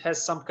 some kid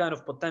has some kind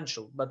of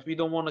potential, but we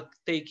don't want to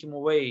take him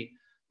away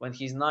when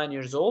he's 9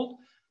 years old,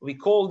 we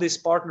call this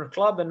partner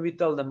club and we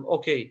tell them,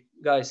 okay,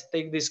 guys,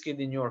 take this kid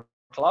in your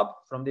club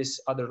from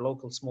this other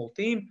local small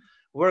team,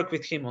 work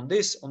with him on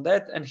this, on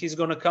that, and he's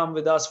going to come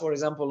with us, for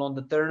example, on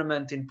the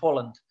tournament in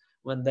Poland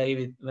when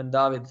David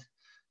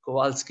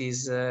Kowalski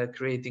is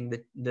creating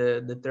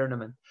the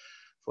tournament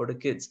for the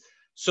kids.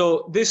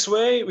 So this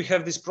way we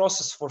have this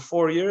process for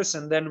 4 years,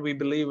 and then we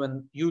believe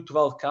when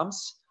U12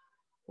 comes,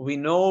 we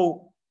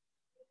know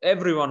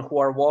everyone who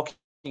are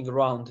walking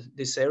around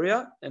this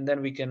area, and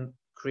then we can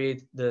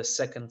create the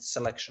second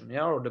selection,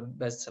 yeah, or the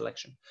best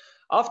selection.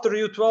 After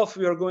U12,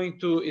 we are going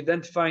to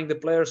identifying the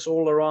players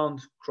all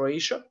around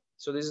Croatia.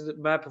 So this is the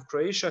map of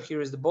Croatia. Here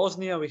is the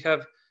Bosnia. We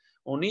have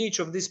on each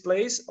of these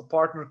places a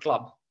partner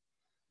club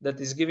that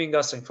is giving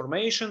us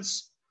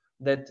informations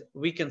that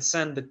we can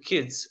send the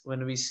kids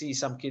when we see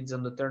some kids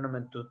on the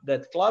tournament to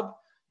that club.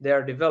 They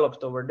are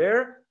developed over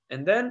there.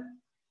 And then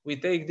we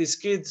take these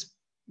kids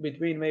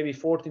between maybe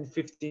 14,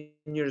 15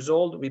 years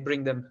old. We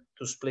bring them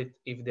to Split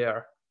if they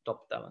are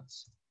top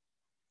talents.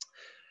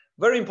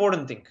 Very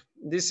important thing.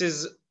 This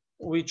is,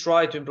 we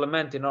try to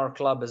implement in our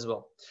club as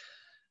well.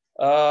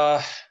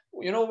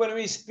 You know, when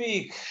we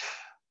speak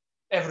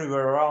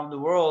everywhere around the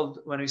world,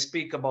 when we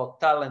speak about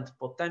talent,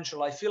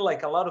 potential, I feel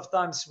like a lot of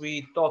times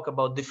we talk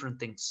about different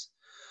things.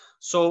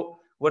 So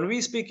when we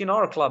speak in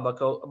our club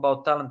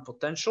about talent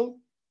potential,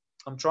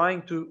 I'm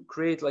trying to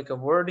create like a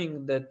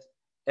wording that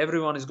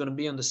everyone is going to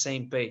be on the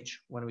same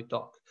page when we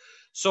talk.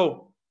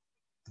 So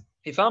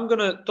if I'm going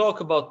to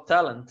talk about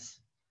talent,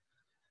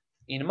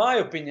 in my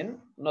opinion,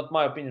 not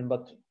my opinion,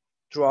 but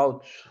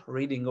throughout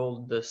reading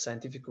all the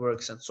scientific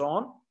works and so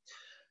on,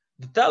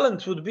 the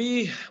talent would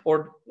be,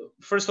 or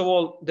first of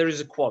all, there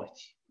is a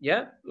quality.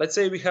 Yeah, let's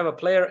say we have a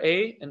player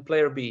A and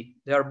player B.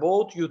 They are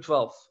both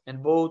U12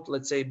 and both,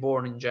 let's say,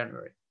 born in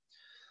January.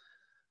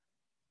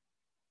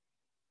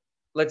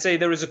 Let's say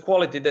there is a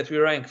quality that we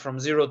rank from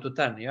 0 to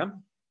 10. Yeah.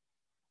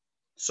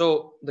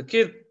 So the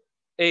kid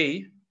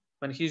A,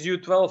 when he's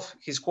U12,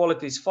 his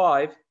quality is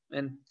 5,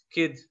 and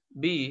kid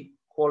B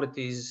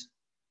quality is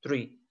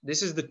 3.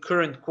 This is the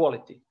current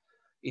quality.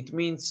 It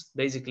means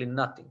basically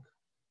nothing.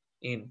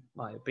 in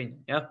my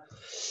opinion. Yeah.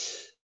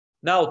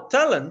 Now,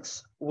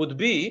 talent would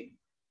be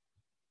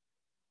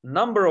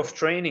number of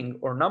training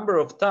or number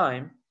of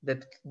time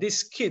that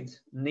this kid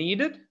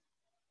needed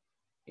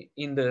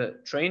in the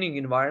training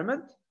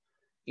environment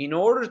in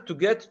order to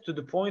get to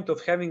the point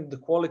of having the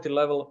quality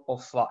level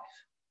of 5.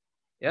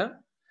 Yeah.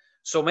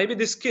 So maybe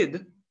this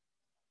kid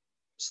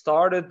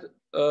started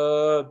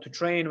to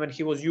train when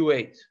he was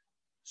U8.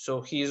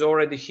 So he is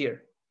already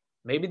here.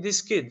 Maybe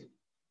this kid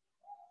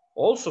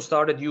also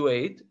started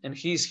U8 and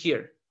he's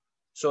here.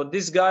 So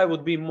this guy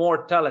would be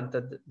more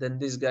talented than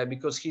this guy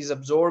because he's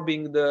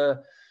absorbing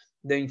the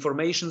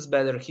informations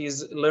better,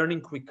 he's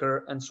learning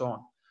quicker, and so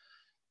on.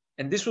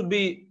 And this would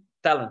be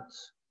talent,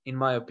 in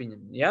my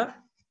opinion. Yeah.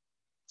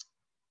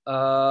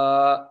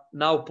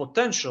 Now,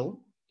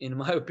 potential, in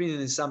my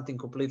opinion, is something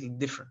completely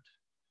different,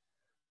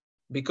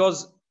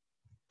 because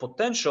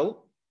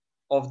potential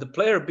of the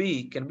player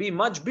B can be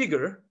much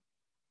bigger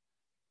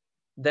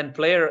than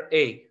player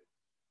A.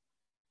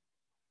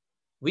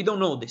 We don't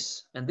know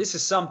this, and this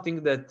is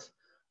something that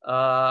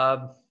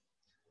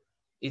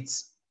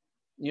it's,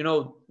 you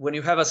know, when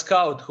you have a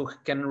scout who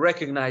can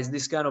recognize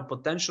this kind of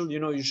potential, you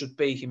know, you should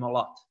pay him a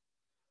lot,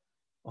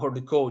 or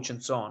the coach,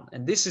 and so on.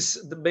 And this is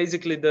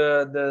basically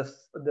the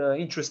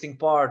interesting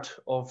part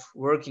of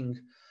working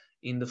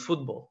in the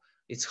football.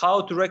 It's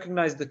how to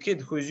recognize the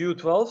kid who is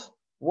U12,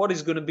 what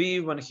is going to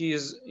be when he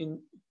is in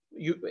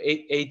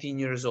 18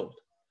 years old.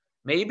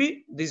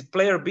 Maybe this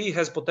player B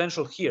has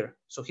potential here.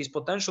 So his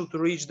potential to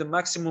reach the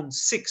maximum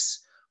 6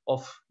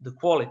 of the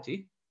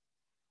quality,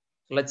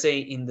 let's say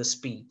in the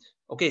speed.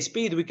 Okay,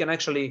 speed we can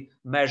actually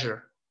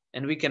measure,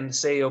 and we can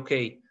say,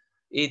 okay,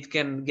 it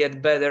can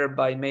get better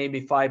by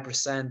maybe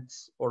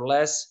 5% or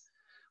less.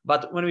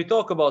 But when we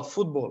talk about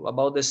football,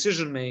 about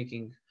decision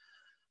making,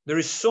 there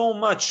is so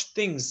much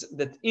things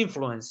that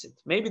influence it.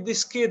 Maybe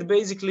this kid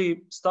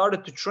basically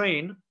started to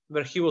train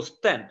when he was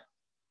 10.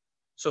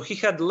 So he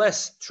had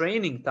less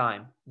training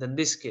time than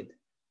this kid.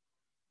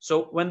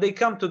 So when they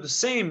come to the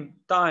same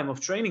time of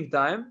training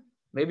time,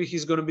 maybe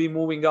he's going to be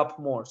moving up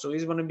more. So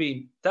he's going to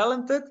be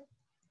talented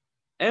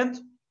and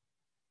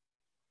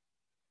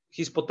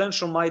his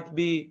potential might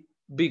be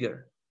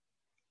bigger.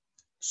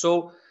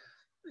 So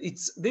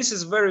this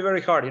is very,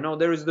 very hard. You know,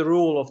 there is the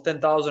rule of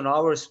 10,000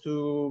 hours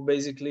to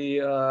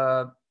basically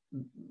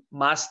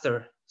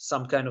master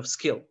some kind of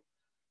skill.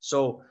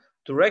 So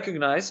to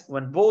recognize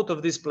when both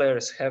of these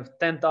players have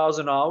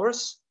 10,000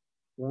 hours,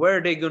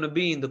 where they're going to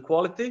be in the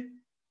quality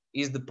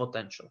is the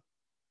potential.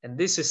 And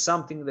this is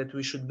something that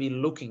we should be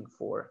looking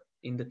for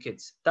in the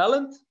kids.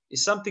 Talent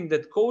is something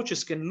that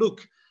coaches can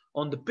look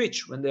on the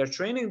pitch when they're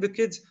training the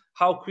kids,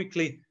 how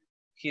quickly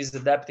he's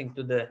adapting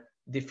to the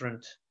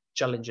different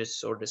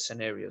challenges or the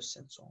scenarios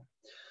and so on.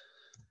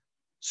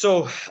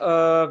 So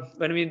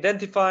when we're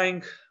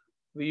identifying,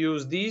 we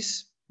use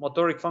these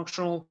motoric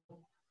functional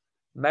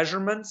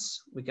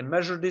measurements. We can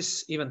measure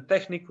this, even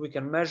technique we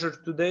can measure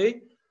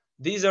today.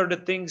 These are the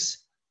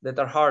things that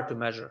are hard to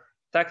measure.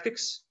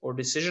 Tactics or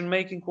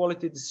decision-making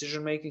quality,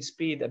 decision-making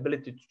speed,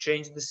 ability to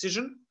change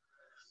decision,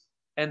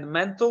 and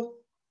mental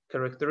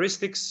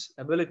characteristics,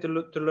 ability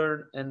to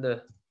learn, and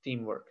the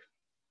teamwork.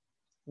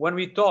 When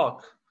we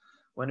talk,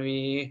 when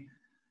we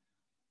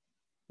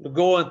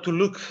go to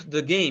look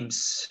the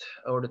games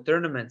or the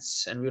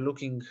tournaments, and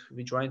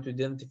we're trying to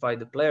identify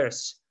the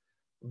players,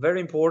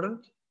 very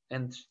important.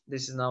 And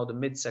this is now the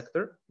mid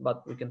sector,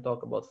 but we can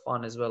talk about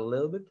fun as well a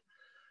little bit.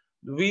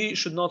 We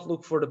should not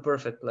look for the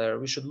perfect player.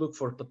 We should look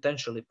for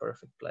potentially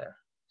perfect player.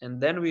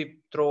 And then we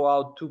throw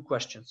out 2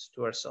 questions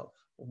to ourselves.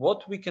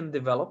 What we can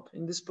develop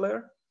in this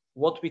player,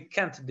 what we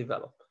can't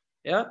develop.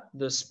 Yeah,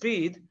 the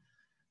speed,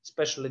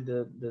 especially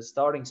the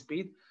starting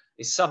speed,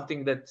 is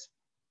something that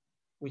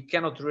we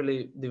cannot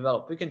really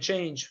develop. We can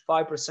change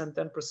 5%,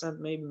 10%,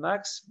 maybe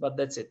max, but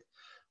that's it.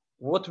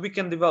 What we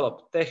can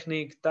develop,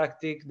 technique,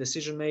 tactic,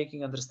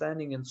 decision-making,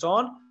 understanding, and so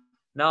on.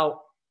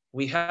 Now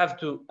we have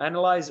to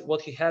analyze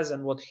what he has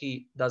and what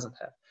he doesn't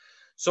have.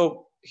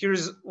 So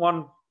here's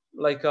one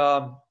like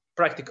a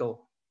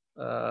practical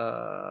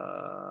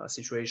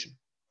situation.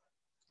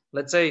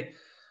 Let's say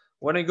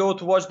when I go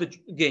to watch the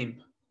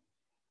game,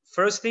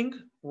 first thing,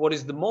 what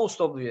is the most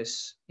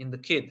obvious in the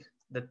kid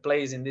that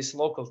plays in this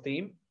local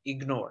team,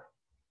 ignore.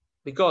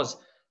 Because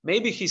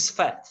maybe he's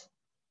fat.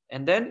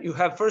 And then you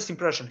have first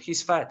impression,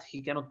 he's fat,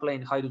 he cannot play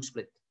in Hajduk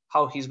Split.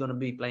 How he's going to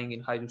be playing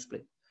in Hajduk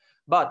Split?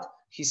 But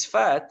he's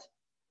fat,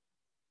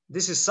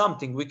 this is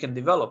something we can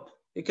develop.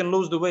 He can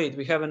lose the weight,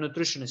 we have a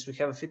nutritionist, we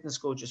have a fitness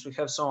coaches, we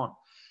have so on.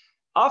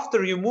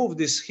 After you move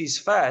this, he's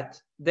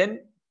fat, then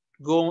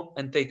go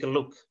and take a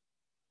look.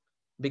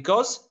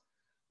 Because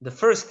the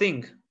first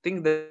thing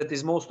that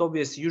is most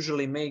obvious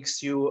usually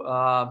makes you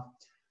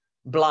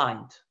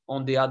blind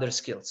on the other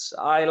skills.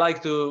 We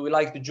like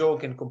to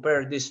joke and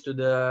compare this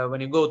to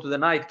when you go to the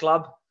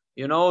nightclub,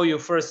 you know, you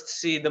first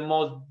see the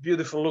most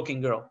beautiful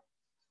looking girl.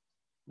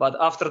 But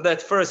after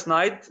that first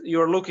night,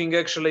 you're looking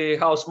actually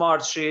how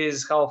smart she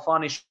is, how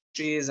funny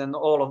she is, and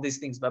all of these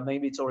things, but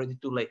maybe it's already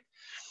too late.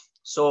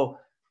 So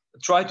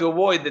try to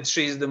avoid that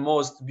she is the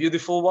most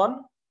beautiful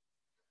one.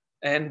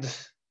 and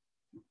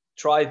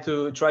try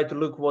to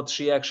look what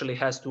she actually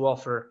has to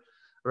offer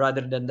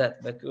rather than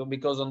that,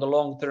 because on the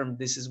long term,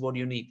 this is what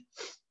you need.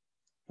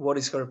 What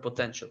is her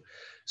potential?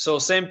 So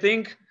same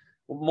thing,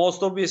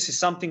 most obvious is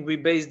something we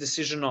base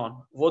decision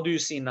on. What do you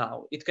see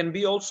now? It can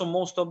be also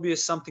most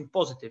obvious something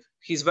positive.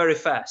 He's very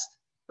fast,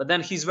 but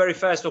then he's very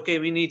fast. Okay,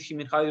 we need him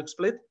in Hajduk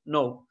Split.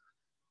 No,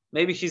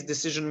 maybe his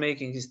decision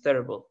making is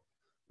terrible.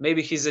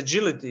 Maybe his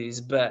agility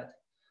is bad.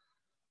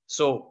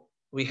 So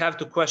we have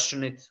to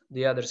question it,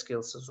 the other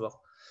skills as well.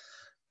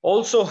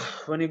 Also,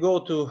 when you go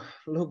to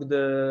look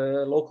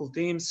the local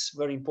teams,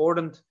 very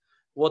important,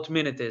 what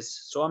minute is.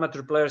 So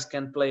amateur players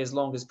can play as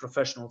long as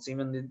professionals,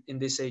 even in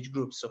this age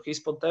group. So his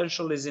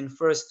potential is in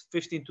first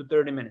 15 to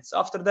 30 minutes.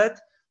 After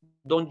that,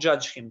 don't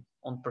judge him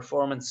on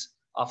performance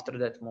after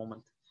that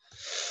moment.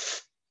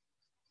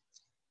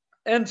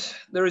 And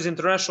there is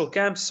international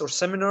camps or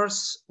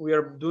seminars. We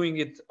are doing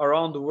it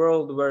around the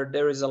world where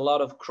there is a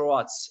lot of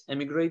Croats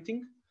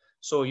emigrating.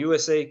 So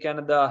USA,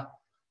 Canada,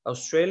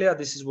 Australia,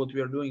 this is what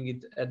we are doing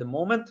it at the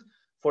moment.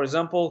 For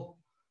example,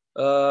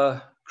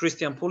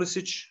 Christian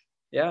Pulisic,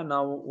 yeah,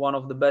 now one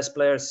of the best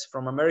players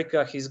from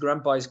America. His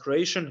grandpa is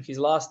Croatian. His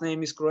last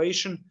name is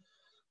Croatian.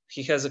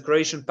 He has a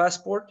Croatian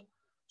passport.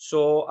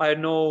 So I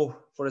know,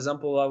 for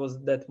example, I was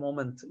at that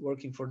moment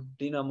working for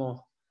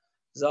Dinamo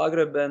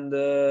Zagreb, and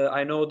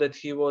I know that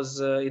he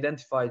was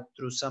identified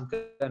through some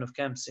kind of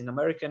camps in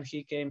America, and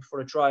he came for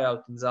a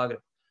tryout in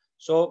Zagreb.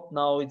 So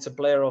now it's a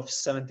player of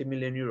 70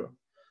 million euro.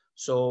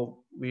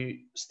 So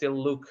we still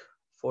look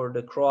for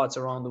the Croats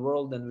around the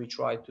world, and we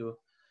try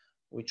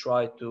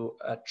to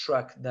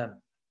attract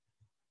them.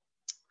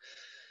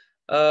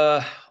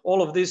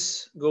 All of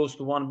this goes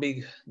to one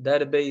big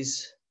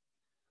database,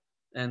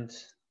 and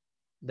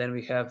then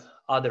we have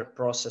other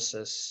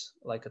processes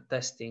like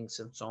testings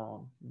and so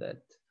on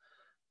that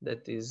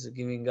is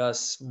giving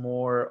us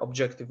more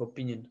objective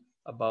opinion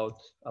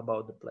about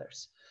the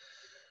players.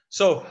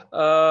 So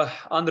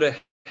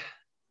Andre,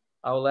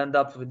 I will end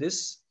up with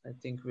this. I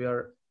think we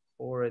are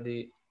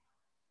already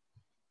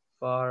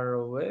far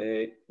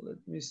away. Let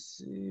me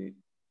see.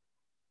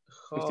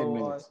 15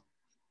 minutes.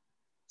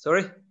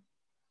 Sorry?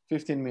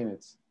 15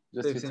 minutes.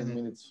 Just 15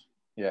 minutes.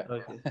 Yeah.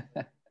 Okay.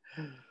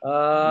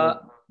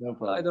 No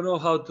problem. I don't know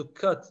how to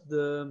cut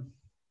the...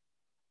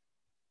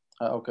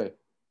 Okay.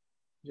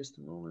 Just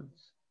a moment.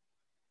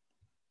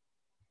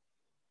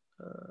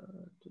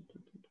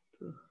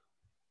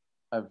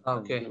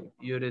 Okay,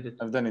 you did it.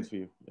 I've done it for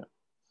you. Yeah.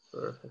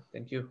 Perfect.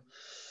 Thank you.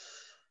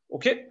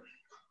 Okay.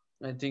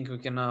 I think we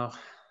can now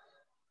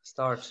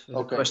start with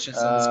the questions.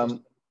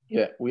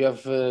 Yeah, we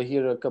have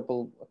here a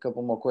couple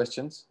more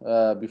questions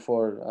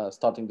before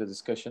starting the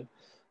discussion.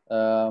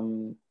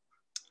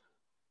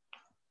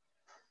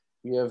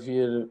 We have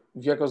here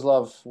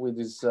Vyakoslav with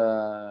his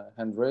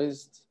hand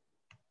raised.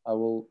 I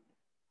will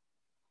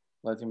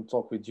let him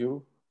talk with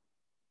you.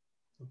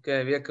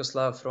 Okay,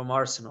 Vyakoslav from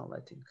Arsenal, I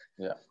think.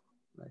 Yeah.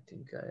 I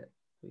think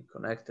we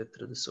connected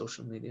through the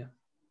social media.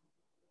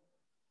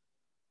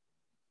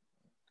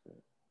 Okay.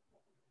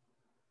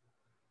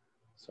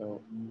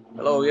 So.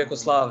 Hello,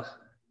 Vyakoslav.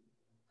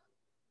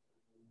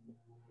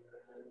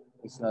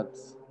 It's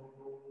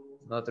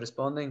not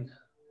responding.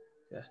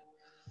 Yeah.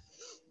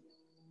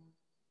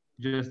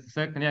 Just a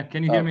second. Yeah,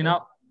 can you hear me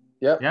now?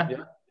 Yeah.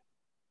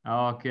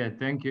 Okay,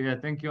 thank you. Yeah,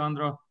 thank you,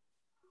 Andro.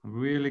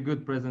 Really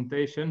good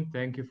presentation.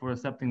 Thank you for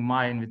accepting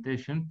my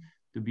invitation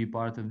to be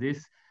part of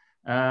this.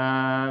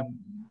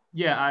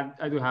 Yeah,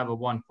 I do have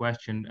one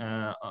question.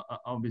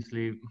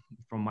 Obviously,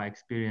 from my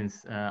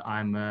experience,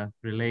 I'm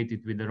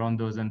related with the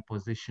rondos and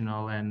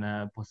positional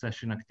and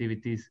possession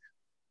activities.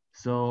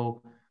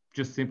 So,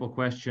 just simple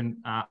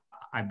question.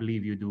 I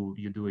believe you do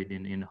it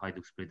in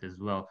Hajduk Split as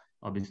well.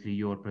 Obviously,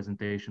 your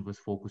presentation was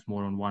focused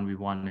more on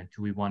 1v1 and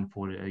 2v1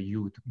 for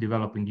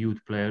developing youth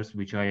players,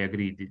 which I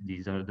agree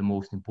these are the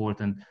most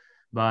important.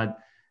 But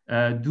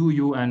do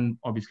you, and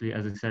obviously,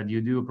 as I said,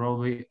 you do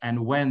probably,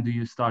 and when do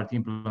you start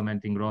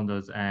implementing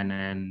rondos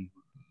and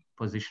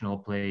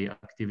positional play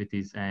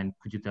activities? And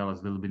could you tell us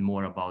a little bit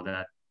more about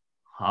that,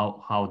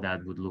 how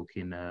that would look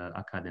in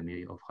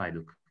Academy of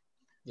Hajduk?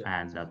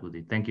 Yeah. And that would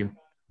it. Thank you.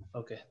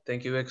 Okay,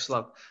 thank you,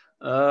 Vyakoslav.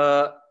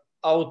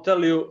 I will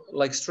tell you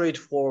like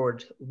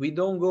straightforward. We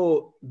don't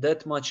go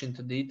that much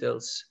into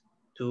details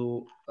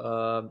to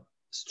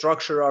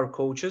structure our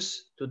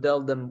coaches to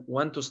tell them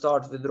when to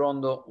start with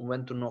rondo,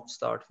 when to not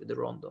start with the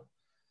rondo.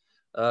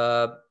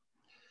 I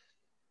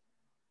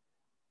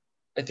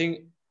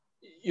think,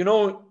 you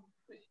know,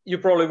 you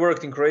probably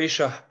worked in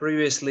Croatia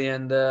previously,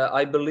 and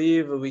I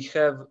believe we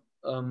have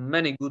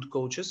many good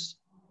coaches,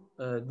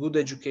 good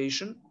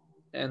education,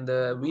 and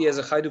we as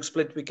a Hajduk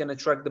Split, we can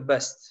attract the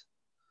best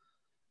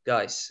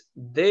guys.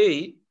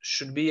 They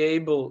should be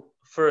able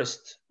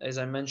first, as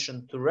I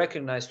mentioned, to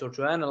recognize or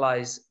to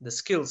analyze the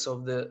skills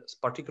of the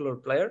particular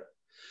player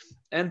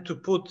and to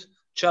put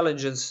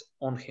challenges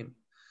on him.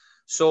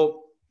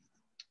 So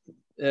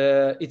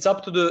it's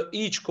up to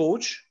each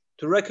coach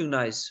to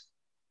recognize,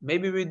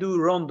 maybe we do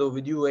rondo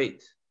with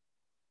U8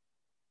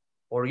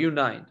 or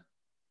U9,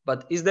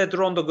 but is that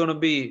rondo going to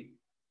be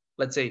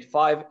let's say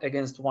 5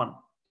 against 1?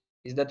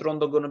 Is that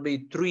rondo going to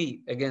be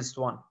 3 against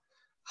 1?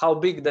 How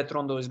big that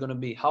rondo is going to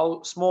be?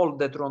 How small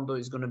that rondo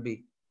is going to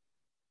be?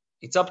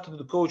 It's up to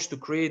the coach to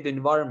create the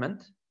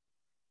environment,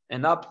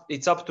 and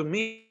it's up to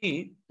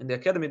me and the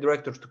academy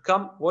director to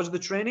come watch the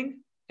training.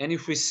 And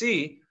if we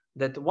see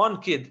that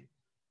one kid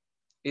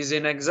is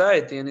in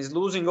anxiety and is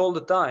losing all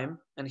the time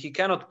and he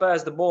cannot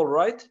pass the ball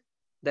right,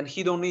 then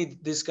he don't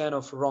need this kind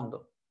of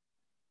rondo.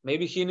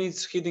 Maybe he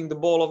needs hitting the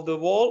ball off the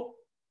wall.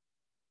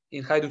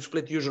 In Hajduk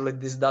Split, usually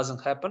this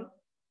doesn't happen,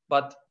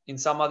 but in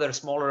some other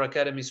smaller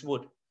academies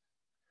would.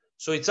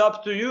 So it's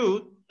up to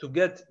you to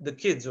get the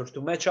kids or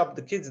to match up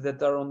the kids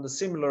that are on the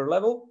similar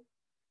level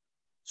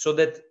so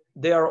that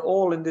they are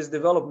all in this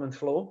development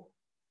flow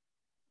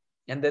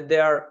and that they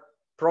are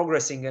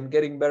progressing and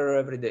getting better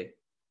every day.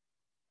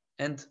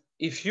 And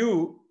if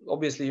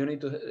obviously you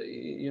need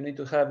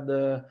to have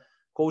the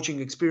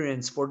coaching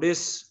experience for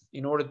this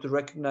in order to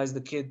recognize the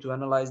kid, to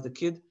analyze the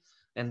kid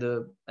and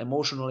the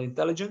emotional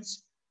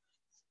intelligence.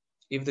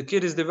 If the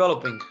kid is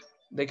developing,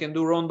 they can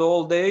do rondo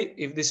all day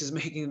if this is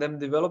making them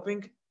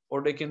developing,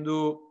 or they can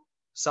do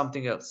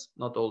something else,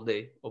 not all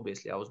day.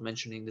 Obviously, I was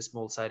mentioning the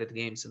small-sided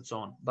games and so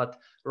on. But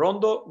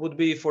rondo would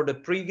be for the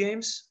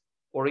pre-games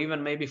or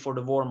even maybe for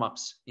the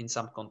warm-ups in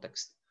some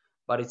context.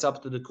 But it's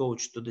up to the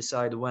coach to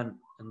decide when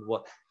and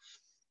what.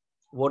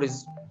 What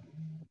is,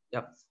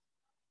 yeah.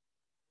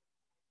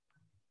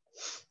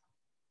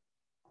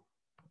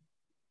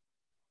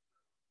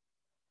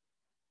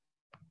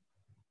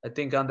 I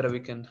think, Andre,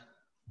 we can,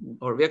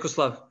 or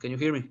Vyakoslav, can you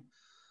hear me?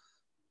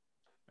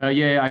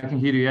 Yeah, I can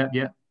hear you.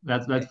 Yeah,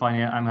 that's fine.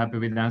 Yeah, I'm happy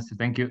with the answer.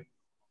 Thank you.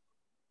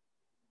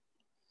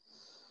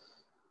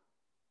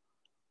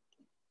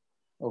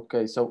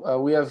 Okay, so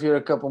we have here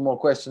a couple more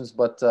questions,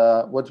 but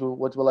what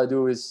will I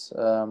do is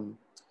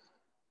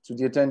to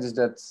the attendees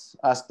that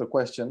ask the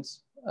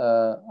questions,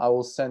 I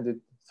will send it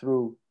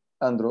through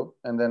Andro,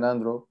 and then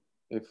Andro,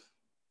 if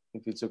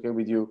it's okay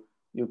with you,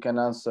 you can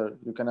answer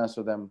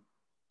them.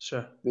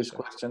 Sure. These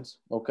questions,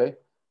 okay?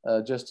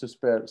 Just to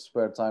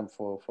spare time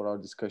for our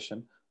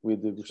discussion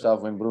with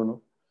Gustavo and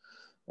Bruno.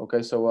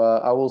 Okay, so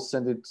I will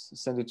send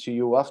it to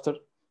you after,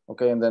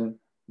 okay, and then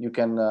you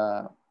can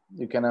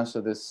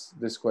answer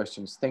these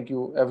questions. Thank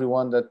you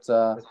everyone that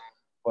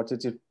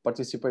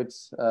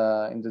participates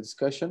in the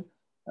discussion.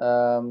 We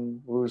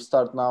will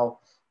start now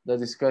the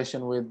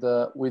discussion with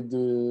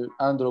the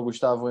Andro,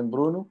 Gustavo, and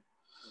Bruno.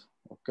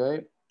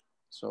 Okay,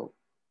 so.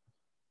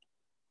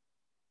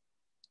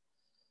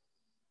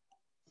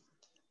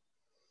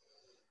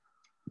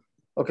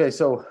 Okay,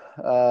 so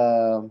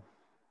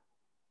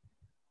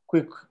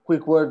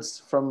quick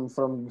words from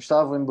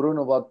Gustavo and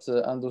Bruno about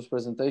Andro's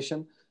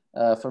presentation.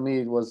 For me,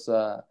 it was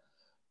a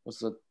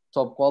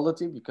top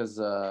quality because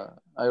I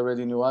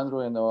already knew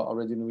Andro and I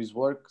already knew his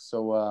work,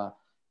 so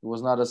it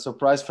was not a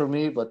surprise for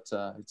me. But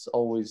it's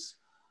always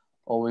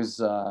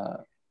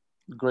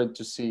great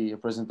to see a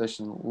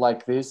presentation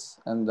like this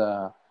and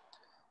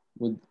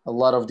with a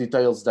lot of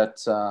details that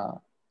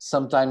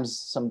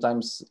sometimes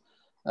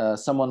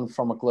someone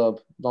from a club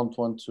don't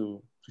want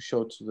to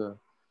show to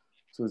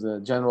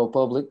the general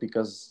public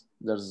because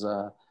there's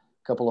a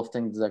couple of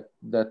things that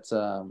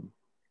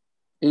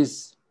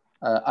is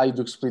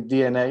Hajduk Split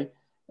DNA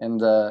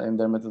and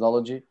their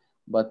methodology.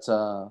 But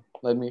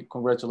let me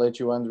congratulate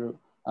you,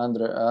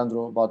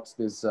 Andro, about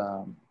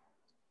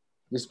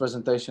this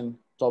presentation,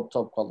 top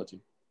quality.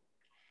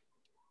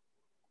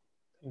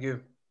 Thank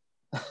you.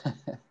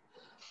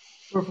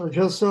 Perfect.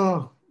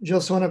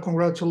 Just want to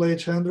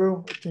congratulate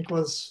Andrew. I think it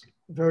was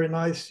very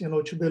nice,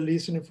 to be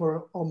listening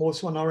for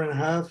almost 1 hour and a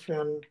half.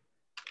 And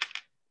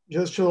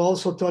just to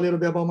also tell a little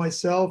bit about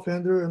myself,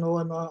 Andrew,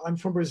 I'm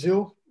from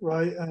Brazil,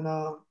 right? And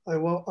I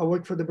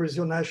worked for the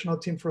Brazil national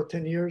team for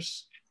 10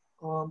 years.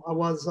 I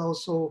was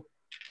also,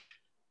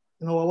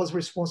 I was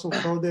responsible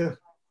for the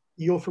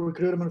youth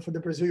recruitment for the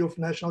Brazil youth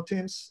national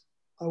teams.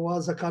 I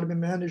was academy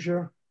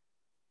manager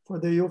for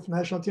the youth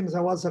national teams.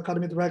 I was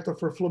academy director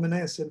for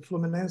Fluminense. And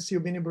Fluminense,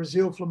 you've been in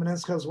Brazil.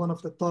 Fluminense has one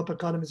of the top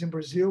academies in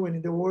Brazil and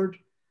in the world.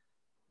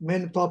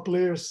 Many top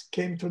players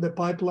came through the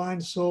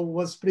pipeline. So it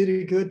was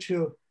pretty good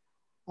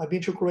I've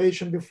been to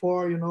Croatia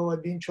before,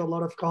 I've been to a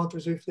lot of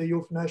countries with the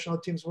youth national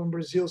teams from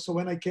Brazil. So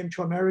when I came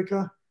to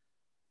America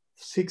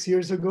 6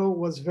 years ago, it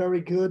was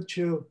very good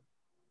to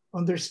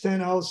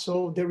understand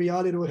also the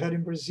reality we had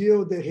in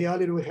Brazil, the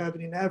reality we have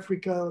in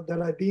Africa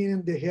that I've been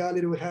in, the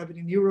reality we have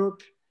in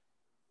Europe,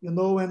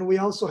 and we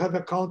also have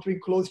a country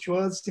close to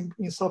us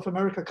in South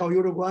America called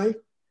Uruguay.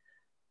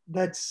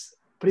 That's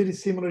pretty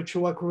similar to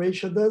what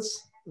Croatia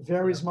does,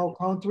 very small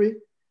country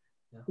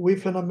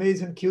with an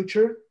amazing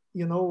culture.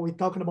 We're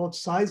talking about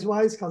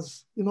size-wise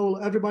because,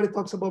 everybody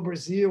talks about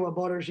Brazil,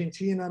 about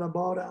Argentina,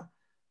 about,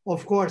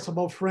 of course,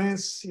 about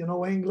France,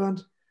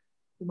 England,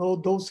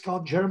 those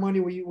count Germany.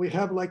 We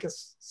have like a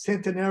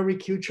centenary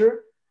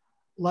culture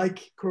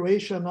like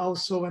Croatia and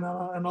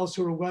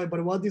also Uruguay.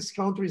 But what these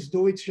countries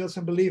do, it's just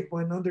unbelievable.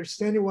 And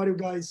understanding what you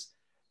guys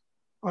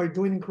are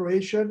doing in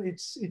Croatia,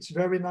 it's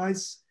very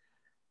nice.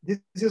 This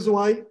is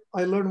why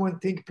I learned one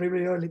thing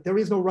pretty early. There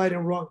is no right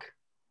and wrong.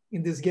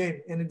 in this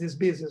game and in this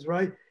business,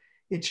 right?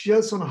 It's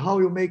just on how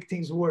you make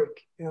things work.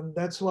 And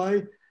that's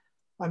why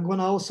I'm going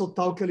to also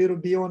talk a little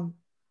bit on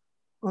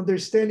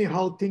understanding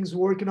how things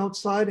working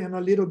outside and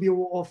a little bit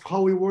of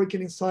how we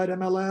working inside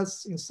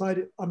MLS,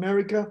 inside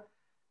America,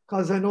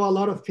 because I know a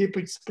lot of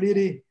people, it's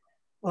pretty,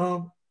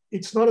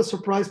 it's not a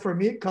surprise for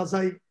me because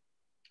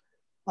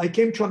I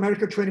came to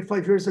America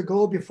 25 years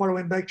ago before I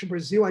went back to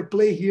Brazil. I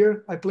play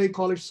here, I play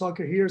college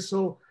soccer here.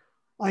 So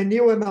I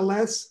knew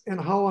MLS and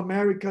how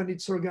America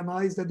needs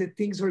organized, that the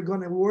things are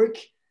going to work.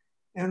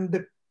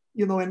 And,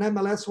 in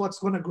MLS, what's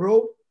going to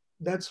grow.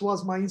 That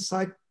was my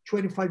insight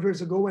 25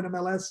 years ago when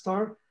MLS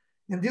started.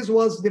 And this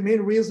was the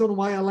main reason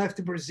why I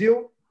left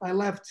Brazil. I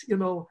left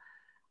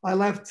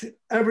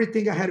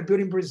everything I had built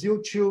in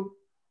Brazil to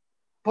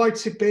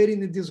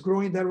participating in this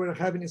growing that we're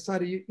having inside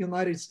the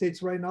United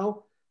States right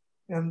now.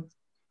 And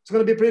it's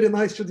going to be pretty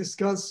nice to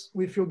discuss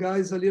with you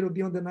guys a little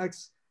bit on the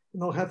next,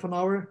 half an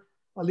hour,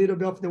 a little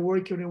bit of the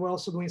work we're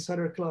also doing inside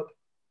our club.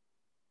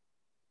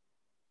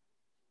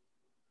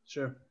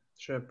 Sure.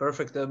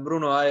 Perfect.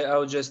 Bruno, I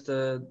will just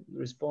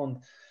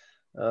respond.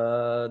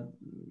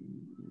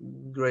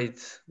 Great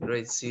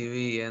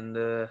CV,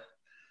 and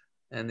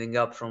ending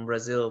up from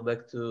Brazil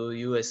back to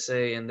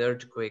USA and the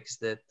earthquakes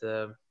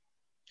that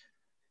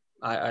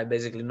I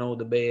basically know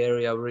the Bay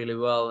Area really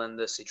well, and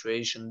the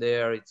situation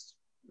there. It's,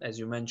 as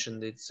you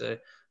mentioned, it's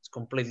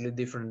completely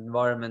different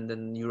environment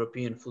than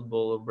European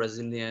football or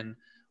Brazilian.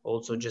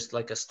 Also, just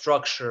like a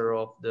structure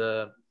of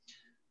the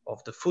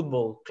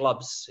football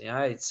clubs.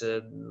 Yeah, it's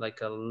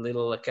like a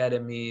little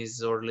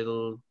academies or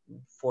little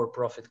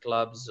for-profit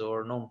clubs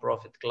or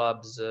non-profit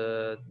clubs.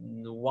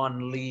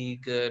 One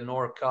league,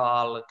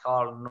 NorCal,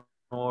 Cal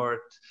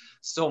North,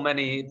 so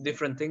many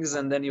different things,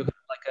 and then you have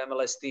like an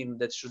MLS team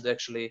that should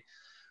actually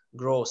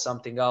grow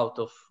something out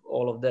of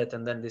all of that,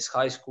 and then this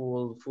high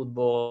school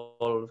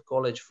football,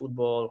 college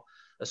football,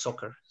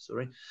 soccer.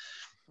 Sorry,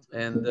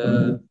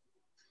 and.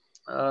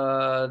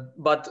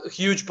 But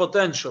huge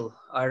potential.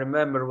 I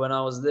remember when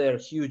I was there,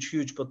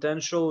 huge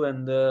potential,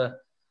 and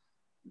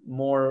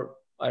more.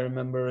 I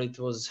remember it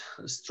was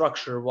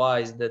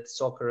structure-wise that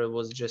soccer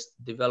was just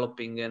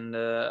developing, and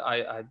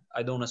I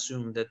don't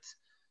assume that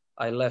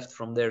I left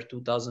from there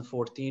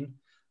 2014.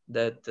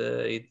 That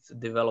it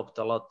developed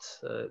a lot.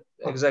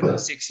 Exactly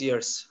 6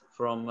 years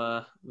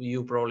from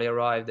you probably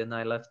arrived and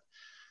I left.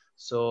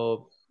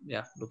 So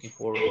yeah, looking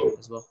forward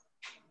as well.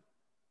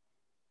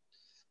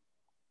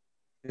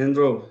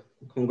 Andro,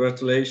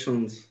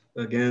 congratulations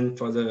again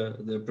for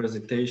the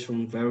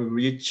presentation, very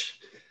rich.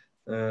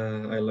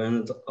 I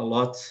learned a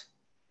lot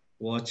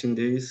watching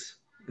this,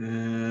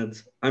 and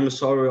I'm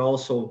sorry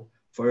also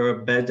for your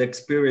bad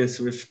experience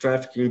with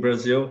traffic in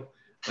Brazil.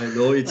 I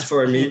know it's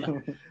for me.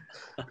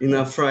 In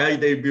a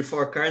Friday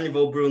before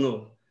Carnival,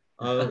 Bruno,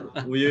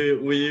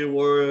 we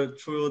were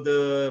through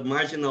the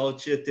marginal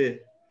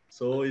Tietê.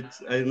 So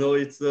I know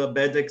it's a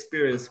bad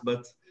experience,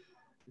 but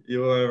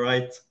you are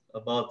right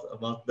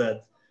about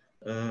that.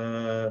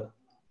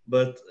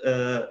 But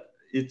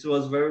it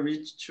was very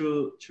rich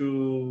to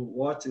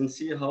watch and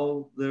see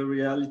how the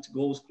reality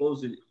goes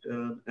closely,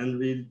 and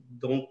we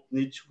don't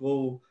need to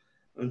go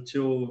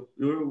until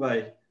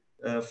Uruguay.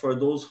 For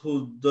those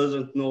who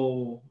doesn't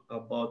know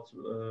about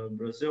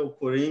Brazil,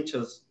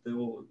 Corinthians,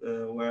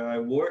 where I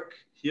work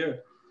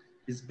here,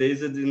 is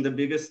based in the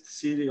biggest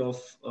city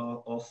of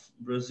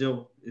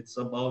Brazil. It's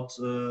about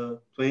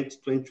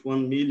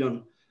 21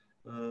 million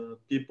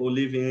people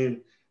living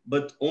in,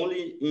 but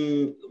only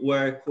in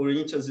where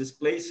Corinthians is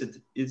placed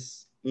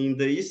is in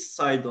the east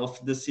side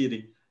of the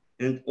city,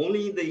 and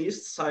only in the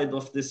east side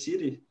of the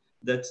city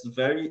that's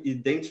very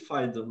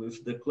identified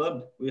with the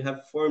club, we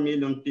have 4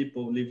 million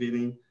people living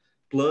in,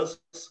 plus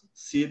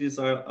cities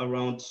are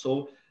around.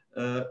 So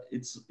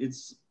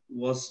it's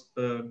was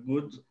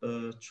good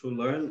to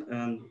learn,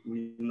 and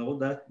we know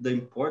that the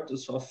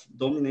importance of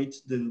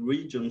dominate the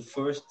region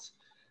first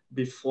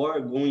before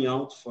going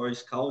out for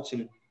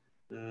scouting.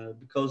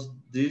 Because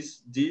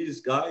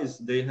these guys,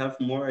 they have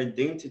more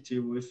identity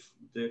with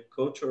the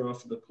culture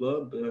of the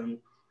club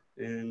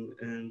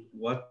and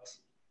what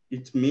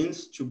it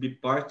means to be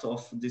part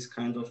of this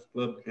kind of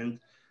club. And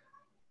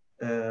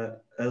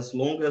as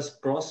long as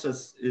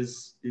process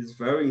is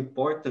very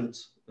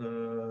important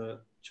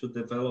to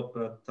develop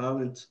a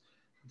talent,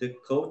 the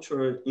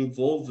culture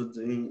involved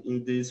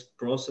in this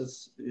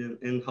process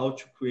and how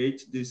to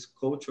create this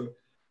culture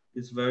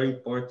is very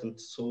important.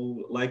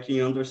 So like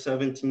in under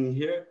 17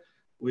 here,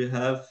 we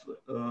have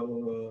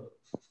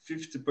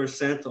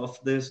 50% of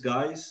these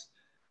guys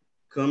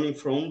coming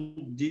from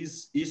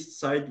this east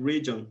side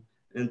region.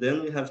 And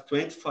then we have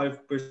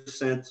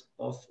 25%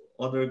 of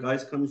other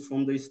guys coming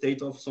from the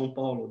state of São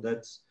Paulo.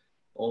 That's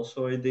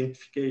also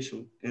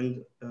identification.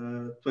 And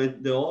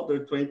the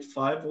other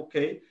 25,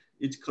 okay,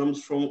 it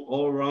comes from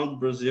all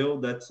around Brazil.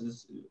 That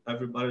is,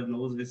 everybody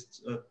knows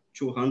it's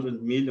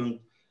 200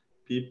 million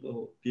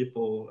people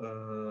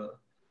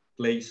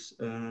place.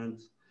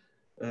 And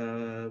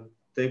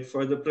thank you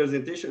for the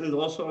presentation. And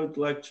also I'd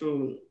like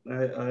to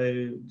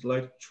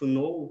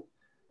know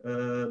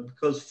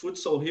because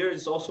futsal here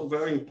is also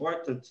very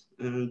important.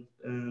 And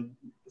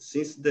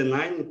since the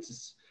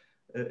 90s,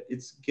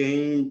 it's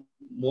gained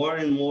more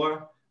and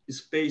more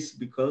space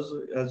because,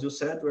 as you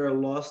said,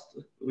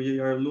 we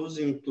are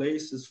losing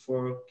places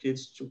for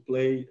kids to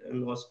play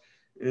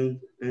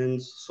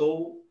and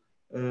so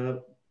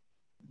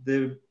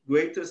the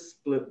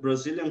greatest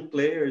Brazilian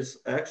players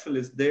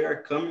actually they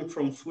are coming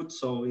from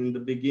futsal in the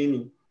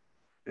beginning,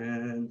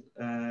 and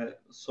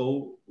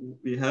so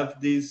we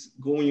have this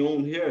going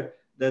on here.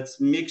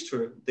 That's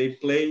mixture. They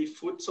play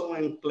futsal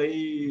and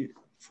play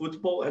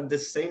football at the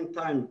same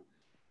time.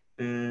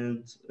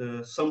 And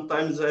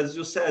sometimes, as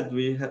you said,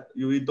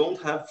 we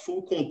don't have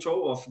full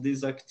control of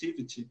this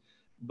activity,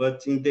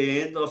 but in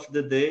the end of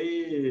the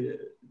day,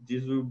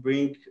 this will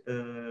bring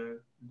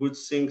good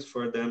things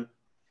for them.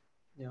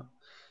 Yeah,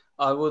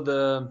 I would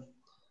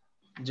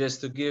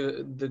just to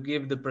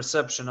give the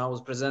perception. I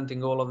was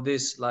presenting all of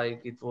this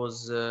like it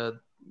was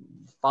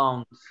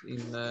found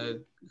in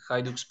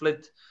Hajduk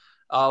Split.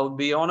 I'll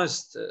be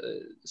honest,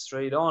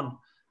 straight on.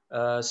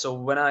 So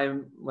when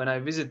I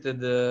visited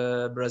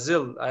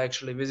Brazil, I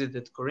actually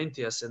visited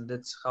Corinthians, and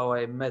that's how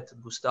I met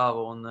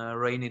Gustavo on a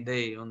rainy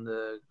day on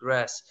the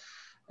grass.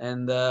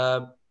 And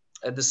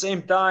at the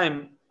same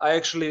time, I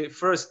actually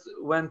first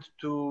went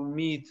to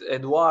meet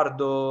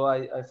Eduardo.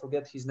 I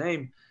forget his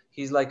name.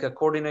 He's like a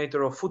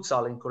coordinator of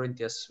futsal in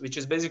Corinthians, which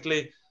is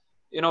basically,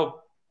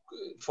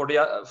 for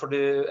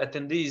the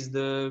attendees,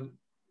 the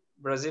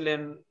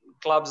Brazilian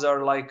clubs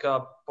are like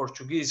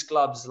Portuguese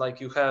clubs. Like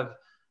you have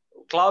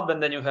club,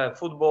 and then you have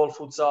football,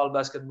 futsal,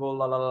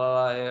 basketball,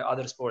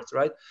 other sports,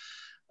 right?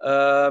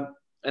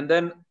 And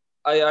then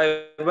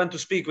I went to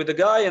speak with the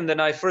guy, and then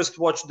I first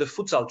watched the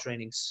futsal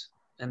trainings,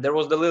 and there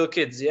was the little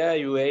kids,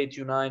 U8,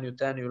 U9,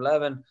 U10,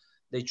 U11.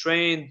 They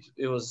trained.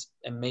 It was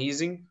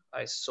amazing.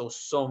 I saw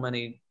so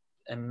many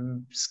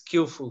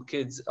skillful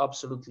kids,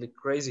 absolutely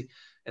crazy.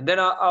 And then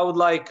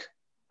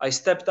I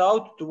stepped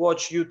out to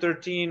watch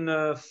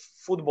U13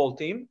 football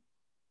team,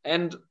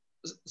 and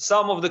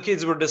some of the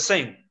kids were the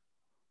same.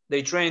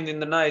 They trained in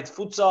the night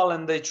futsal,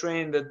 and they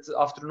trained at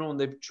afternoon,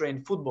 they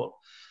trained football.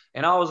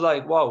 And I was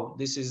like, wow,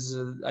 this is,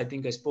 I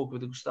think I spoke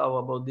with Gustavo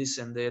about this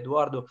and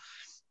Eduardo.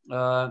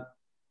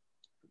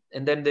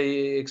 And then they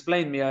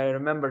explained me, I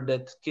remember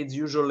that kids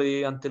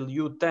usually until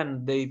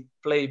U10, they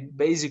play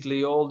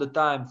basically all the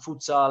time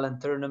futsal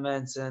and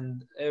tournaments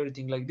and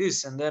everything like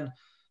this. And then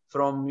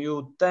from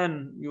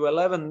U10,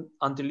 U11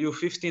 until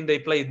U15, they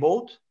play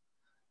both.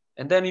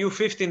 And then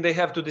U15, they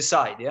have to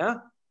decide,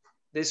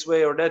 this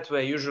way or that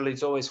way. Usually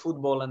it's always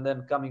football and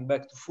then coming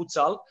back to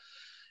futsal.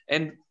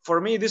 And for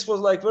me, this was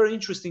like very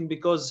interesting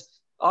because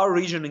our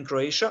region in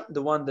Croatia,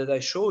 the one that I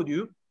showed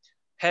you,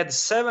 had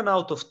 7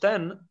 out of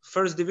 10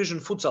 first division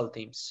futsal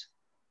teams.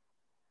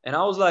 And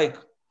I was like,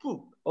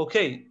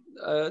 okay,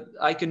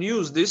 I can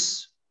use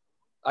this.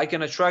 I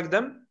can attract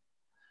them.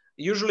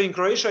 Usually in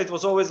Croatia, it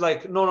was always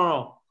like,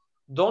 no,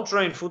 don't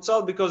train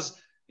futsal, because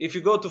if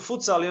you go to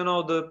futsal,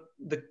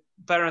 the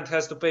parent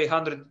has to pay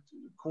 100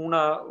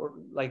 kuna or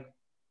like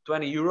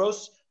 20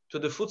 euros to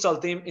the futsal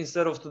team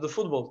instead of to the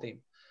football team.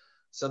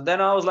 So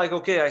then I was like,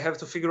 okay, I have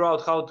to figure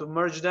out how to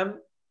merge them,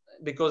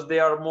 because they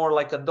are more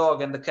like a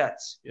dog and the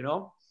cats,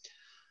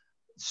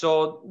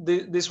 So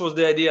this was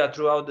the idea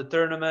throughout the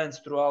tournaments,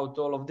 throughout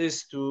all of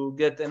this, to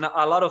get, and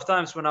a lot of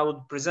times when I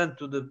would present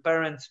to the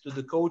parents, to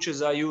the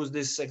coaches, I use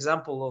this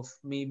example of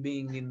me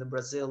being in the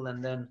Brazil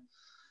and then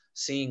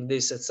seeing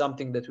this as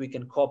something that we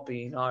can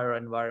copy in our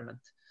environment.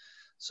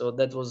 So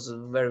that was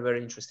very,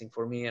 very interesting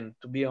for me, and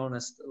to be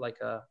honest, like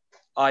a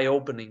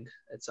eye-opening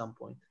at some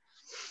point.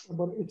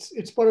 But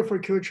it's part of our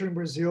culture in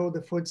Brazil,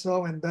 the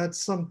futsal, and that's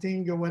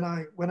something when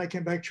I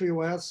came back to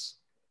US,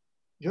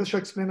 just to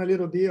explain a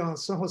little bit,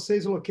 San Jose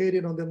is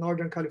located on the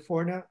Northern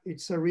California.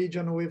 It's a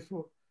region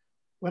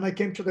when I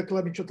came to the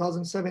club in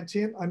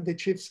 2017, I'm the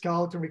chief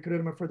scout and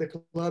recruitment for the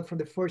club, from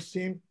the first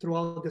team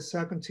throughout the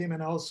second team,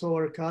 and also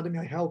our academy.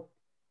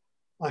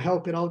 I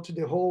help it out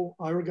to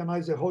I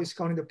organize the whole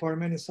scouting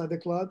department inside the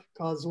club,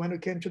 because when we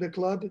came to the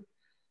club,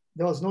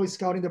 there was no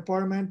scouting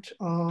department.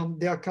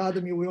 The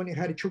academy, we only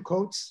had 2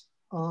 coaches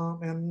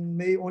and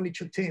made only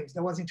 2 teams.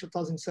 That was in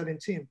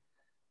 2017.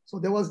 So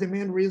that was the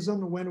main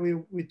reason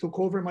when we took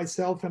over,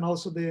 myself and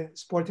also the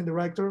sporting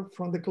director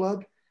from the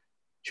club,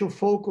 to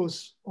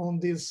focus on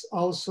this,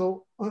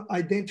 also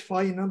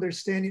identifying and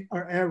understanding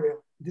our area.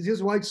 This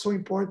is why it's so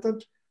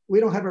important. We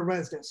don't have a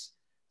residence.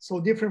 So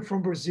different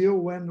from Brazil,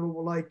 when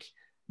like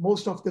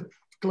most of the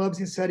clubs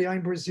in Serie A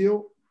in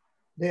Brazil,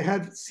 they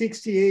have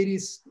 60, 80,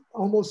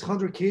 almost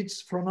 100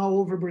 kids from all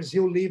over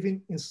Brazil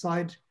living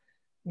inside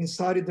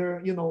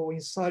their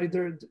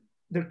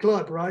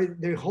club,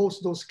 right? They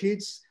host those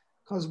kids,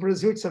 because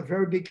Brazil, it's a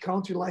very big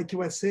country like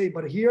USA,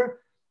 but here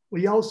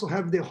we also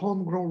have the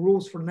homegrown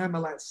rules for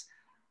MLS.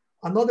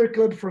 Another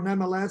club from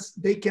MLS,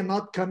 they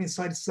cannot come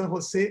inside San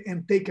Jose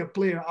and take a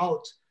player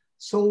out.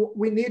 So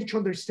we need to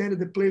understand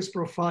the player's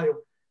profile.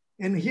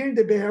 And here in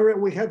the Bay Area,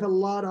 we have a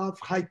lot of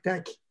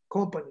high-tech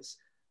companies.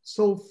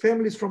 So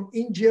families from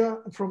India,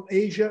 from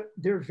Asia,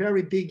 they're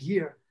very big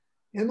here.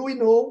 And we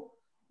know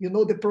you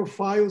know, the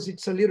profiles,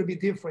 it's a little bit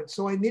different.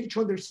 So I need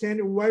to understand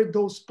where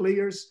those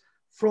players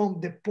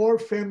from the poor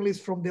families,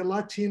 from the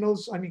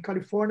Latinos, I mean,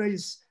 California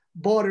is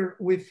border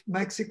with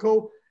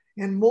Mexico,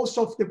 and most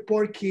of the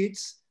poor kids,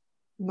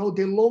 you know,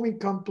 the low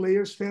income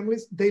players,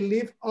 families, they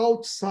live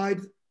outside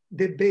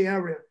the Bay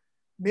Area,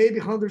 maybe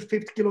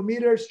 150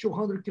 kilometers,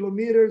 200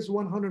 kilometers,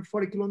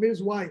 140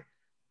 kilometers. Why?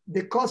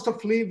 The cost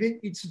of living,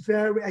 it's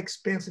very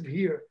expensive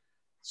here.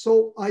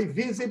 So I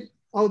visit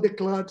all the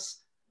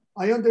clubs.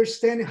 I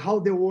understand how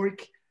they work.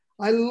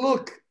 I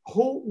look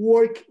who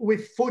work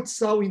with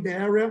futsal in the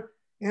area.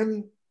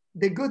 And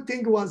the good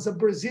thing was a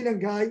Brazilian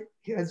guy,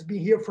 he has been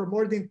here for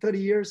more than 30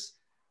 years.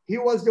 He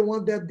was the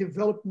one that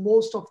developed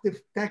most of the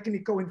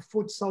technical and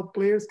futsal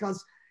players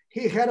because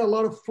he had a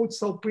lot of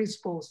futsal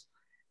principles.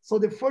 So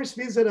the first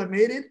visit I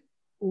made it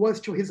was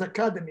to his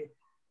academy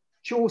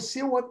to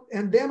see what,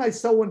 and then I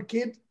saw one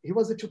kid, he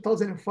was in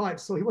 2005,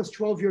 so he was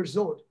 12 years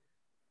old.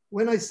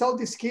 When I saw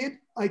this kid,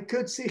 I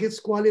could see his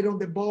quality on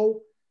the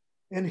ball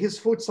and his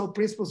futsal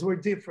principles were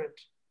different.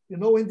 You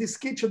know, and this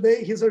kid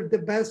today, he's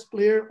the best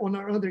player on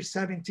our under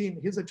 17.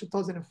 He's a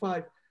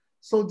 2005.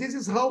 So this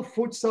is how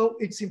futsal,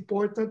 it's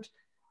important.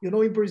 You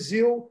know, in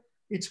Brazil,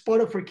 it's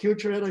part of our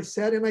culture, as I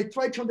said, and I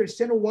try to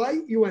understand why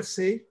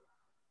USA,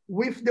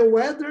 with the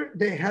weather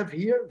they have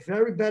here,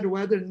 very bad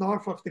weather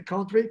north of the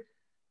country,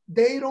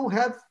 they don't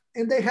have,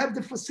 and they have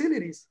the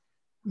facilities.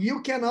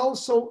 You can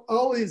also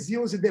always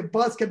use the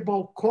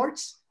basketball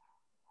courts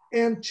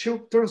and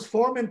to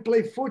transform and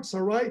play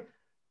futsal, right?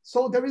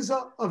 So there is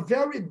a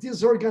very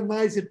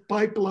disorganized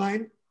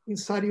pipeline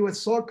inside US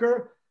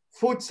soccer,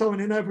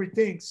 futsal, and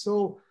everything.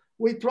 So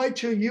we try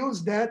to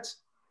use that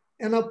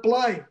and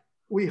apply.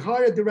 We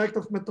hire a director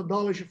of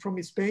methodology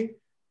from Spain,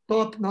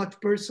 top-notch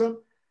person.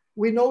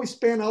 We know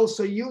Spain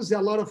also uses a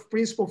lot of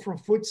principle from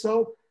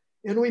futsal,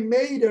 and we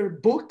made a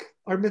book,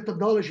 our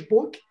methodology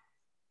book,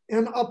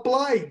 and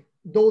apply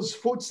those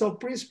futsal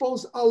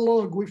principles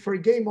along with our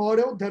game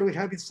model that we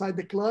have inside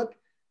the club.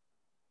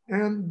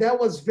 And that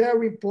was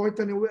very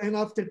important. And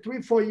after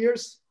 3-4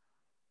 years,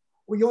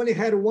 we only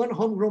had one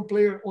homegrown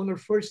player on our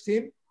first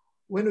team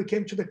when we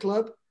came to the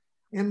club.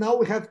 And now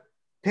we have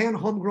 10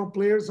 homegrown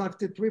players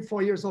after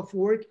 3-4 years of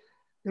work.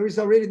 There is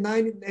already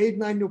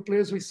 8-9 new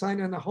players we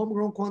signed on a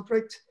homegrown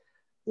contract.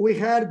 We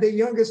had the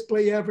youngest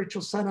player ever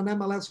to sign an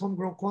MLS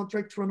homegrown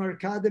contract from our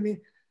academy.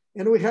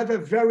 And we have a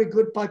very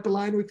good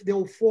pipeline with the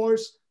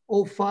 04s,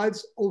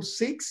 05s,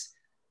 06.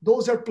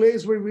 Those are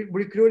players we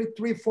recruited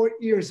 3-4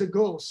 years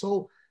ago.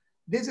 So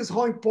this is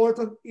how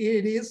important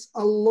it is,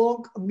 a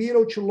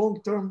middle to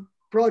long-term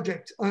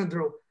project,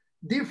 Andro.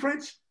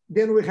 Different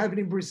than we have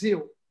in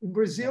Brazil. In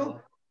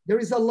Brazil, there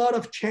is a lot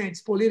of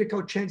change,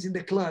 political change in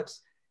the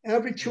clubs.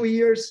 Every 2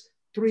 years,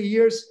 3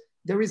 years,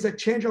 there is a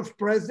change of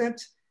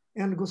president.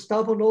 And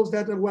Gustavo knows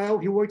that well.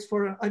 He works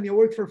for,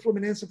 worked for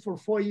Fluminense for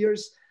 4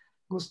 years.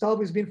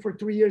 Gustavo has been for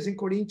 3 years in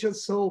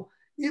Corinthians. So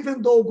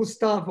even though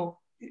Gustavo,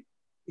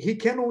 he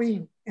can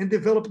win and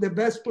develop the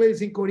best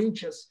players in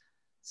Corinthians,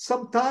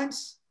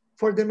 sometimes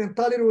for the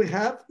mentality we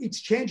have,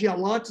 it's changing a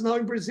lot now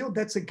in Brazil.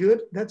 That's a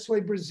good. That's why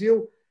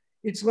Brazil,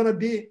 it's going to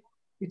be,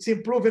 it's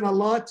improving a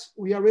lot.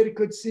 We already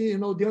could see, you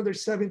know, the under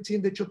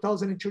 17, the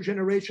 2002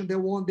 generation, they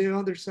won the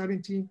under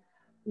 17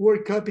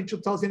 World Cup in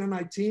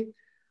 2019.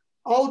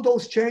 All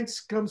those changes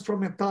comes from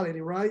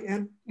mentality, right?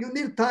 And you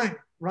need time,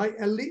 right?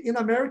 In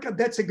America,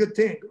 that's a good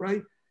thing,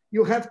 right?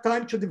 You have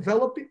time to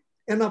develop it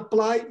and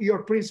apply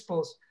your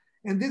principles.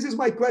 And this is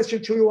my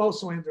question to you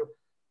also, Andrew.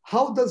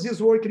 How does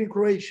this work in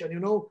Croatia? You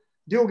know,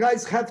 do you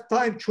guys have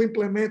time to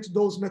implement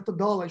those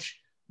methodology,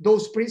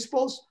 those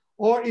principles,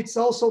 or it's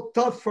also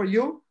tough for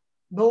you?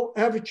 No,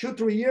 every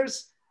 2-3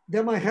 years,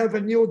 they might have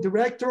a new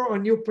director or a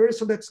new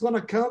person that's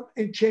gonna come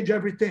and change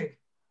everything.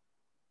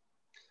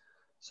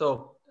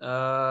 So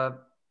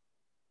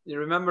you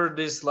remember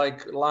this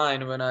like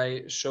line when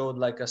I showed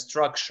like a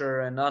structure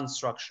and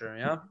unstructure,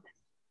 yeah?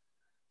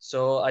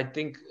 So I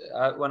think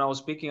when I was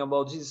speaking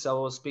about this, I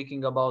was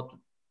speaking about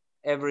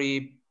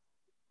every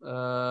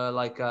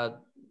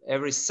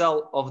every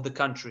cell of the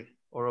country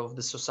or of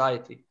the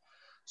society.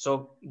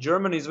 So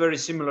Germany is very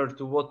similar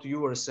to what you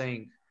were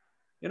saying.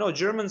 You know,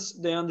 Germans,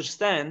 they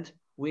understand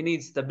we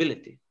need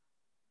stability.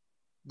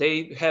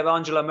 They have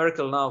Angela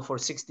Merkel now for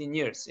 16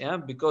 years, yeah,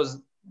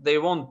 because they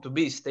want to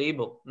be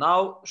stable.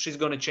 Now she's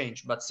going to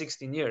change, but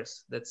 16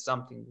 years, that's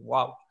something,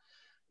 wow.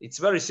 It's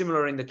very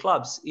similar in the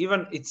clubs.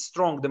 Even it's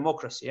strong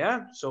democracy,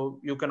 yeah? So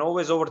you can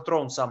always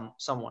overthrow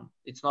someone.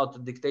 It's not a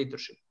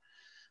dictatorship.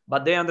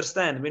 But they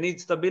understand we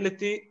need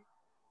stability,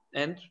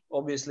 and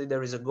obviously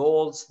there is a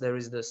goals, there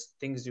is the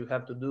things you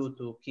have to do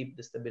to keep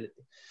the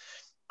stability.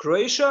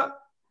 Croatia,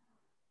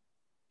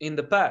 in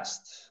the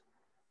past,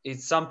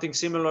 it's something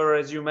similar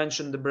as you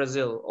mentioned, the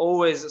Brazil.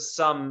 Always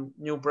some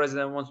new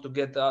president wants to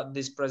get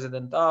this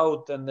president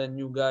out, and then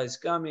new guys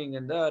coming,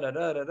 and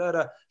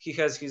he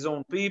has his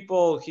own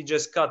people. He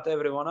just cut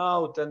everyone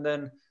out, and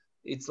then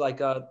it's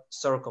like a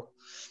circle.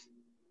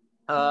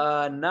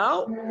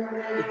 Now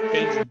it's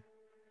changing,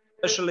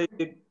 especially,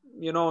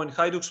 you know, in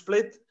Hajduk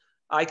Split.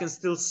 I can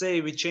still say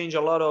we change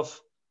a lot of,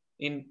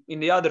 in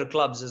the other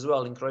clubs as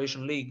well in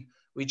Croatian league.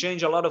 We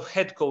change a lot of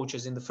head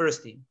coaches in the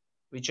first team.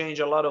 We change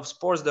a lot of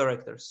sports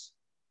directors.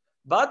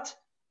 But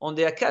on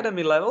the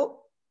academy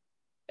level,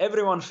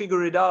 everyone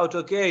figured it out,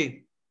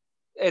 okay,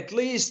 at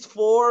least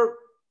for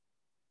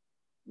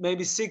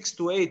maybe 6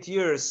 to 8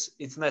 years,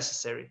 it's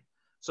necessary.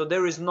 So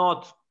there is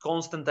not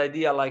constant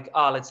idea like,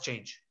 let's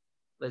change.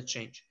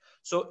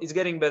 So it's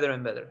getting better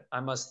and better. I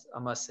must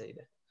say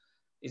that.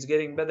 It's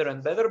getting better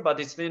and better, but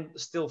it's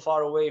still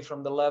far away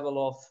from the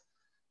level of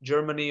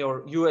Germany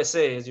or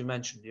USA, as you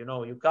mentioned. You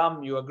know, you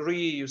come, you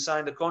agree, you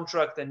sign the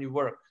contract, and you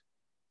work.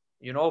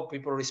 You know,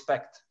 people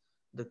respect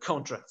the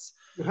contracts.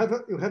 You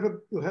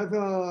have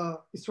a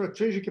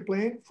strategic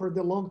plan for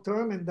the long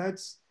term, and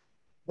that's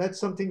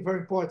something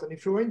very important.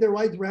 If you're in the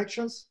right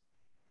directions,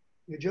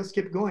 you just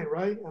keep going,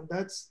 right? And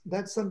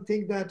that's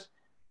something that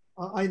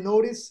I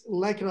notice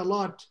lacking a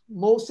lot,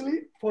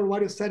 mostly for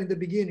what you said in the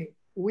beginning.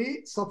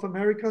 We South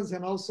Americans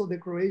and also the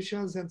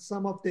Croatians and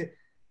some of the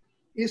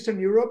Eastern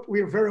Europe, we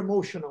are very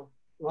emotional,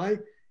 right?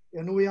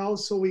 And we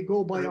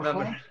go by our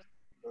heart.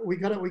 We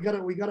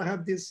gotta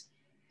have this,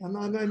 and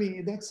I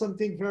mean that's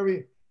something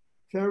very,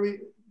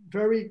 very,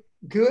 very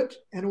good,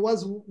 and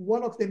was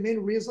one of the main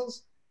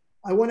reasons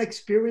I want to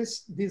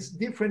experience this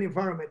different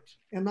environment.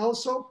 And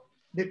also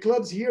the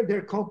clubs here,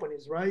 they're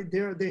companies, right?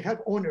 They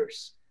have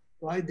owners,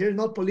 right? They're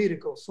not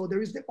political. So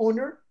there is the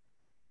owner.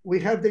 We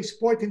have the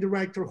sporting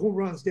director who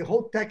runs the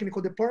whole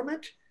technical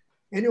department,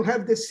 and you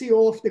have the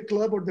CEO of the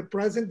club or the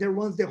president that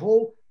runs the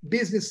whole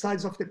business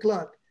sides of the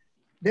club.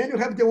 Then you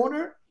have the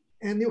owner,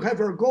 and you have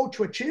your goal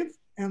to achieve,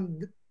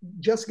 and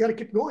just got to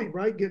keep going,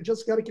 right? You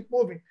just got to keep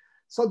moving.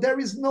 So there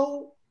is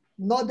not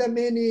that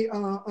many,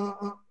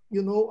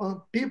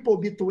 people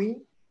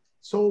between.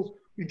 So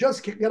you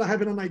just got to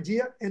have an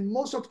idea. And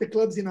most of the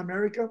clubs in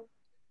America,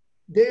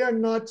 they are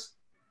not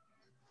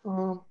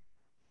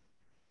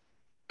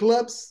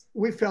clubs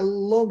with a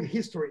long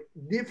history,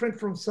 different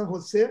from San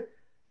Jose.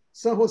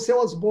 San Jose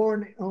was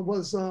born,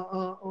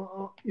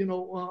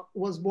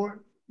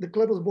 the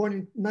club was born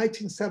in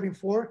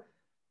 1974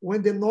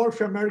 when the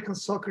North American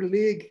Soccer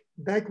League,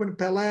 back when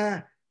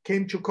Pelé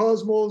came to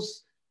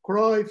Cosmos,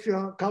 Cruyff,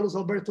 Carlos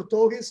Alberto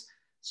Torres.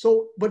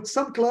 So, but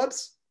some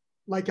clubs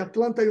like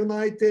Atlanta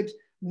United,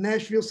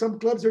 Nashville, some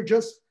clubs are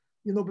just,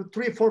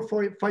 3, 4,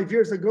 5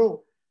 years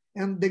ago.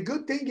 And the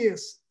good thing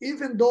is,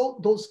 even though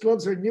those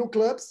clubs are new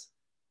clubs,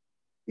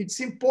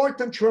 it's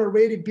important to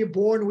already be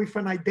born with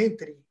an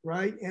identity,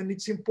 right? And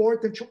it's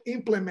important to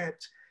implement.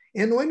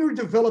 And when you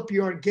develop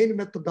your game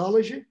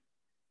methodology,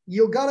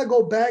 you gotta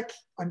go back.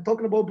 I'm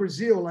talking about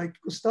Brazil, like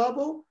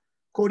Gustavo.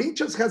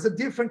 Corinthians has a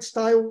different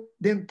style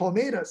than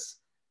Palmeiras.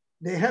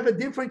 They have a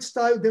different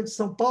style than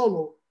São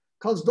Paulo,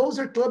 because those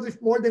are clubs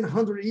with more than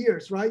 100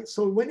 years, right?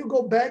 So when you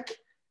go back,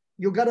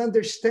 you gotta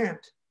understand,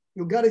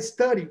 you gotta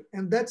study.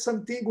 And that's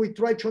something we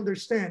try to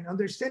understand.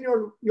 Understand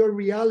your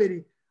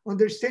reality,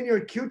 understand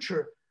your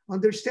culture,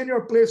 understand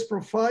your player's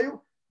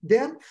profile,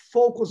 then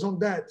focus on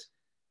that.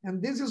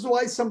 And this is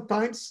why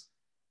sometimes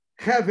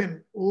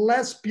having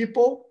less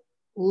people,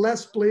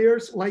 less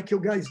players like you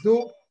guys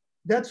do,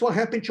 that's what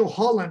happened to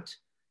Holland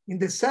in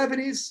the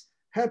 70s,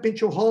 happened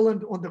to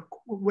Holland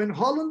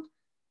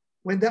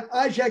when the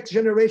Ajax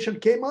generation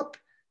came up,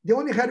 they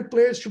only had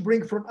players to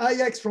bring from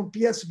Ajax, from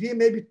PSV,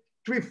 maybe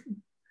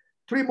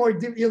three more,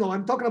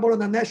 I'm talking about on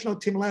the national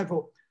team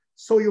level.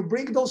 So you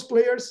bring those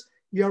players,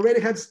 you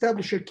already have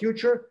established a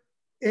culture,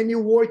 and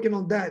you're working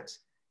on that.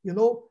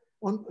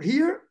 On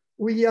here,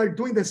 we are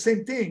doing the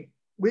same thing.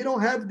 We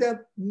don't have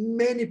that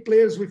many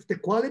players with the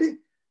quality,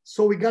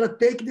 so we gotta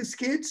take these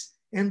kids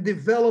and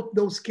develop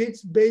those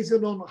kids based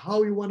on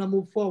how you wanna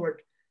move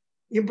forward.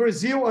 In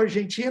Brazil,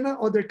 Argentina,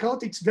 other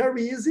countries, it's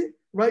very easy,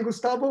 right,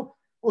 Gustavo?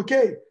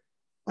 Okay,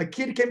 a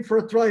kid came for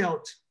a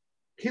tryout.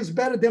 He's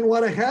better than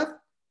what I have.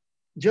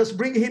 Just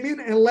bring him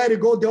in and let it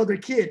go the other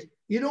kid.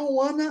 You don't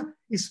wanna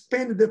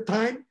spend the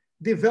time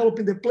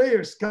developing the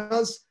players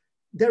because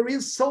there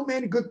is so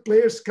many good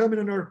players coming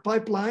in our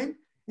pipeline.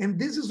 And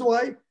this is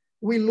why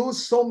we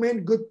lose so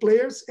many good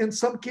players. And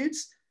some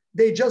kids,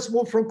 they just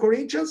move from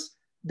Corinthians,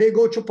 they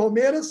go to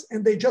Palmeiras,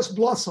 and they just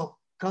blossom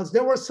because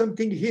there was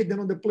something hidden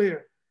on the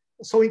player.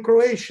 So in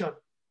Croatia,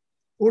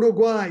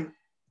 Uruguay,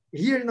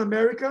 here in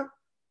America,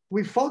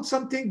 we found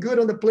something good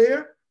on the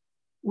player.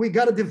 We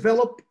got to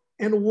develop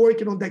and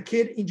working on that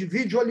kid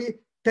individually,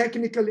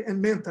 technically, and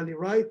mentally,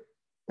 right?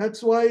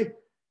 That's why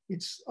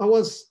I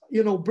was,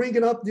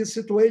 bringing up this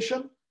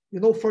situation,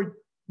 for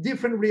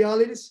different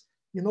realities.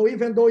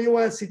 Even though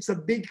US, it's a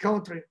big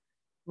country,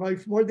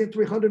 right? More than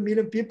 300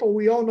 million people.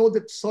 We all know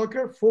that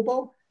soccer,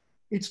 football,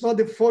 it's not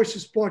the first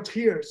sport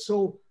here.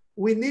 So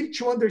we need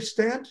to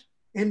understand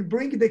and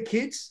bring the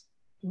kids,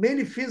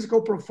 many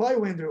physical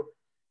profile, Andrew.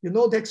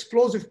 The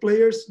explosive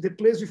players, the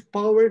players with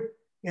power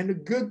and a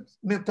good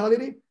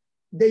mentality,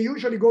 they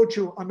usually go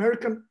to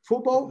American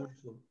football,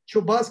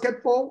 to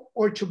basketball,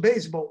 or to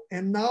baseball.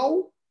 And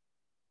now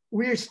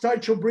we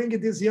start to bring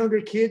these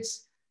younger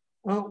kids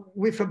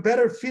with a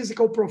better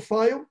physical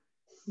profile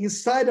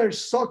inside our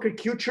soccer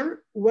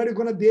culture, where you're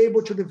going to be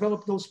able to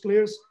develop those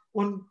players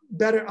on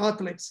better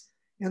athletes.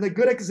 And a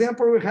good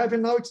example we're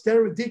having now is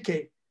Terry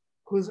DK,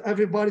 who's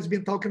everybody's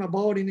been talking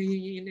about in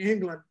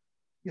England,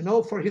 you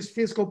know, for his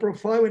physical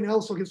profile and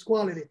also his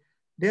quality.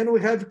 Then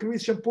we have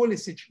Christian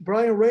Pulisic,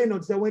 Brian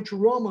Reynolds that went to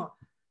Roma.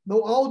 Now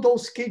all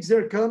those kids,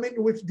 they're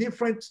coming with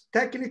different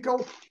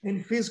technical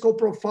and physical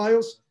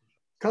profiles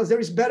because there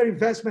is better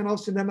investment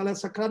also in the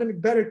MLS Academy,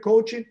 better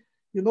coaching.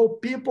 You know,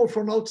 people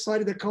from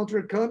outside of the country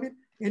are coming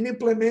and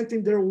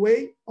implementing their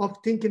way of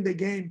thinking the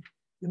game.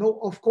 You know,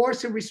 of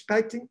course,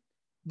 respecting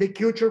the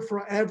culture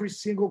for every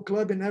single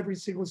club in every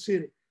single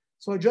city.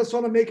 So I just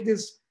want to make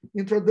this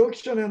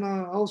introduction and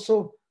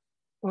also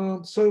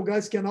so you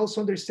guys can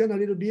also understand a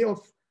little bit of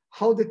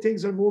how the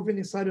things are moving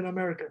inside in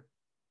America.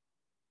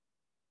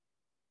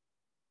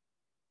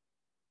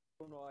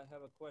 Bruno, I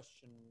have a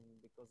question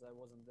because I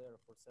wasn't there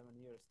for 7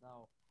 years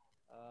now.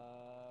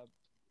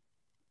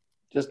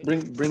 Just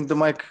bring the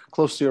mic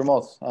close to your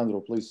mouth,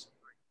 Andro, please.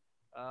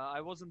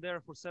 I wasn't there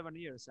for 7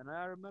 years, and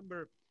I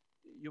remember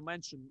you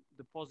mentioned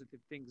the positive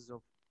things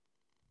of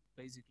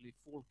basically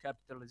full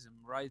capitalism,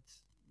 right?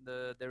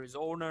 There is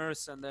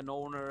owners, and then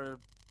owner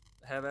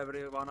have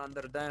everyone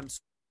under them,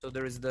 so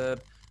there is the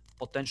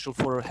potential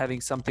for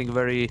having something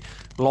very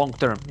long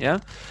term, yeah.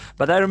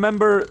 But I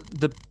remember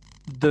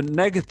the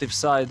negative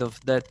side of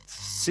that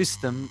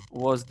system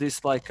was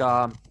this like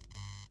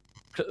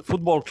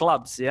football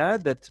clubs, yeah,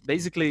 that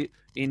basically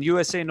in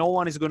USA no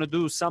one is going to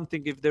do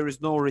something if there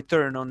is no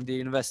return on the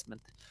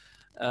investment,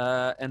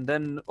 and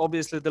then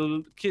obviously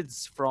the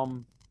kids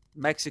from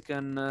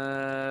Mexican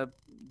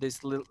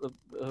this little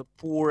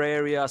poor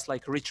areas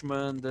like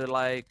Richmond,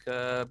 like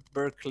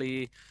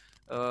Berkeley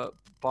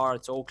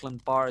parts,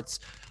 Oakland parts,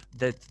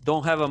 that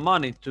don't have a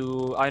money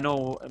to, I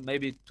know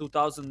maybe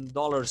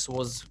 $2,000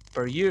 was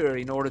per year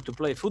in order to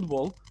play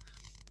football.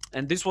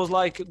 And this was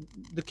like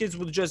the kids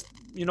would just,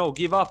 you know,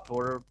 give up,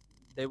 or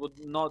they would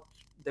not,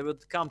 they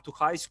would come to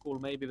high school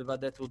maybe,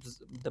 but that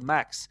was the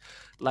max.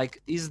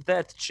 Like, is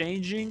that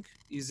changing?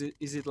 Is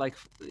it like,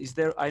 is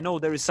there, I know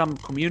there is some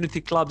community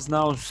clubs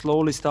now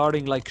slowly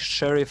starting, like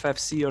Sheriff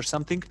FC or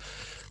something.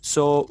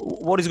 So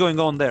what is going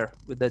on there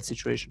with that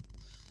situation?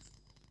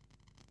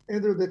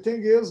 Andrew, the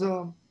thing is,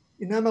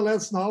 in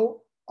MLS now,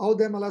 all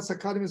the MLS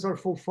academies are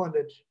full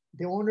funded.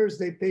 The owners,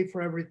 they pay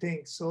for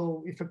everything.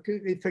 So if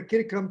a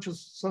kid comes to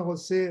San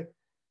Jose,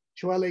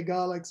 to LA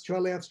Galaxy, to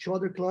LAFC, to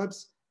other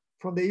clubs,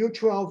 from the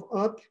U12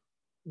 up,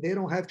 they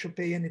don't have to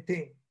pay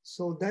anything.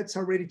 So that's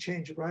already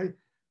changed, right?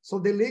 So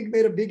the league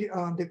made a big,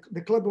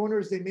 the club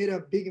owners, they made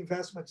a big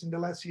investments in the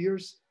last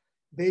years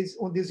based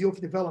on this youth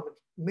development,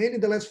 mainly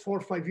the last 4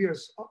 or 5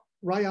 years,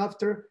 right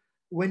after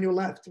when you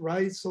left,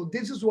 right? So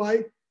this is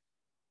why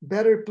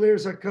better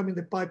players are coming in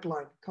the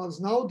pipeline, because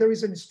now there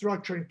is a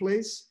structure in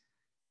place.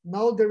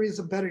 Now there is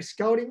a better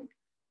scouting,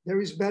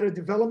 there is better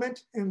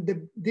development,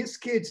 and these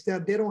kids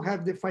that they don't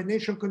have the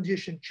financial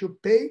condition to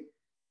pay,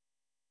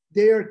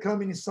 they are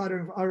coming inside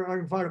our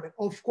environment.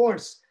 Of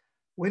course,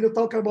 when you're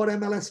talking about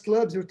MLS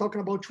clubs, you're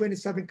talking about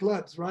 27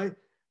 clubs, right?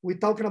 We're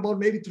talking about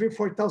maybe 3,000 or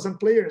 4,000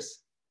 players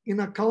in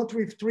a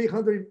country with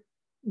 300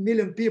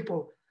 million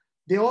people.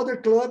 The other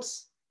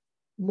clubs,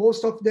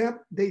 most of them,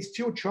 they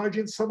still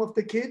charging some of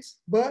the kids,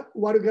 but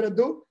what we gotta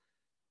do?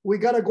 We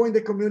gotta go in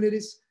the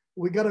communities.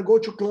 We gotta go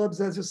to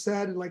clubs, as you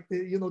said, like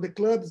the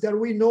clubs that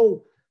we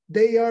know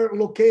they are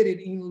located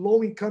in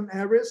low-income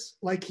areas.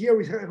 Like here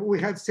we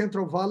have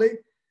Central Valley,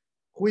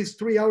 who is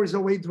 3 hours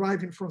away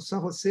driving from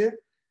San Jose.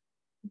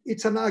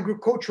 It's an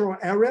agricultural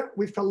area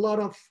with a lot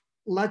of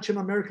Latin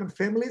American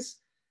families.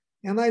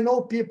 And I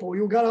know people,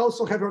 you gotta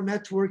also have a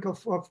network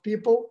of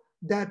people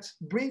that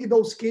bring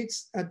those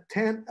kids at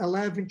 10,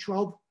 11,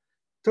 12,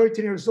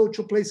 13 years old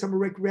to play some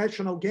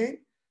recreational game.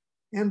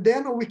 And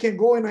then we can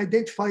go and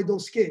identify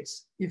those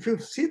kids. If you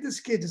see this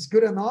kid is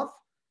good enough,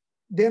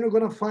 then we're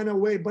gonna find a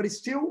way, but it's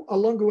still a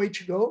long way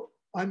to go,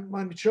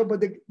 I'm sure.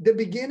 But the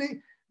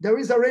beginning, there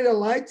is already a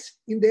light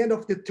in the end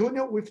of the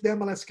tunnel with the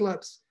MLS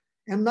clubs.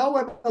 And now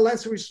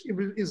MLS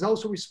is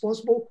also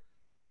responsible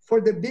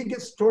for the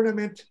biggest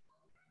tournament,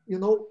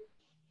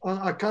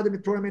 academy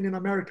tournament in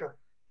America.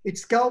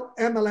 It's called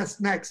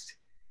MLS Next.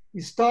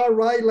 It started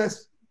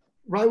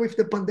right with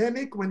the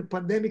pandemic, when the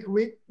pandemic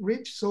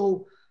reached.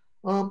 So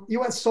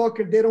US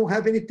soccer, they don't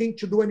have anything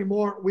to do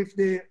anymore with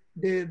the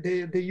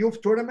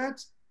youth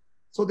tournaments.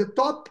 So the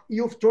top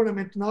youth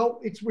tournament now,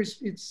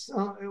 it's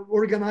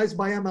organized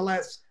by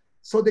MLS.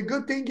 So the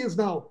good thing is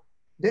now,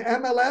 the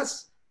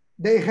MLS,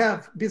 they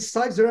have,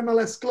 besides their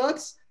MLS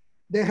clubs,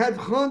 they have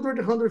 100,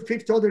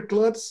 150 other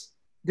clubs.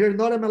 They're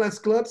not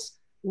MLS clubs,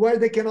 where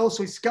they can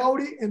also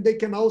scout it and they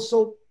can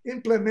also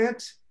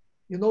implement,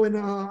 in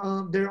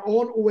their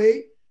own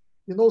way.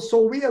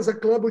 So we as a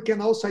club, we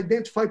can also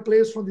identify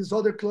players from these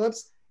other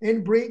clubs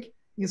and bring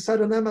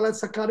inside an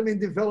MLS academy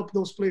and develop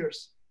those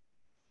players.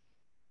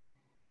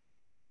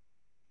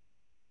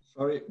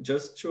 Sorry,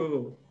 just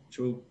to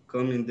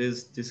come in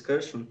this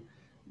discussion,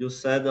 you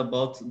said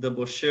about the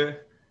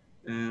brochure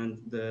and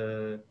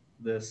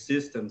the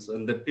systems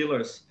and the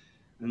pillars,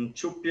 and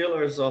 2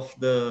 pillars of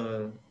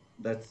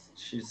that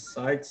she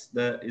cites,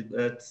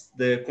 that's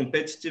the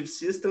competitive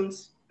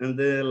systems and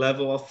the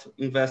level of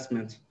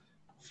investment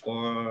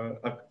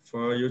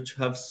for you to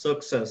have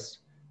success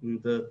in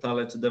the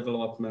talent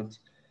development.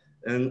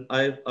 And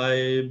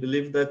I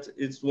believe that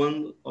it's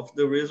one of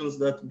the reasons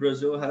that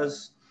Brazil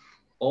has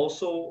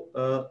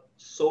also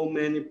so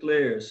many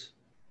players,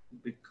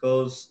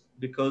 because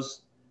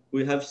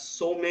we have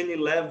so many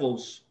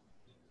levels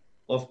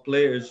of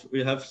players.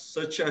 We have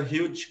such a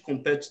huge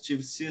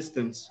competitive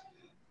systems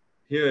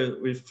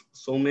here with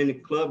so many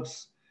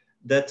clubs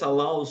that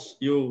allows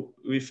you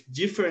with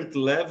different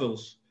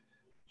levels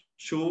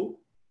to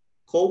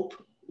cope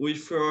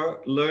with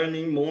your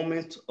learning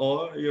moment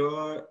or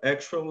your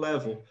actual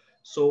level.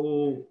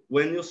 So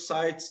when you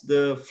cite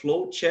the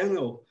flow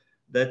channel,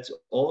 that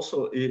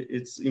also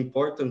it's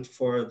important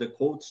for the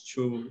coach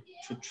to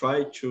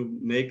try to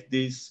make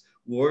this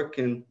work,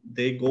 and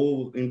they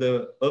go in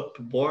the up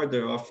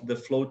border of the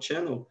flow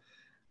channel.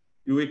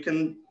 We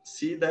can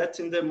see that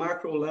in the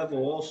macro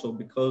level also,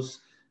 because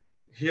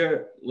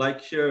here,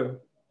 like here,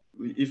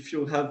 if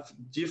you have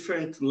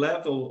different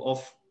level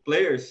of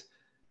players,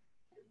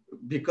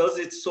 because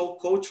it's so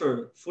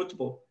culture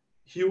football,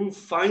 he will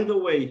find a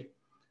way.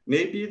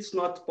 Maybe it's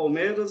not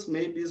Palmeiras,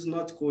 maybe it's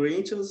not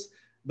Corinthians,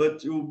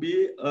 but it will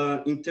be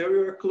an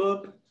interior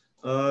club,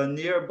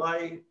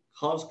 nearby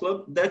house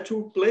club that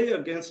will play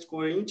against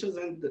Corinthians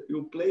and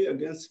will play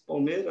against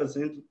Palmeiras,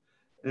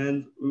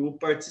 and we will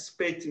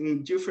participate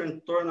in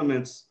different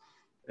tournaments.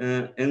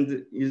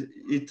 And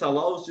it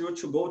allows you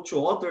to go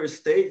to other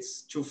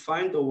states to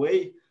find a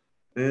way,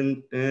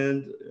 and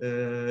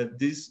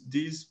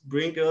this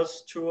bring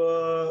us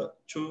to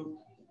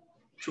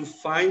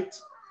find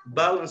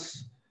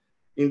balance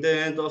in the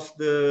end of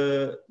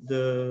the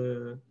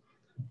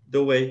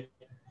way.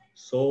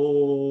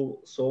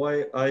 So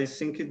I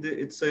think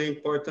it's an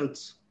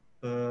important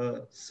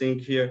thing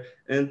here.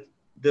 And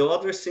the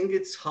other thing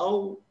is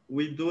how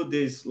we do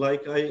this.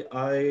 Like I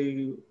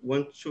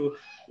want to,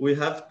 we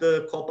have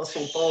the Copa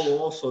São Paulo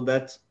also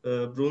that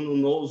Bruno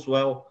knows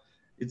well.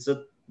 It's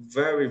a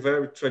very,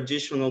 very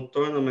traditional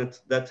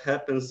tournament that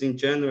happens in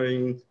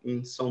January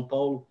in São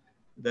Paulo.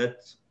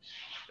 That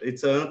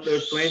it's an under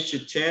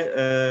 20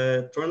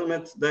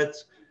 tournament that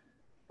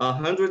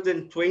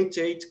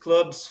 128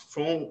 clubs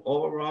from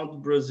all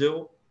around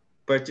Brazil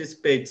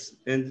participates,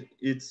 and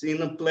it's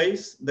in a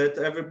place that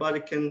everybody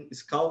can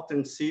scout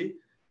and see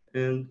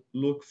and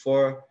look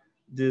for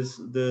these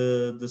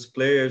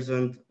players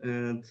and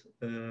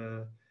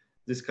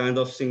this kind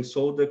of thing.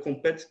 So the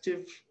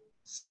competitive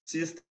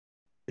system,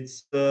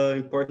 it's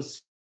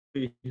important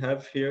we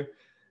have here,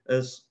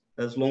 as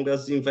long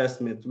as the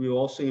investment. We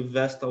also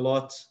invest a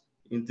lot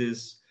in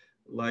this.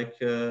 Like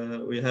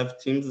we have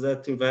teams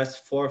that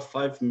invest 4 or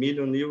 5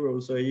 million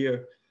euros a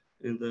year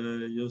in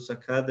the youth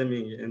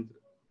academy,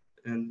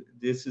 and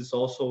this is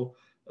also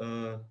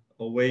a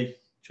way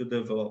to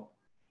develop.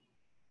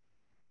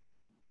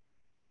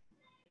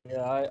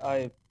 Yeah,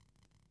 I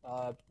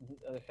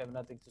have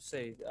nothing to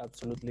say.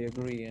 Absolutely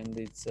agree, and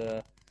it's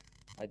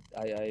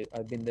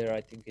I've been there.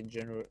 I think in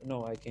January.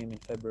 No, I came in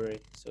February,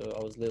 so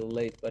I was a little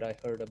late. But I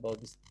heard about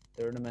this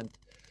tournament.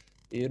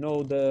 You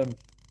know,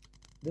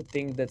 the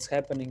thing that's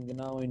happening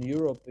now in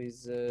Europe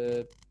is,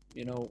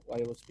 you know,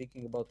 I was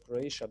speaking about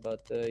Croatia,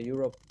 but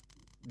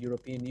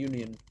European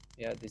Union.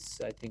 Yeah,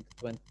 this I think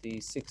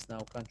 26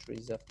 now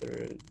countries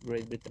after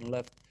Great Britain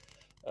left.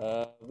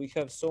 We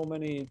have so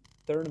many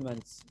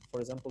tournaments, for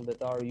example,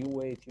 that are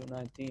U8,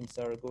 U9 teams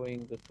are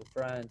going to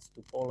France,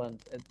 to Poland.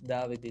 And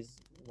David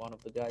is one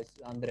of the guys.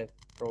 Andre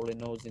probably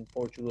knows in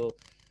Portugal.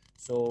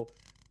 So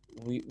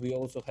we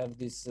also have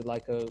this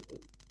like a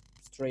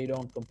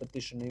straight-on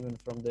competition even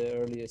from the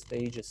earliest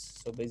stages.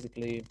 So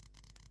basically,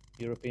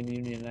 European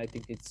Union, I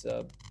think it's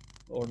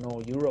or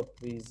no, Europe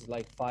is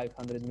like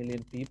 500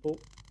 million people.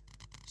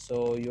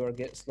 So you are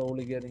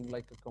slowly getting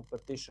like a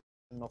competition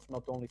of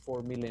not only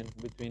 4 million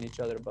between each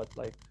other, but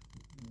like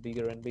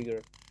bigger and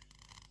bigger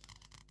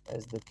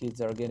as the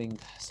kids are getting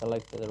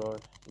selected or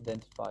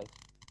identified.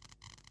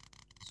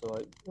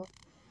 So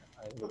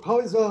how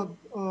is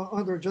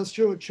Andro, just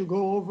to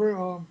go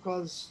over,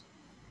 because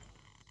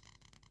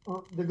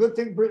the good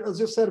thing, as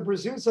you said,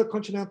 Brazil is a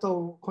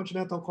continental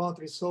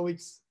country, so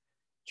it's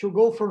to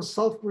go from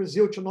South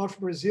Brazil to North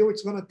Brazil,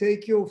 it's going to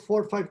take you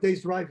 4 or 5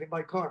 days driving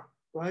by car,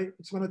 right?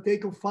 It's going to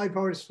take you 5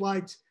 hours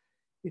flight.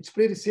 It's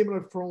pretty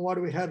similar from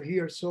what we have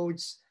here. So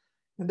it's,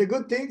 and the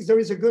good things, there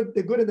is the good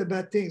and the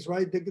bad things,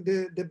 right?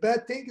 The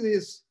bad thing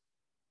is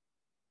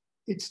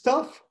it's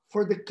tough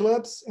for the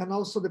clubs and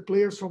also the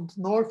players from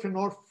north and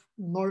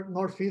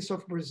northeast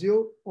of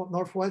Brazil or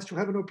northwest to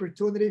have an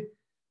opportunity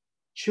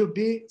to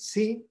be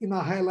seen in a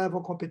high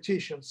level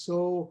competition.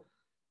 So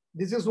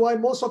this is why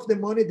most of the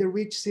money, the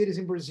rich cities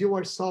in Brazil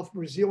are South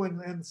Brazil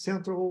and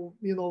central,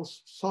 you know,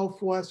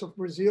 southwest of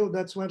Brazil.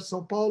 That's where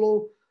São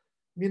Paulo,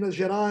 Minas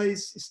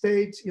Gerais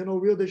state, you know,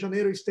 Rio de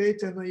Janeiro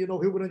state, and, you know,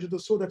 Rio Grande do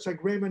Sul, that's where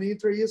Grêmio and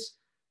Inter is.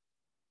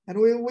 And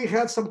we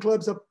had some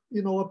clubs up,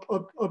 you know,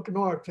 up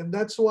north. And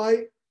that's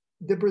why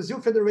the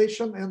Brazil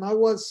Federation, and I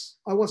was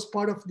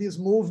part of this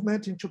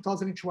movement in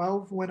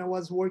 2012 when I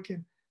was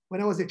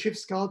the chief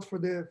scout for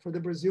the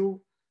Brazil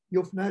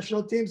youth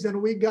national teams, and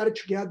we got it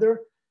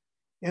together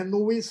and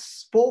we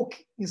spoke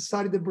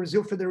inside the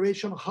Brazil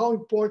Federation how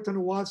important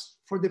it was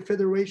for the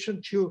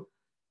federation to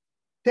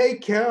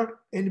take care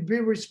and be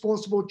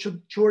responsible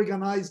to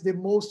organize the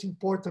most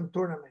important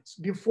tournaments.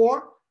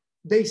 Before,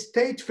 the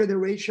state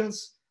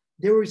federations,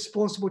 they were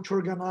responsible to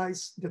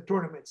organize the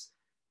tournaments.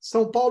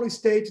 São Paulo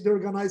State, they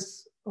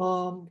organize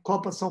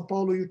Copa São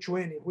Paulo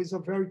U20, which is a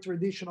very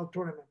traditional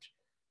tournament.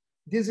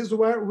 This is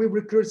where we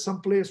recruit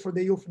some players for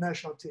the youth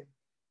national team.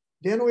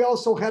 Then we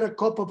also had a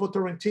Copa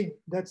Votorantim.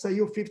 That's a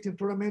U15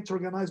 tournament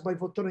organized by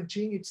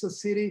Votorantim. It's a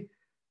city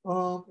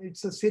in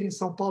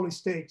São Paulo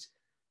State.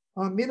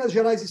 Minas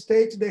Gerais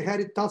State, they had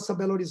Taça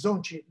Belo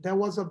Horizonte. That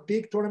was a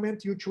big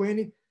tournament,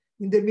 U20,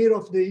 in the middle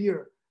of the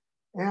year.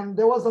 And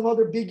there was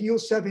another big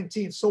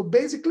U17. So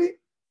basically,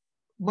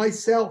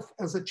 myself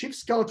as a chief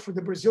scout for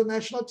the Brazil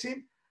national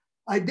team,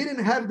 I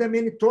didn't have that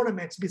many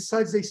tournaments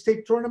besides the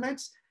state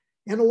tournaments.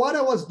 And what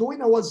I was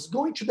doing, I was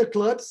going to the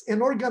clubs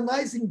and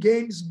organizing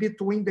games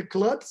between the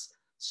clubs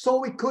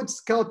so we could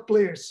scout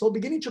players. So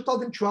beginning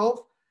 2012,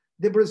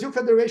 the Brazil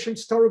Federation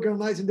started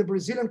organizing the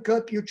Brazilian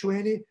Cup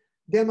U20,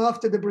 then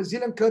after the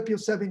Brazilian Cup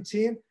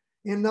U17,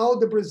 and now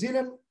the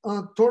Brazilian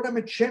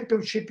Tournament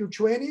Championship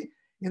U20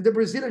 and the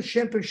Brazilian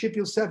Championship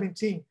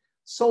U17.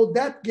 So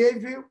that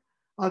gave you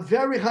a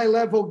very high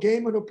level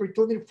game and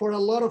opportunity for a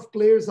lot of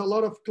players, a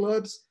lot of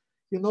clubs,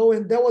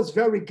 and that was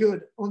very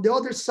good. On the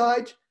other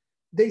side,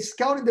 the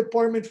scouting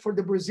department for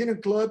the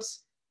Brazilian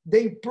clubs,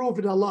 they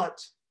improved a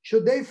lot.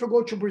 Today, if you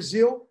go to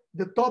Brazil,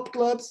 the top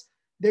clubs,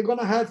 they're going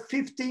to have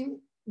 15,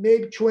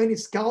 maybe 20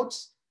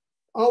 scouts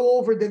all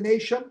over the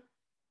nation.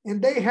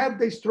 And they have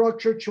the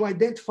structure to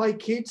identify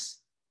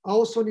kids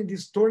also in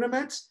these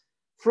tournaments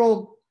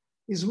from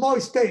small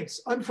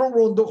states. I'm from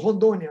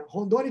Rondônia.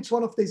 Rondônia is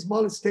one of the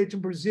smallest states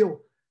in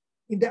Brazil,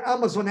 in the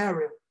Amazon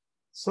area.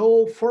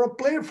 So for a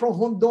player from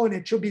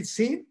Rondônia to be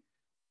seen,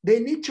 they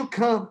need to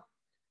come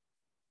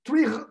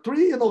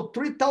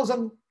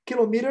 3,000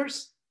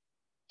 kilometers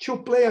to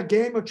play a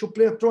game or to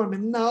play a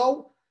tournament.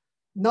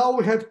 Now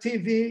we have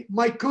TV.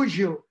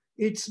 Mycujo,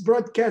 it's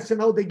broadcasting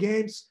all the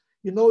games.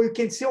 You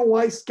can see on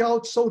Y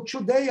Scout. So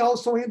today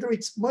also, Andrew,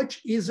 it's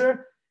much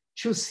easier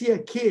to see a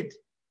kid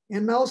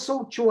and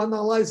also to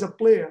analyze a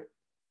player.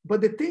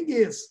 But the thing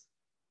is,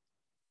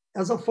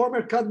 as a former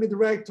academy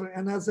director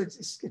and as a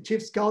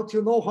chief scout,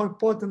 you know how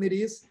important it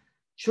is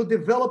to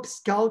develop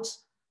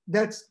scouts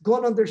that's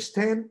going to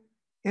understand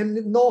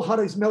and know how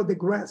to smell the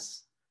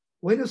grass.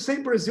 When you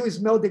say Brazil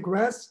smell the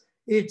grass,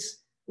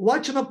 it's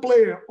watching a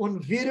player on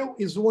video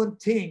is one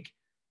thing.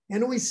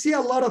 And we see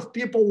a lot of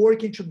people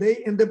working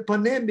today, and the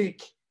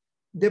pandemic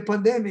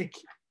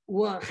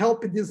will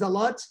help this a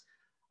lot.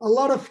 A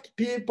lot of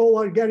people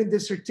are getting the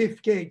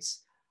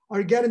certificates,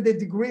 are getting the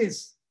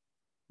degrees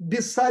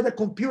beside a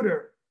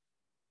computer,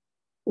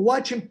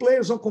 watching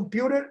players on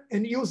computer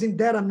and using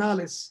data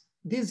analysis.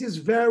 This is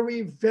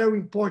very, very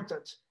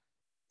important.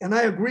 And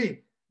I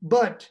agree.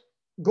 But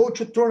go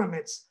to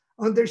tournaments,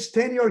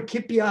 understand your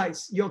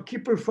KPIs, your key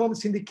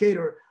performance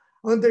indicator,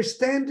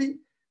 understanding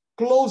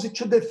close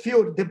to the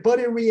field, the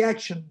body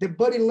reaction, the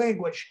body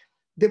language,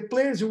 the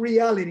player's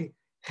reality.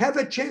 Have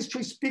a chance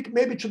to speak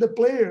maybe to the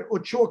player or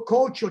to a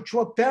coach or to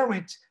a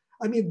parent.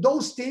 I mean,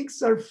 those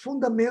things are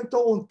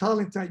fundamental on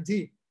talent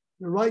ID,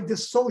 right? The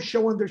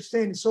social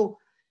understanding. So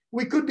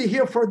we could be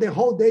here for the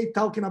whole day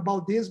talking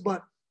about this,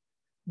 but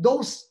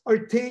those are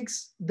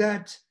things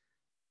that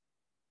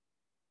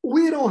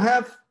we don't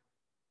have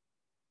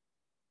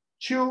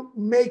to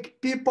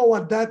make people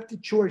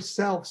adapt to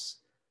ourselves.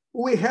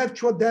 We have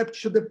to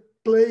adapt to the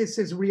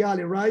place's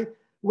reality, right?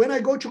 When I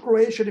go to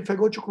Croatia, if I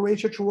go to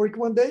Croatia to work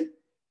one day,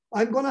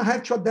 I'm going to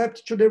have to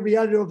adapt to the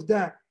reality of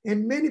that.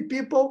 And many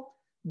people,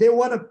 they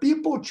want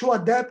people to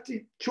adapt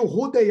to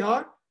who they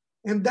are,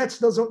 and that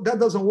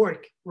doesn't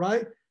work,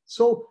 right?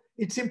 So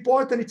it's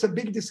important. It's a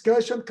big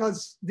discussion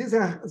because this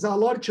has a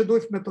lot to do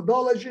with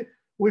methodology,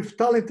 with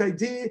talent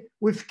ID,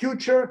 with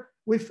culture,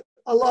 with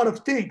a lot of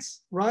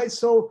things, right?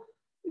 So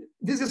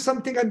this is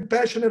something I'm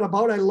passionate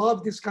about. I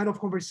love this kind of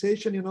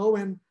conversation,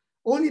 and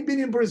only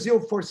being in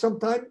Brazil for some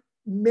time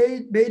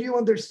made you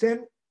understand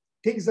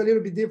things a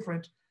little bit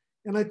different.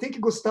 And I think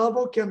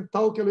Gustavo can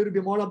talk a little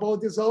bit more about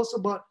this also,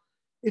 but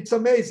it's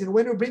amazing.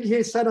 When you bring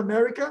here South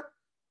America,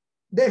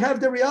 they have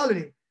the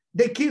reality.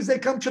 The kids, they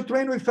come to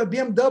train with a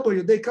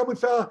BMW. They come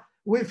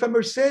with a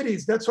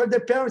Mercedes. That's why their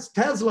parents,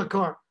 Tesla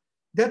car.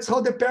 That's how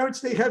the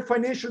parents, they have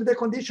financially the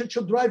condition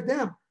to drive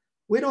them.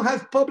 We don't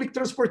have public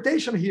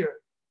transportation here,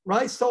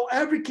 right? So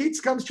every kid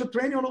comes to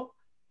train,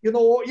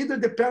 either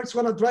the parents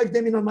want to drive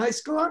them in a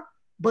nice car,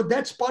 but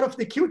that's part of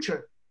the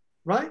culture,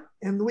 right?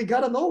 And we got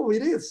to know who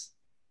it is.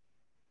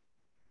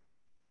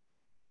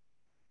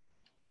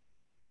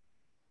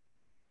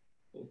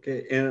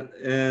 Okay,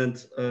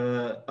 and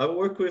I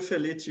work with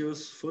elite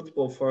youth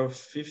football for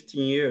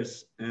 15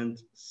 years,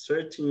 and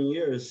 13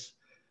 years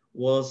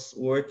was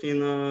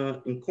working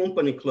in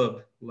company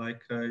club.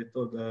 Like I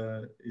told,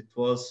 it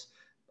was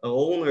an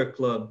owner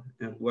club,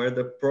 and where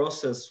the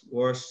process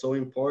was so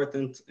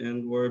important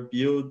and were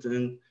built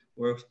and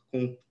were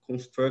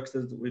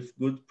constructed with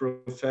good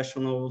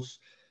professionals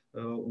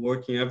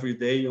working every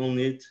day on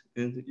it,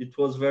 and it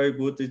was very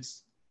good. It's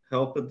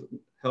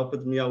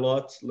helped me a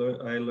lot.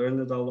 I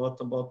learned a lot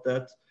about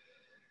that,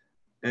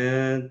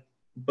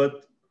 but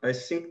I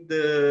think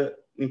the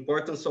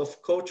importance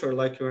of culture,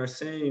 like you are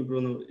saying,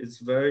 Bruno, is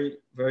very,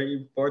 very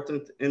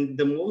important. And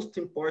the most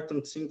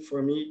important thing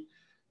for me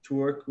to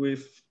work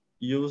with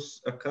youth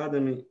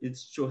academy is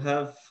to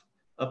have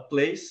a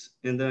place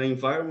and an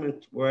environment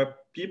where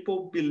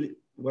people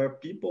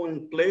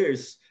and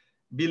players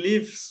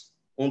believes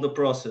on the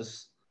process,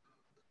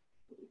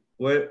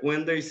 where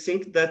when they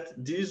think that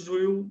this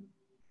will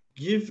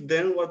give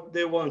them what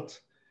they want,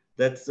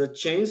 that's a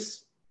chance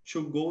to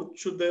go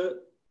to the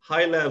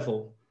high level.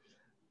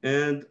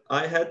 And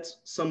I had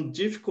some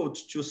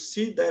difficulty to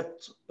see that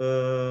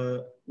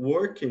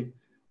working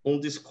on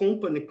these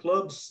company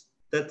clubs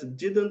that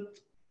didn't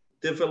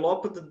develop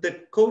the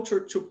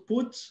culture to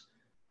put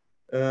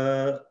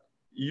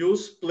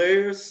youth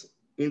players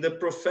in the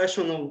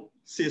professional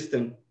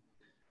system.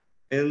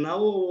 And now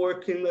I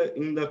work in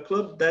the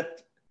club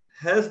that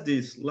has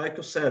this, like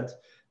you said,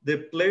 the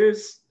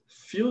players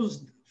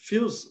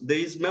feels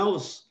they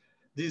smells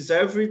this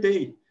every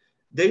day.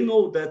 They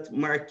know that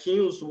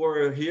Marquinhos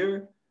were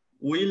here,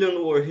 William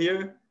were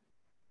here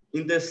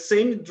in the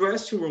same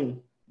dressing room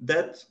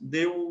that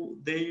they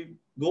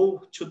go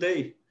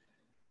today.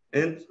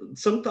 And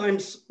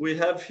sometimes we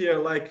have here,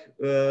 like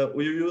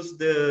we use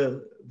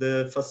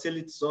the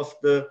facilities of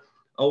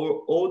our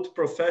old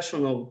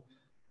professional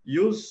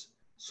use.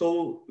 So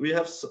we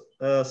have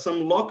some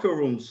locker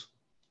rooms,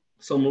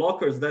 some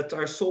lockers that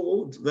are so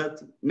old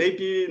that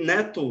maybe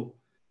Neto,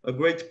 a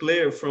great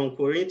player from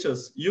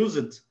Corinthians, use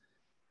it.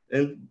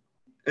 And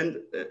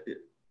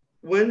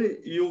when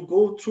you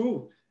go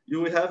through,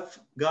 you have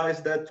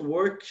guys that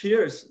work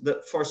here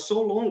that for so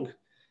long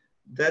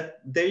that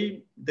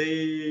they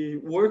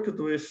worked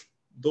with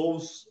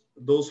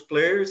those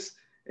players,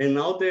 and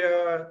now they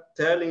are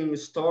telling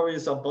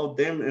stories about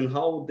them and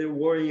how they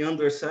were in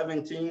under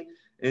 17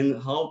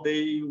 and how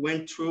they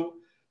went through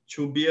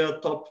to be a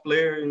top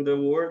player in the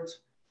world.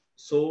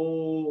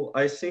 So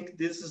I think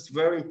this is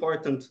very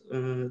important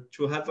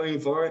to have an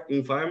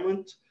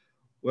environment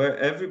where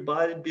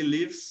everybody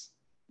believes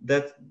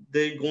that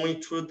they're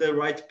going through the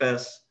right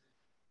path.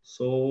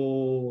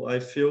 So I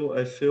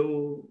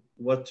feel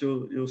what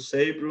you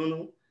say,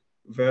 Bruno.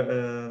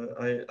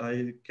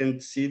 I can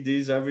see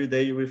this every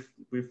day with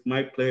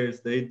my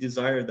players. They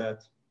desire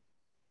that.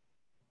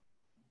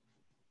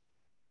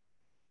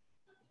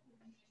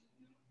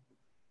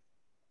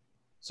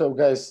 So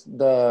guys,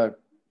 the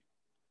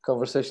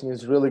conversation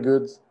is really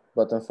good,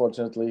 but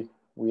unfortunately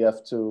we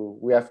have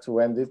to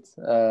end it.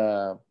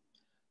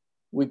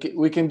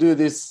 We can do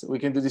this. We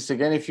can do this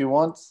again if you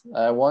want.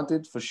 I want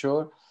it for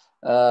sure.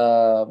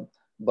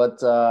 But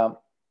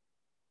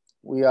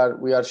we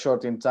are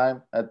short in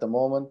time at the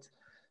moment,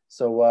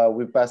 so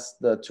we passed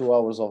the 2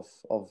 hours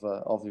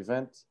of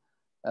event.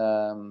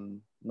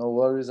 No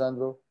worries,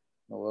 Andro.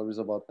 No worries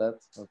about that.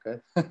 Okay.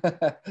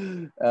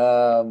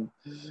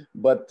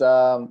 But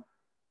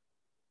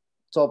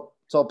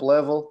top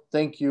level.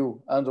 Thank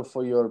you, Andro,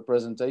 for your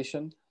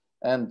presentation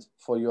and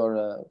for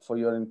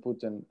your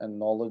input and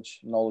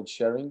knowledge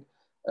sharing.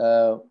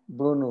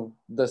 Bruno,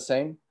 the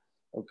same.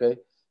 Okay.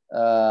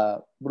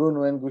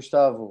 Bruno and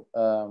Gustavo,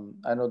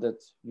 I know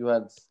that you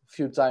had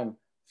few time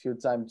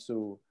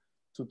to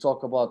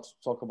talk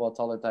about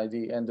talent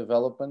ID and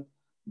development,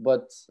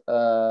 but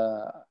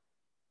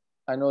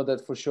I know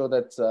that for sure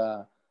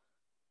that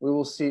we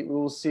will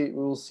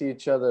see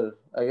each other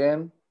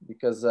again,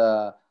 because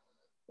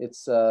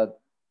it's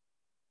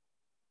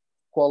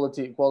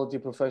quality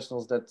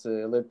professionals that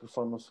elite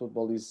performance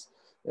football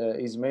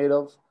is made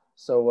of.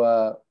 So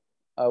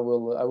I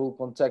will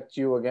contact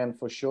you again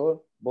for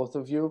sure, both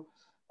of you.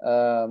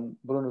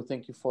 Bruno,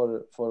 thank you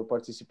for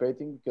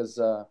participating, because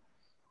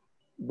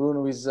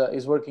Bruno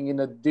is working in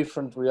a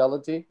different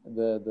reality.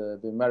 The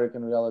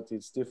American reality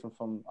is different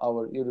from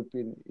our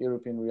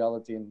European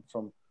reality, and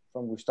from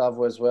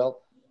Gustavo as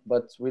well.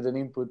 But with an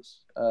input,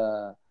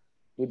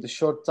 with the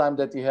short time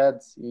that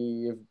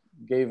he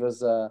gave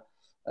us a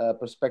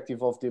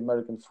perspective of the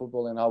American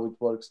football and how it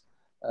works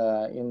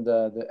in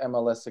the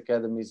MLS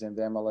academies and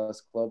the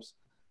MLS clubs,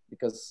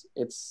 because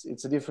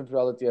it's a different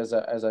reality, as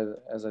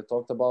I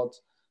talked about,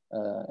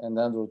 and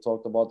Andrew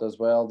talked about as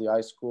well. The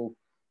high school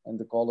and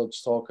the college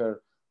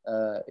soccer,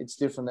 it's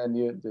different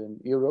than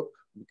Europe,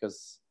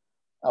 because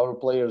our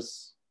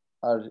players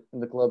are in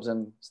the clubs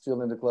and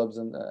still in the clubs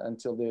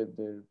until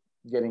they're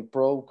getting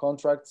pro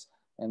contracts,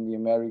 and the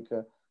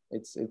America,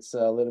 it's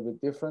a little bit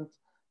different.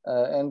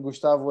 And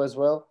Gustavo as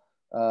well.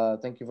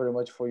 Thank you very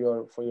much for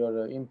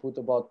your input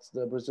about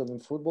the Brazilian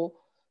football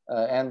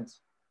and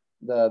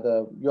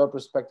your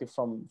perspective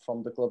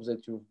from the clubs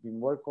that you've been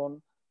working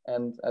on,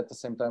 and at the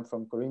same time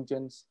from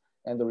Corinthians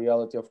and the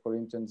reality of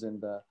Corinthians in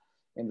the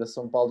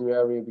São Paulo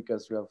area,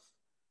 because you have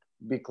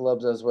big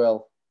clubs as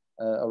well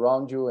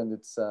around you, and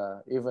it's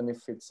even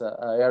if it's an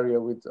area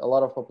with a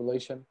lot of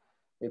population,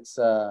 it's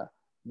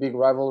big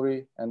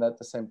rivalry, and at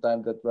the same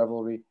time that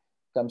rivalry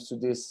comes to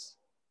this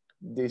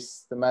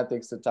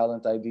thematics, the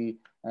talent ID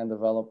and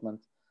development.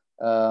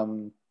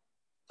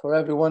 For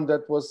everyone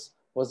that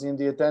was in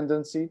the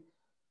attendance,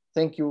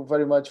 thank you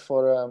very much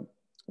for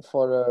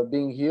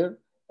being here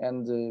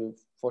and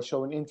for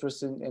showing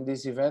interest in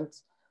this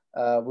event.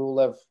 We will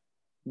have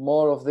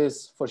more of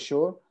this for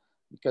sure,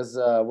 because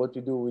what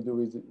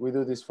we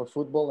do this for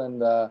football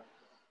and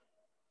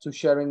to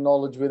sharing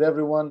knowledge with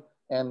everyone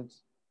and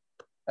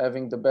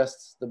having the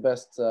best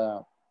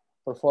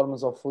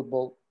performance of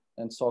football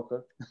and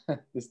soccer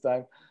this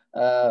time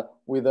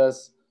with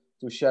us,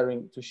 to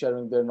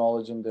sharing their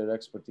knowledge and their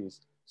expertise.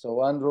 So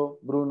Andro,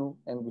 Bruno,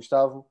 and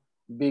Gustavo,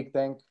 big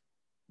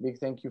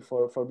thank you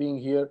for being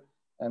here,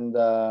 and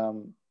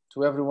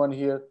to everyone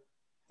here,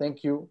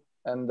 thank you,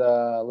 and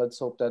let's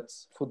hope that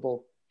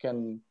football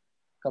can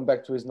come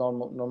back to its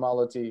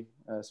normality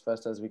as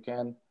fast as we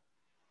can,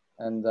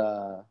 and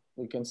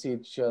we can see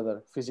each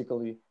other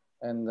physically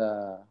and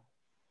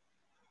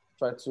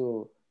try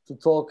to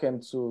talk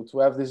and to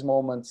have these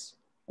moments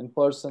in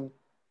person,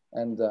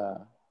 and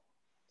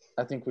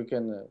I think we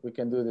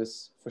can do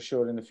this for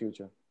sure in the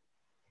future.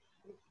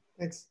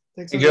 Thanks.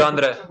 Thank you,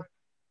 Andre.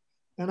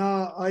 And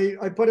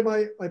I put in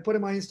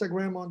my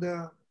Instagram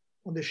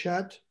on the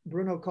chat,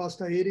 Bruno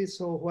Costa 80.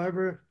 So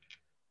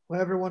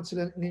whoever wants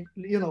to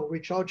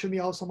reach out to me,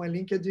 also my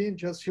LinkedIn,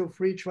 just feel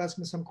free to ask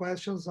me some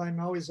questions. I'm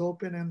always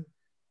open and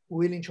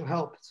willing to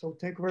help. So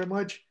thank you very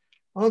much.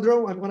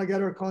 Andro, I'm gonna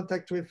get our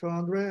contact with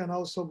Andre and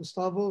also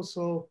Gustavo.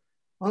 So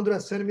Andre,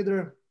 send me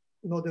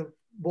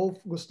both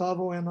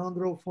Gustavo and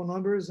Andro phone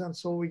numbers, and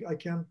so I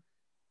can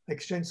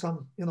exchange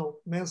some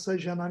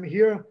message. And I'm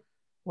here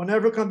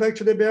whenever you come back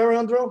to the Bear,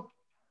 Andro.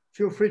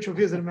 Feel free to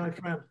visit, my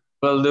friend.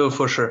 Will do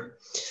for sure.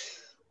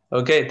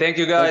 Okay, thank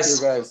you guys.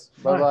 Thank you guys.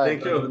 Bye bye.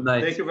 Thank you. Good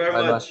night. Thank you very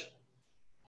Bye-bye. much.